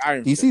didn't like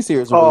Iron DC Fist.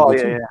 series are really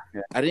good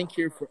too.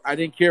 I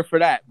didn't care for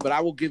that, but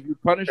I will give you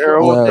Punisher.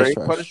 Arrow all was day.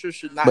 trash. Punisher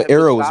should not. But have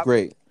Arrow been was stopped.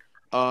 great.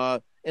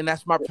 And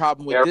that's my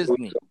problem with Arrow-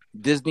 Disney.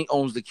 Disney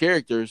owns the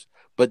characters,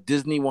 but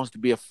Disney wants to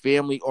be a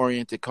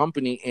family-oriented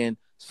company, and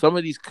some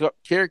of these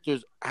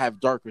characters have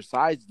darker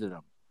sides to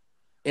them,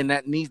 and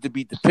that needs to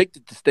be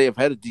depicted to stay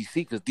ahead of DC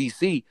because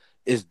DC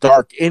is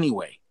dark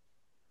anyway.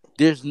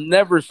 There's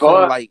never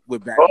sunlight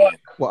with Batman.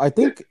 Well, I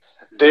think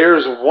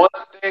There's one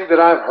thing that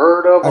I've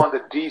heard of on the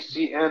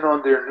DC end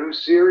on their new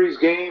series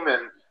game,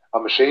 and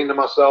I'm ashamed of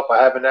myself.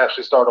 I haven't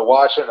actually started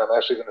watching. I'm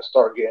actually going to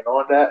start getting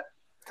on that.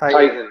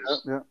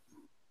 Titans. Yeah.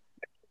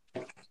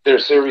 Their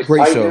series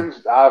Great show.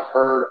 Titans. I've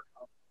heard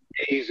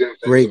amazing things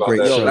Great about great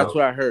that show. show. That's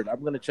what I heard.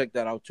 I'm going to check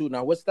that out too.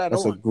 Now, what's that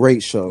that's a on?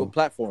 great show. What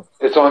platform?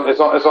 It's on the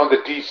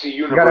DC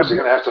universe. You're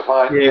going to have to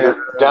find Yeah.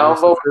 either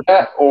download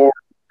that or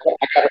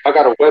I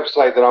got a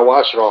website that I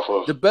watch it off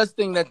of. The best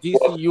thing that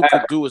DCU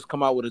could do is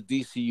come out with a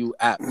DCU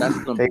app. That's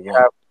number They one.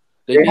 have-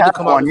 They they need to have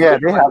come one. out with Yeah,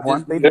 something they like have one.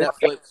 Disney, They do.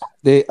 Netflix.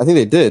 I think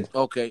they did.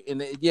 Okay,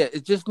 and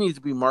it just needs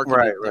to be marketed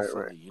Right.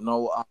 differently. You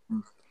know,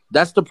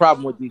 that's the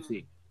problem with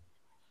DC.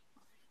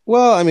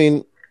 Well, I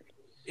mean,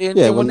 And,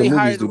 Yeah, and when when the they movies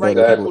hire the do right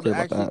better, people people to care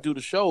about actually that. do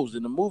the shows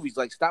and the movies,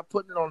 like stop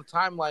putting it on the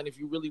timeline if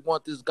you really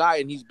want this guy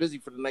and he's busy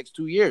for the next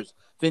 2 years.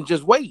 Then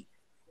just wait.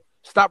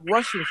 Stop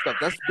rushing stuff.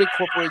 That's big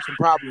corporation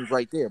problems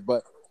right there.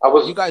 But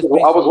you guys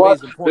made some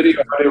watching amazing the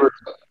video. points.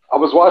 I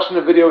was watching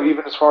the video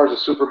even as far as the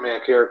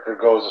Superman character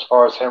goes, as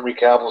far as Henry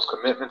Cavill's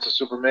commitment to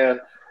Superman.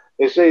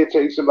 They say it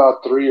takes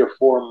about 3 or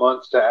 4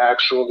 months to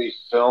actually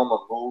film a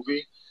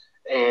movie.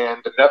 And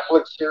the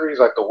Netflix series,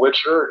 like The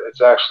Witcher, it's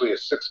actually a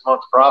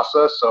 6-month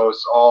process. So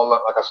it's all,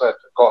 like I said,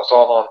 it's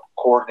all on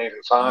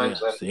coordinating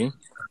times and See?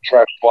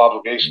 contractual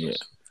obligations.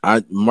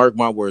 I mark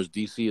my words.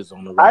 DC is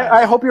on the rise.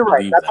 I hope you're right.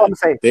 Believe That's that. what I'm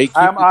saying. They keep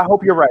I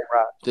hope you're right,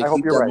 Rod. They I hope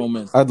keep you're that right.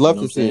 momentum. I'd love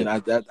You know to see what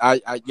I'm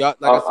saying? Y'all,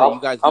 like I said,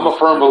 you guys. I'm a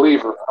firm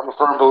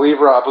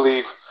believer.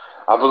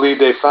 I believe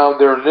they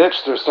found their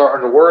niche. They're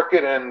starting to work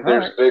it, and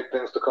there's Right. big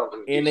things to come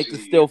from And they DC. can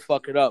still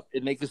fuck it up.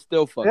 And they can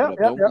still fuck it Yeah, up.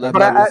 yeah, Don't yeah. let But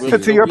that really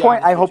to your be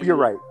point, honest I with hope you. you're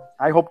right.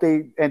 I hope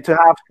they and to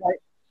have.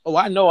 Oh,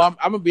 I know. I'm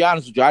gonna be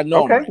honest with you. I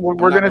know. Okay, I'm right. we're I'm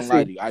not gonna lie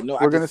see. to you. I know. We're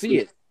I gonna can see see.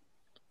 it.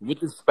 With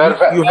this, Matter of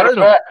fact, you heard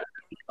him.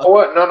 you know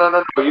what?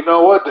 No. You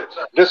know what?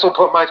 This will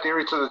put my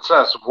theory to the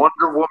test.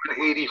 Wonder Woman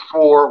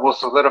 84 will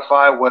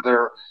solidify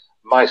whether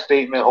my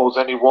statement holds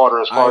any water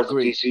as I far as the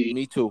agree. DC.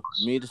 Me too.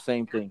 Me the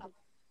same thing.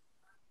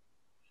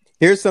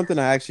 Here's something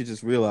I actually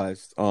just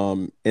realized.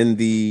 In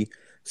the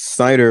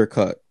Snyder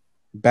cut,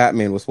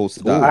 Batman was supposed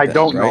to die. I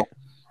don't know.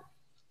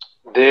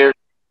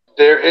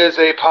 There is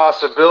a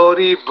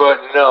possibility, but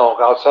no.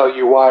 I'll tell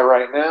you why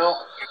right now.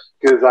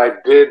 Because I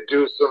did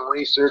do some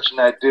research and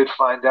I did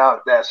find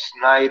out that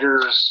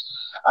Snyder's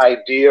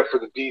idea for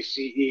the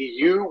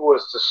DCEU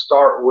was to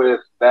start with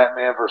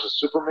Batman versus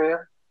Superman.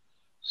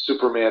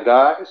 Superman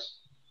dies.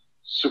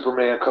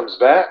 Superman comes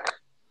back.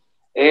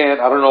 And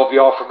I don't know if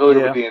y'all are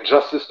familiar with the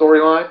Injustice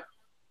storyline.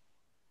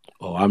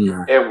 Oh, I'm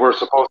not. And we're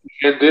supposed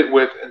to end it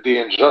with the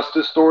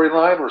Injustice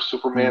storyline where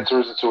Superman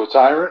turns into a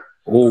tyrant.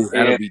 Oh,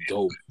 that'll be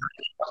dope.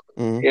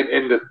 Mhm.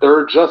 In the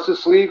third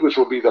Justice League, which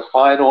will be the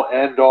final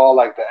end all,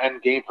 like the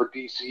end game for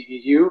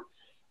DCEU,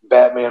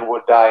 Batman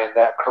would die in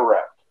that,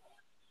 correct?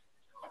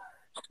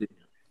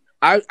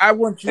 I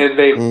want you. And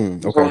they,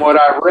 Okay. from what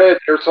I read,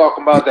 they're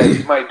talking about that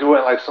he might do it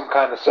in like some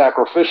kind of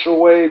sacrificial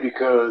way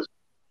because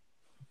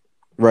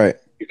Right.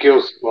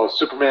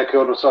 Superman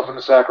killed himself in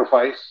the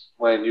sacrifice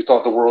when you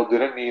thought the world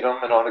didn't need him,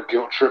 and on a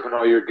guilt trip and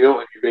all your guilt,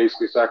 and you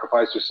basically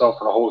sacrificed yourself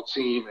for the whole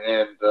team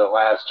and the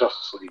last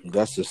Justice League.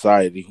 That's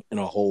society in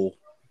a whole.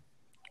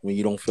 when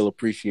you don't feel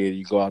appreciated,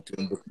 you go out there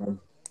and become.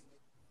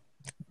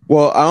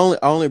 Well,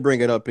 I only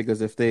bring it up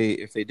because if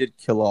they did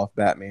kill off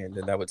Batman,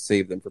 then that would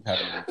save them from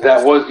having to recast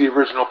That was him. the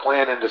original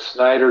plan in the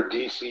Snyder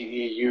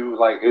DCEU,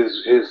 like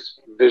his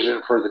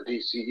vision for the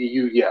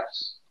DCEU.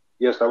 Yes,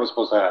 that was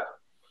supposed to happen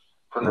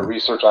from the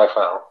research I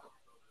found.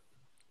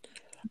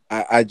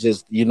 I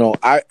just,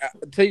 I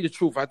tell you the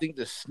truth. I think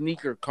the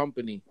sneaker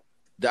company,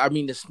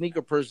 the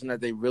sneaker person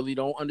that they really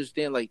don't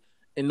understand, like,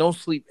 and don't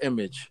sleep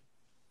Image,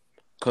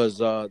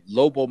 because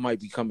Lobo might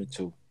be coming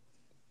too.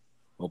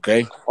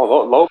 Okay. Oh,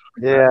 Lobo.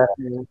 Yeah.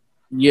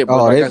 Yeah, but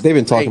Oh, like they've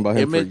been talking about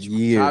him Image, for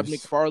years. Todd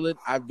McFarlane,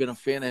 I've been a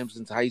fan of him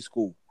since high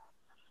school.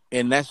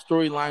 And that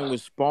storyline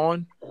with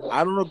Spawn,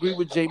 I don't agree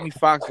with Jamie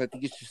Foxx. I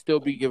think it should still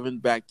be given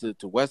back to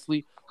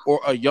Wesley, or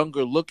a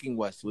younger looking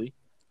Wesley,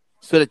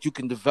 so that you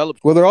can develop.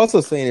 Well, they're also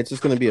saying it's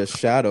just going to be a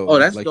shadow. Oh,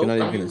 that's like dope. you're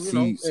not even going to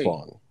see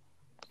Spawn. Hey,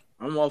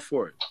 I'm all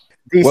for it.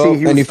 DC,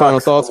 well, any final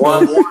thoughts,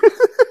 man?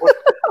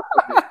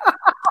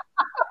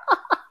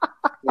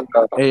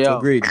 Hey, yo.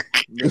 Agreed.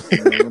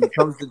 Listen, man, when it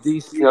comes to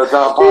DC,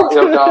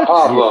 Don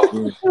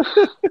Pablo.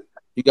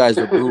 You guys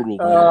are brutal,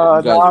 man.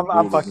 You guys are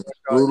brutal, fucking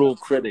brutal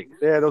critics.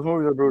 Yeah, those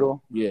movies are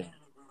brutal. Yeah.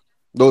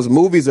 Those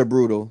movies are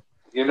brutal.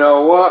 You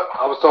know what?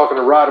 I was talking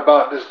to Rod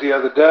about this the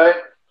other day.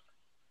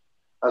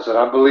 I said,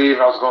 I believe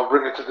I was going to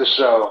bring it to the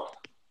show.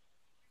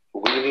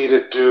 We need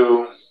to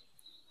do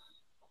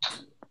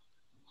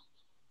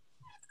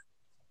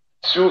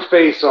 2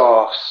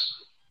 face-offs.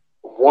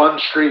 1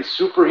 straight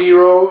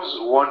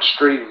superheroes, 1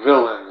 straight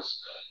villains.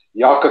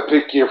 Y'all could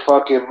pick your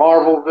fucking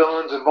Marvel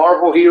villains and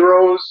Marvel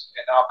heroes,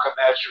 and I'll come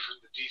at you from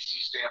the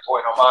DC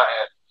standpoint on my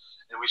end,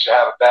 and we should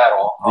have a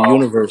battle. The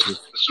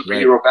universes. The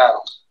superhero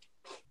battle.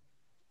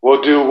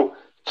 We'll do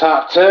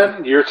top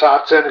 10, your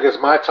top 10 against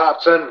my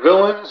top 10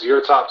 villains,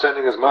 your top 10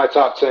 against my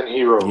top 10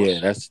 heroes.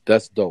 Yeah,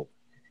 that's dope.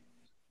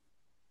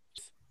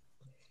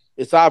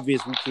 It's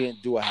obvious we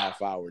can't do a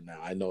half hour now.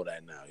 I know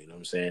that now, you know what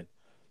I'm saying?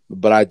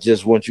 But I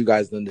just want you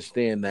guys to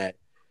understand that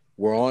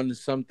we're on to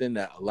something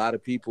that a lot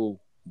of people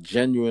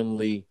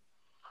genuinely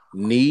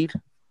need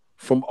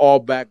from all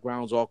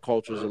backgrounds, all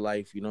cultures of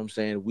life. You know what I'm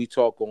saying? We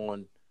talk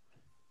on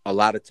a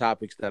lot of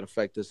topics that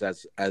affect us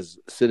as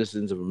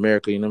citizens of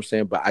America, you know what I'm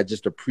saying? But I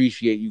just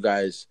appreciate you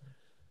guys'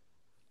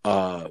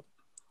 mindset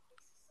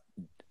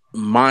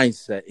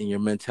and your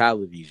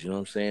mentalities, you know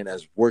what I'm saying?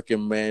 As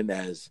working men,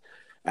 as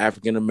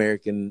African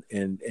American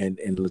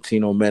and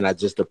Latino men, I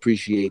just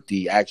appreciate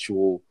the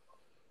actual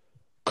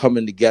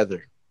coming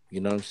together, you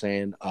know what I'm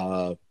saying?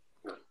 I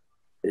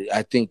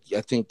think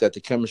that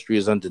the chemistry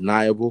is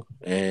undeniable,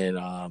 and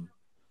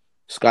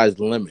sky's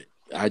the limit.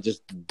 I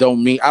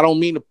don't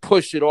mean to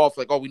push it off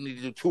like, oh, we need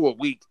to do 2 a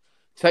week.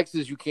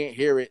 Texas, you can't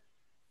hear it.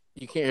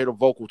 You can't hear the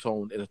vocal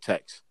tone in a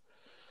text.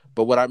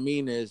 But what I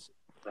mean is,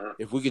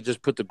 if we could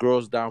just put the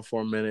girls down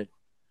for a minute,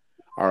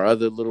 our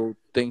other little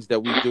things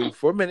that we do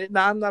for a minute.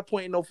 Now, I'm not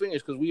pointing no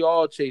fingers because we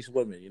all chase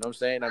women. You know what I'm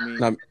saying? I mean,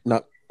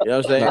 Not, you know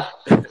what I'm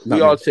saying?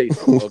 We all chase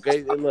them,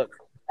 okay? And look.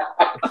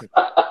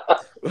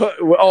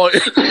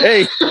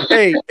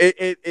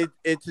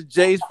 It's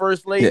Jay's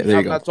first lady. Yeah,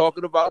 I'm not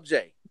talking about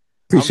Jay.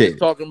 Appreciate I'm just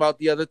talking about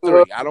the other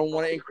 3. I don't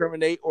want to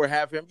incriminate or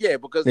have him. Yeah,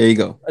 because there you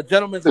go. A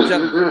gentleman's a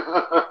gentleman. You know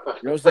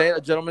what I'm saying?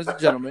 A gentleman's a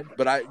gentleman.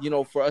 But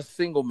for us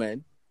single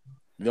men,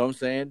 you know what I'm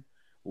saying?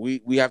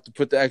 We have to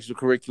put the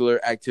extracurricular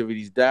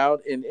activities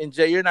down. And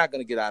Jay, you're not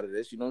gonna get out of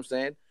this. You know what I'm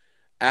saying?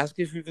 Ask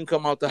if you can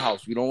come out the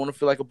house. We don't want to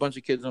feel like a bunch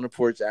of kids on the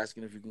porch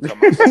asking if you can come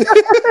out. You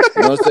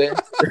know what I'm saying?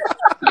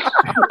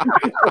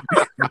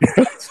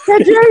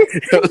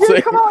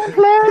 Jay, come on and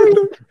play.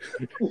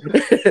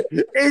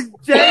 Is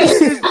Jay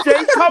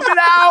coming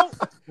out?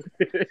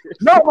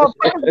 No,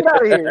 motherfucker, get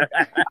out of here.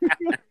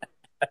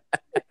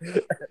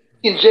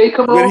 Can Jay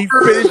come When over? he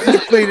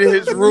finishes cleaning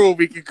his room,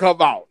 he can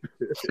come out.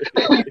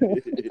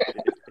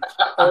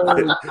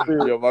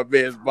 Yo, my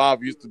man's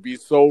mom used to be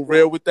so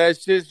real with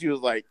that shit. She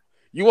was like,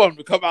 you want him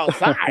to come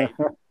outside?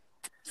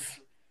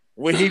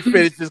 When he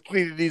finishes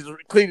cleaning his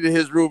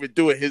room and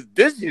doing his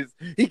dishes,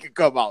 he can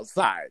come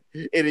outside.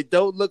 And it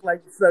don't look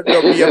like the sun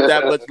gonna be up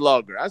that much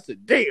longer. I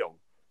said, damn.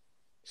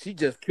 She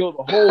just killed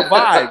the whole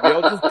vibe,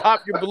 yo. Just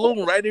pop your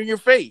balloon right in your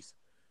face.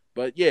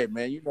 But yeah,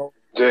 man,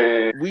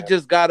 we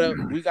just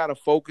gotta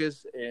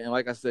focus. And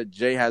like I said,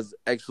 Jay has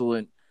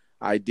excellent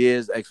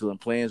ideas, excellent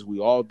plans. We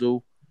all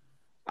do.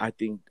 I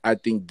think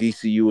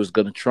DCU is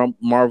gonna trump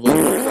Marvel.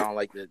 I don't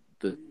like the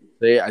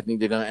say. I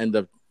think they're gonna end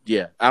up.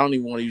 Yeah, I don't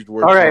even want to use the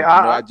word. All right,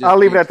 Trump. I'll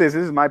leave it at this.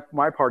 This is my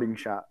parting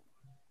shot,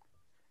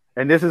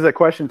 and this is a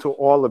question to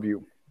all of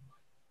you.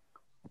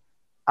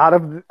 Out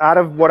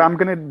of what I'm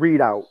gonna read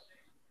out,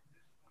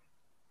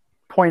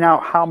 point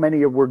out how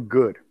many were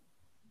good.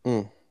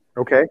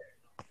 Okay.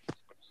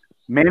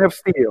 Man of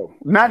Steel.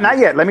 Not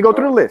yet. Let me go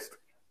through the list.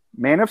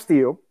 Man of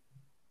Steel,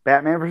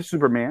 Batman vs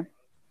Superman,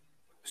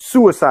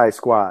 Suicide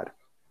Squad,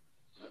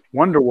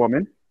 Wonder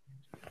Woman,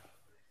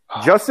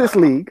 Justice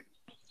League,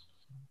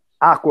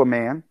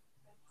 Aquaman,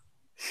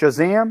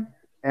 Shazam,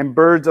 and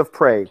Birds of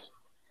Prey.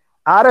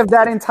 Out of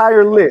that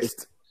entire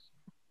list,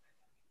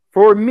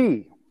 for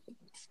me,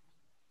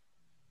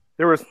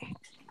 there was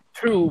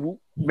 2,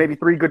 maybe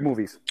 3 good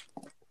movies.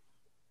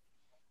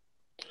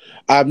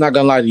 I'm not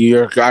gonna lie to you,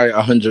 you're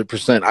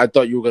 100%. I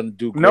thought you were gonna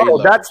do. No,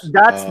 Grey that's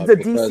Levels, the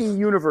because- DC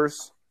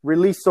universe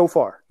released so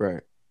far.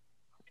 Right.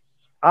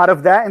 Out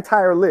of that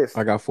entire list,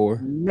 I got 4.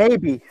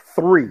 maybe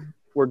 3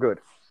 were good.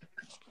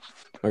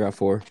 I got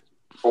 4.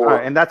 All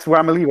right, and that's where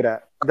I'm gonna leave it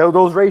at.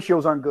 Those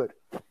ratios aren't good.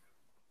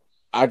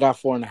 I got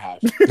 4.5.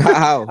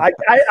 How?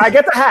 I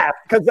get the half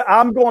because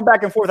I'm going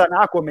back and forth on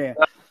Aquaman.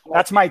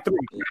 That's my 3.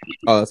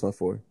 Oh, that's my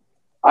 4.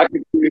 I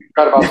completely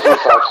forgot about Suicide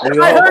Squad.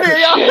 I heard it,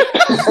 y'all.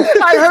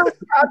 I heard it.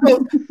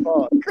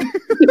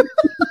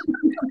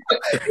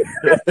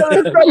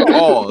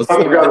 Pause.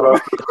 I forgot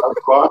about Suicide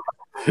Squad.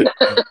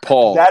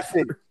 Pause. That's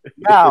it.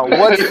 Now,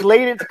 what's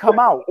slated to come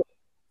out?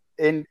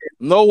 In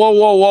No,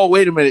 whoa.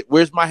 Wait a minute.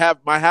 Where's my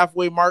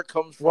halfway mark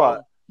comes from?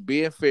 What?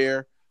 Being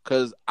fair,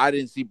 because I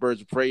didn't see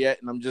Birds of Prey yet,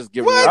 and I'm just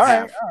giving all it a right,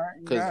 half. all right.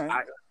 Because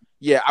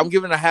I'm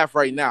giving a half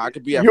right now. I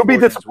could be at You'll be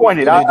 4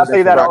 disappointed. this week. I'll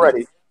say that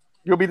already.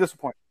 You'll be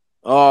disappointed.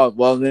 Oh,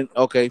 well then,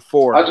 okay,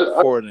 4. I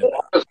just- 4 then.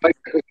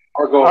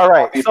 All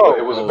right, so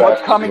it was a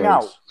what's bad coming movie.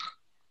 out?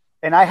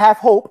 And I have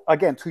hope,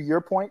 again, to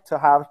your point, to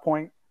Hav's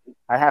point,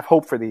 I have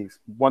hope for these.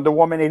 Wonder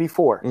Woman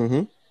 84,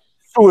 Mm-hmm.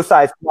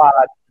 Suicide Squad,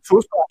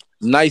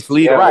 Nice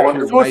lead Yeah, off. right.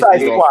 Nice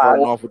Suicide lead off, Squad,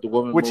 starting off with the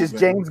woman which is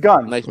movement. James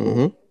Gunn. Nice Mm-hmm.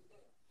 move.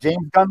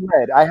 James Gunn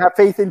led. I have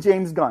faith in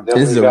James Gunn. Yeah.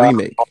 This is a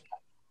remake.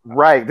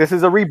 Right. This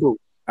is a reboot.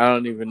 I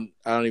don't even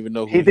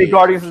know who He did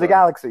Guardians of the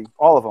Galaxy,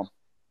 all of them.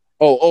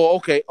 Oh,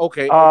 okay.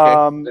 The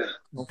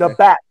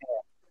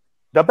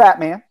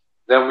Batman,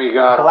 Then we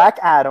got Black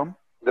Adam,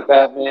 the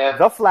Batman.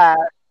 The Flash,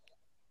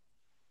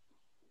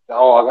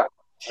 Oh, I got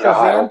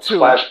Shazam 2,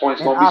 Flashpoint's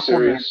and gonna be Aquaman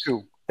serious.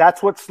 2.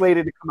 That's what's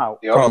slated to come out.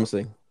 Yep.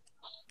 Promising.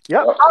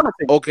 Yep,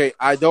 promising. Okay,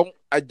 I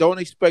don't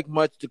expect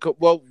much to come.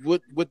 Well,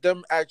 with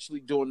them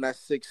actually doing that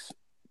 6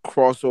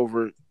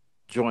 crossover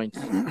joints,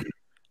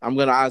 I'm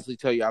gonna honestly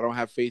tell you I don't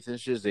have faith in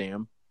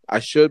Shazam. I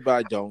should, but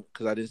I don't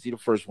because I didn't see the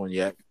first one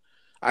yet.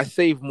 I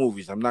save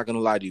movies. I'm not gonna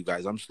lie to you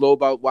guys. I'm slow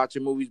about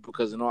watching movies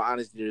because, in all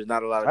honesty, there's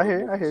not a lot of. I good hear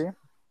you. I movies. hear you.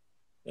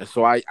 And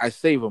so I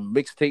save them,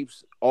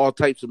 mixtapes, all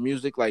types of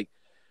music. Like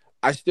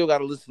I still got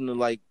to listen to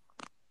like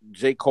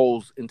J.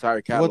 Cole's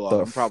entire catalog. the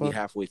I'm probably fuck?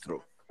 halfway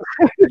through.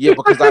 Yeah,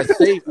 because I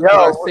save. Yo,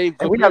 I save and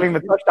good we haven't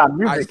music. even touched on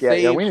music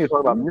yet. Yeah, save- we need to talk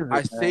about music. I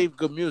man. save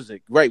good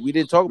music. Right, we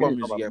didn't talk We about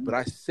didn't talk music about yet, but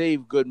I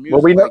save good music.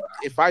 Well, we know- Like,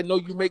 if I know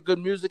you make good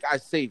music, I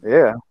save it.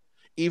 Yeah.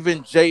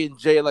 Even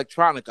J&J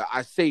Electronica,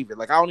 I save it.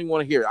 Like I don't even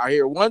want to hear it. I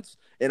hear it once,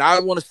 and I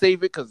want to save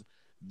it because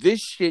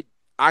this shit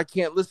I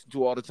can't listen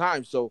to all the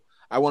time. So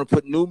I want to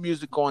put new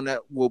music on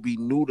that will be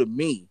new to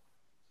me.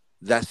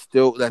 That's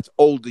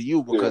old to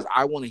you because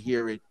I want to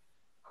hear it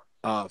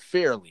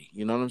fairly.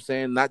 You know what I'm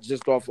saying? Not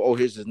just off. Oh,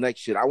 here's his next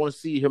shit. I want to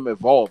see him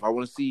evolve.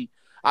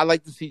 I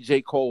like to see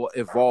J. Cole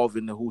evolve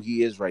into who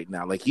he is right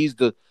now. Like he's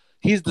the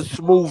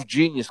smooth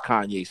genius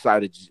Kanye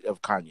side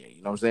of Kanye.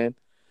 You know what I'm saying?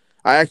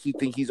 I actually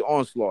think he's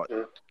onslaught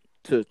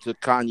to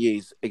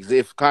Kanye's.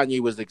 If Kanye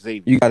was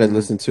Xavier, You got to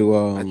listen to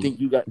I think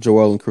you got.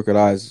 Joel and Crooked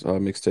Eyes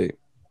mixtape.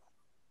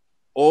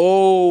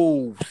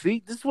 Oh,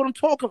 see, this is what I'm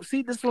talking.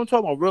 See, this is what I'm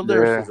talking about. Real Yeah.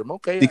 lyricism.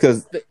 Okay,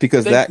 Because thank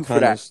that you for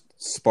kind of that.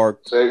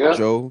 sparked Say again?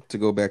 Joe to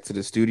go back to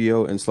the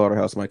studio, and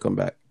Slaughterhouse might come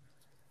back.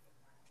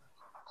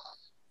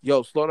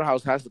 Yo,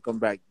 Slaughterhouse has to come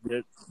back.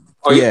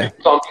 Oh, Yeah. you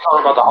talking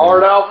about the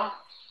Hard album?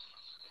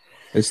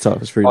 It's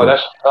tough. It's pretty. Oh, dope.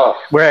 that's tough.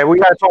 Where we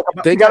gotta talk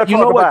about. They We gotta you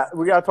know talk what? about.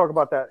 We gotta talk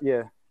about that.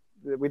 Yeah.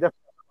 We definitely.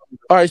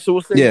 All right, so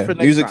we'll save it Yeah, for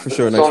next music time. for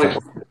sure It's next only,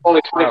 time.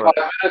 only 25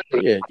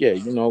 minutes. Yeah,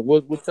 you know,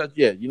 we'll touch.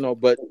 Yeah, you know,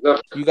 but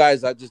you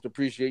guys, I just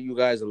appreciate you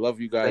guys. I love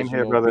you guys. Same You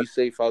here, know, brother. be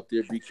safe out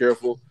there. Be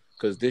careful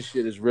because this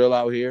shit is real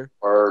out here.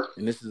 Or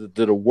And this is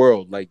to the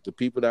world. Like the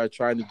people that are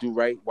trying to do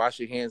right, wash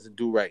your hands and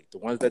do right. The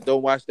ones that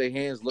don't wash their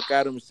hands, look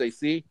at them and say,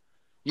 "See,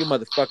 you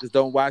motherfuckers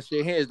don't wash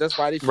your hands. That's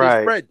why this shit's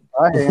Right. spreading."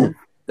 I hear you.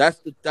 That's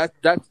you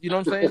know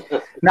what I'm saying?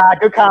 Nah,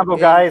 good combo,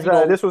 And, guys. you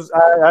know- This was.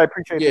 I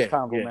appreciate Yeah, this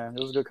combo, yeah. man.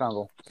 It was a good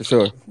combo. For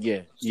sure.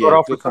 Yeah. Start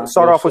off good with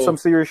some, combo. So, some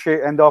serious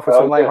shit. End off with Oh,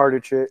 some yeah.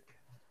 lighthearted shit.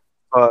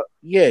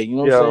 Yeah, you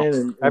know what Yo, I'm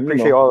saying? And, I you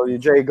appreciate know, all of you,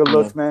 Jay. Good you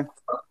looks, man.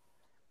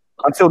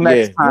 Until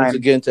next yeah, time. once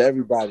again to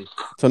everybody.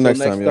 Till next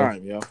Till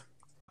time, yo. yo.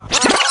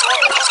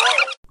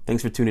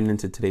 Thanks for tuning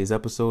into today's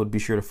episode. Be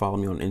sure to follow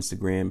me on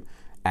Instagram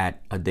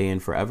at A Day in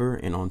Forever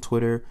and on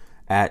Twitter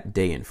at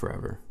Day in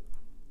Forever.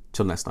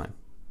 Till next time.